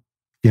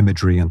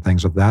imagery and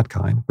things of that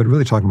kind, but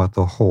really talking about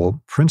the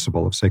whole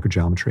principle of sacred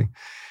geometry.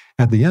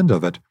 At the end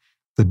of it,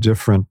 the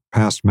different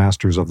past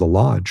masters of the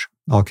lodge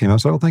all came out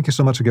and said, "Oh, thank you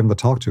so much for giving the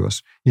talk to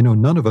us. You know,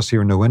 none of us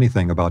here know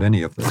anything about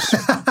any of this."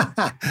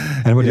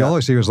 And what you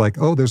always hear is like,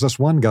 "Oh, there's this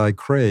one guy,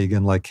 Craig,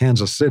 in like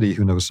Kansas City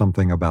who knows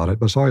something about it."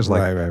 But it's always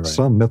like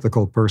some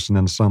mythical person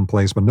in some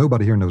place, but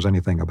nobody here knows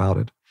anything about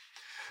it.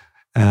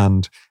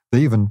 And they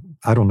even,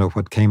 I don't know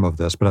what came of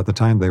this, but at the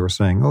time they were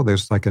saying, "Oh,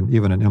 there's like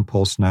even an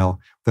impulse now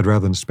that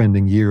rather than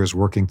spending years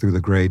working through the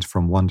grades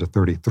from 1 to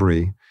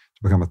 33, to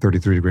become a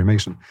 33-degree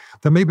Mason,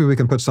 that maybe we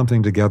can put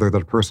something together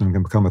that a person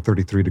can become a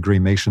 33-degree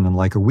Mason in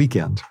like a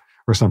weekend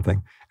or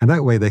something. And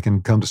that way they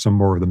can come to some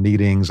more of the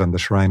meetings and the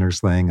Shriners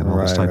thing and all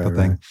this type of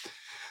thing."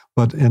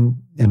 But in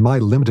my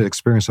limited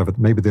experience of it,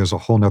 maybe there's a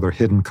whole nother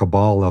hidden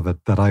cabal of it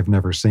that I've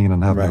never seen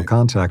and have no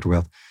contact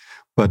with.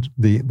 But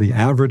the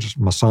average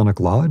Masonic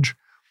lodge,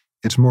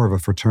 it's more of a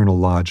fraternal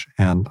lodge,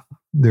 and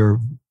there are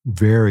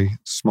very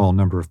small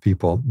number of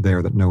people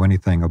there that know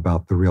anything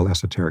about the real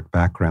esoteric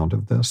background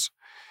of this.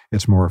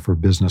 It's more for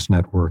business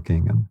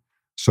networking and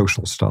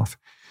social stuff.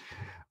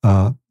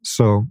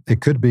 So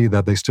it could be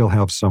that they still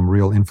have some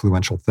real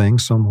influential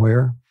things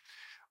somewhere,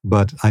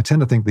 but I tend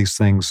to think these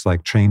things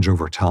like change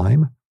over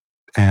time.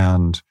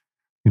 And,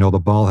 you know, the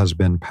ball has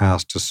been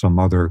passed to some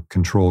other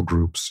control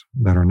groups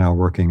that are now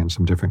working in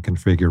some different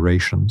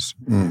configurations.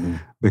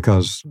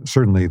 Because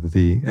certainly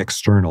the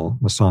external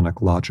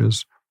Masonic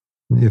lodges,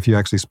 if you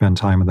actually spend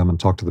time with them and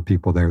talk to the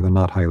people there, they're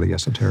not highly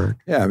esoteric.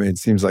 Yeah, I mean, it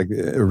seems like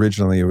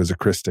originally it was a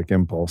Christic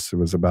impulse. It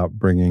was about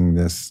bringing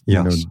this,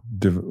 Yes.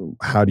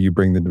 How do you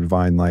bring the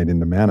divine light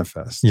into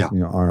manifest? Yeah.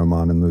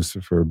 Ahriman and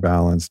Lucifer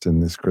balanced in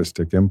this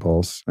Christic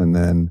impulse, and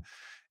then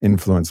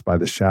influenced by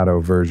the shadow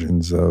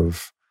versions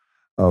of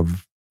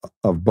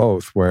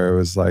both, where it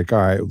was like, all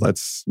right,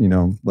 let's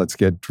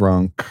get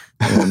drunk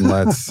and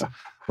let's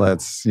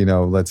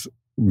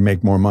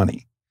make more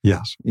money.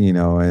 Yes.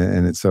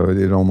 So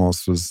it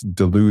almost was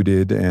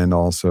diluted and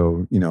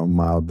also,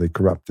 mildly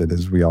corrupted,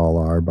 as we all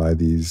are by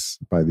these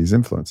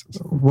influences.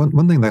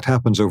 One thing that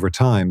happens over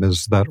time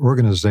is that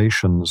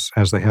organizations,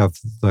 as they have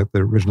the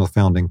original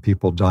founding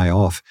people die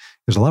off,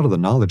 is a lot of the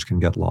knowledge can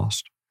get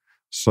lost.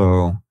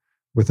 So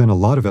within a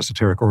lot of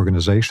esoteric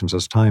organizations,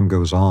 as time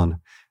goes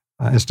on,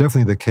 it's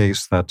definitely the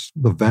case that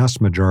the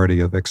vast majority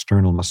of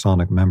external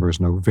Masonic members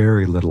know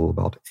very little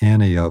about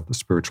any of the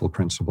spiritual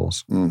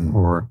principles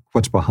or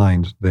what's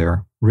behind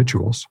their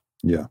rituals.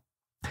 Yeah.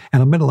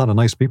 And I've met a lot of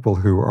nice people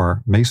who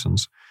are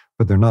Masons,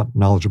 but they're not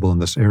knowledgeable in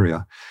this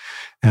area.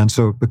 And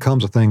so it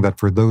becomes a thing that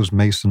for those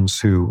Masons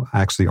who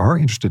actually are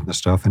interested in this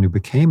stuff and who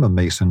became a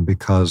Mason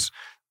because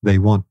they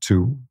want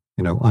to,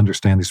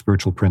 understand these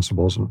spiritual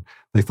principles, and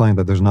they find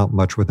that there's not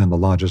much within the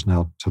lodges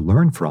now to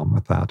learn from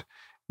with that. It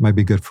might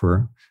be good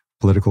for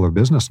political or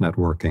business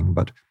networking,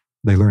 but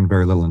they learn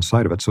very little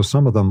inside of it. So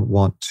some of them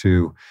want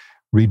to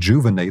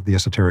rejuvenate the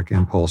esoteric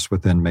impulse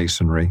within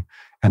Masonry,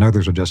 and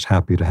others are just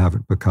happy to have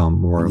it become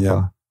more of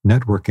a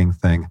networking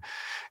thing.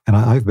 And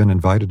I've been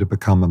invited to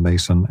become a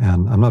Mason,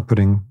 and I'm not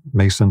putting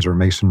Masons or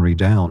Masonry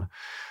down,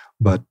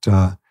 but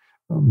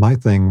my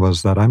thing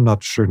was that I'm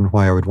not certain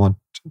why I would want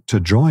to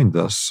join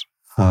this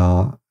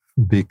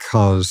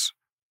because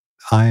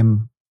I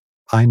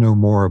know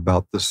more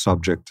about this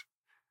subject.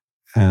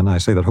 And I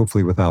say that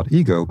hopefully without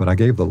ego, but I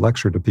gave the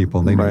lecture to people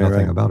and they knew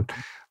nothing about it,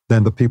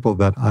 than the people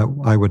that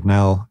I would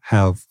now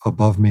have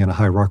above me in a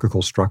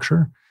hierarchical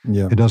structure.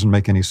 Yeah. It doesn't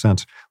make any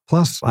sense.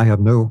 Plus, I have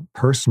no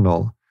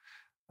personal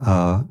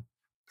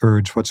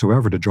urge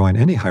whatsoever to join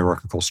any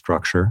hierarchical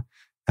structure.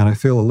 And I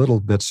feel a little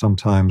bit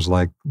sometimes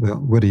like the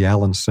Woody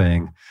Allen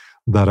saying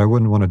that I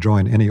wouldn't want to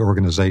join any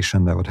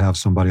organization that would have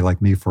somebody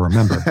like me for a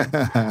member.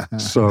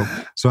 So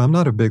I'm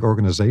not a big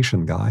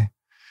organization guy.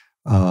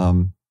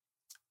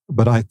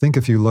 But I think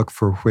if you look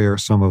for where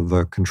some of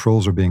the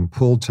controls are being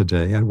pulled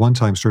today, at one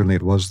time, certainly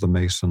it was the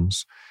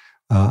Masons.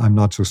 I'm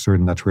not so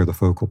certain that's where the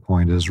focal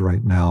point is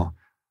right now.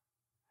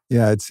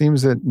 Yeah, it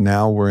seems that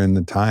now we're in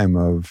the time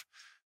of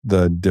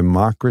the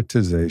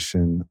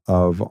democratization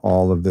of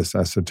all of this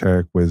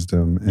esoteric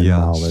wisdom and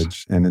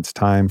knowledge. And it's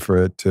time for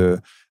it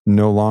to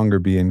no longer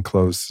be in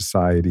closed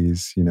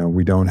societies.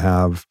 We don't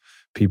have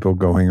people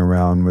going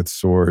around with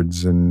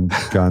swords and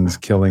guns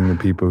killing the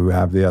people who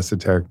have the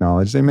esoteric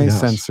knowledge. They may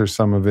censor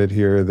some of it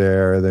here or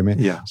there. They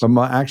may,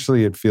 but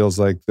actually it feels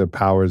like the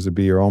powers that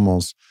be are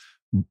almost,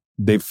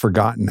 they've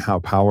forgotten how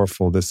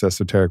powerful this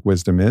esoteric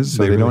wisdom is,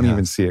 so they don't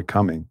even see it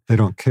coming. They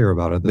don't care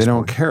about it. They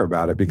don't care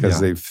about it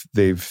because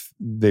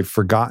they've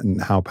forgotten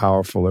how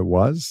powerful it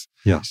was.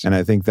 Yes. And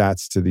I think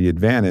that's to the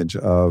advantage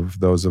of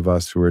those of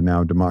us who are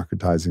now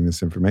democratizing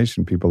this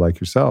information, people like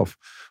yourself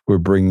who are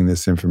bringing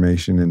this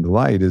information into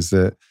light, is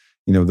that,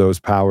 those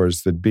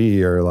powers that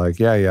be are like,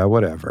 yeah,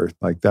 whatever.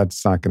 Like,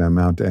 that's not going to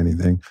amount to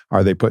anything.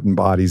 Are they putting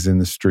bodies in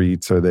the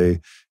streets? Are they,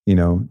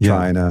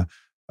 trying to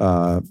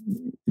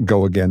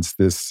go against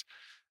this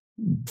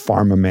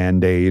pharma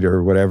mandate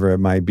or whatever it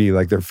might be?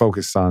 Like, they're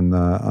focused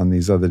on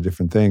these other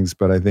different things.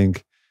 But I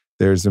think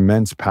there's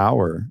immense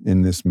power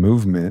in this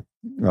movement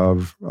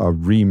of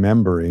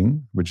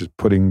remembering, which is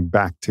putting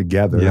back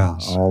together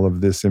all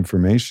of this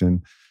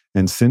information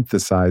and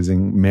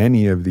synthesizing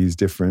many of these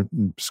different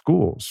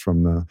schools,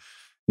 from the,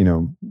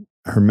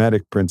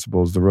 Hermetic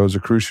principles, the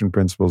Rosicrucian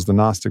principles, the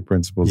Gnostic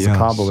principles, the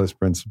Kabbalist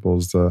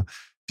principles, the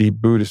deep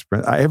Buddhist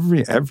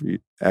principles.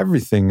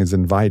 Everything is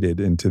invited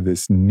into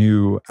this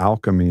new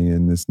alchemy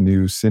and this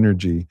new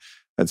synergy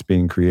that's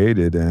being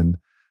created. And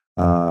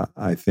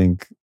I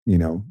think,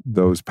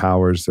 those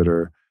powers that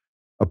are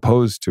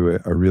opposed to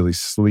it are really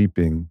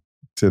sleeping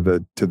to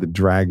the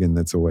dragon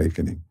that's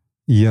awakening.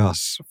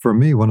 Yes. For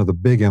me, one of the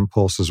big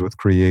impulses with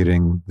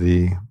creating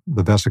the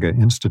Vesica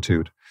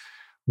Institute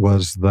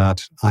was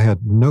that I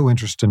had no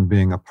interest in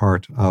being a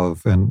part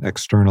of an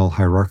external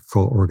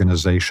hierarchical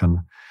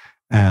organization.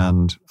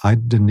 And I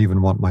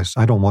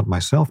don't want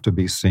myself to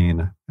be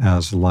seen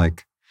as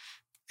like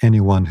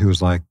anyone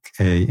who's like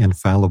a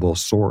infallible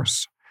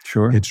source.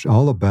 Sure. It's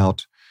all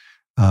about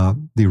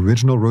the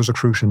original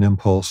Rosicrucian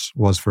impulse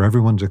was for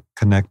everyone to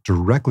connect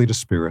directly to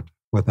spirit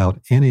without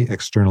any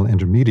external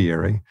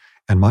intermediary.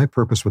 And my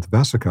purpose with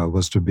Vesica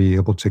was to be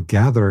able to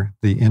gather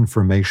the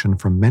information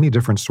from many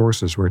different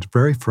sources where it's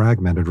very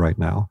fragmented right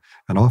now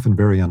and often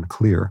very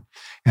unclear,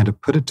 and to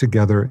put it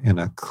together in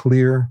a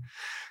clear,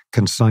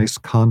 concise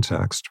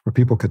context where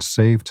people could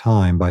save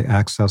time by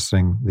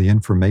accessing the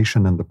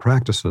information and the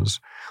practices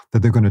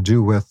that they're going to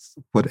do with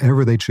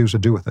whatever they choose to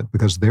do with it,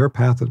 because their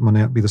path might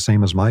not be the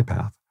same as my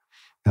path.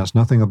 And it's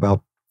nothing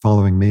about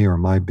following me or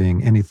my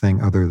being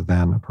anything other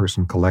than a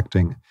person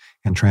collecting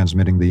and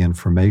transmitting the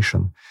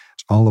information.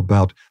 It's all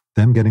about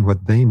them getting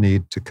what they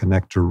need to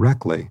connect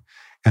directly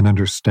and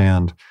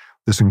understand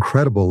this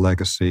incredible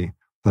legacy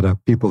that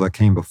people that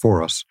came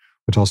before us,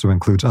 which also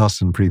includes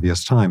us in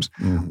previous times,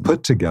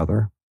 put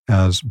together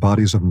as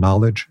bodies of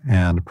knowledge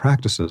and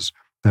practices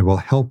that will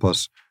help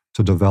us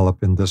to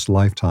develop in this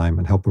lifetime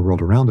and help the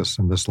world around us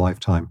in this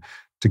lifetime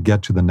to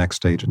get to the next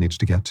stage it needs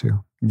to get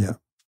to. Yeah.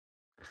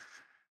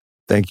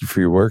 Thank you for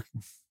your work.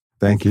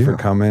 Thank you for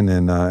coming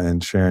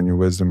and sharing your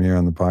wisdom here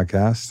on the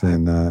podcast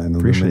and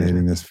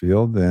illuminating this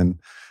field. And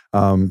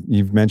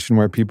you've mentioned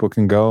where people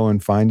can go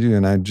and find you.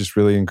 And I just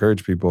really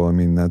encourage people. I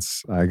mean,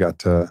 I got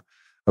to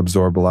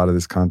absorb a lot of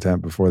this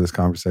content before this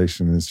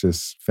conversation. It's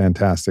just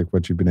fantastic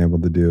what you've been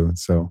able to do.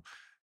 So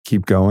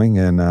keep going.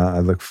 And I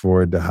look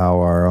forward to how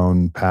our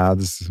own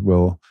paths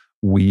will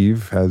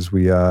weave as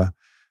we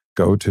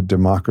go to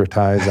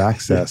democratize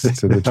access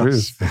to the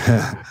truth.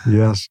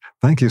 Yes.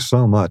 Thank you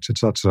so much.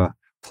 It's such a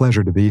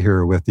pleasure to be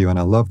here with you. And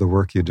I love the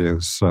work you do.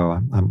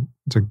 So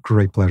it's a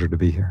great pleasure to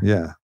be here.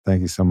 Yeah.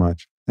 Thank you so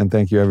much. And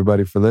thank you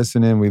everybody for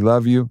listening. We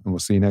love you and we'll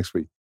see you next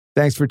week.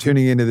 Thanks for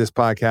tuning into this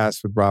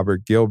podcast with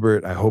Robert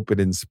Gilbert. I hope it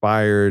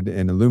inspired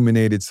and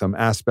illuminated some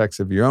aspects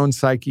of your own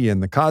psyche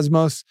and the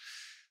cosmos.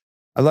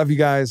 I love you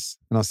guys,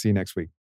 and I'll see you next week.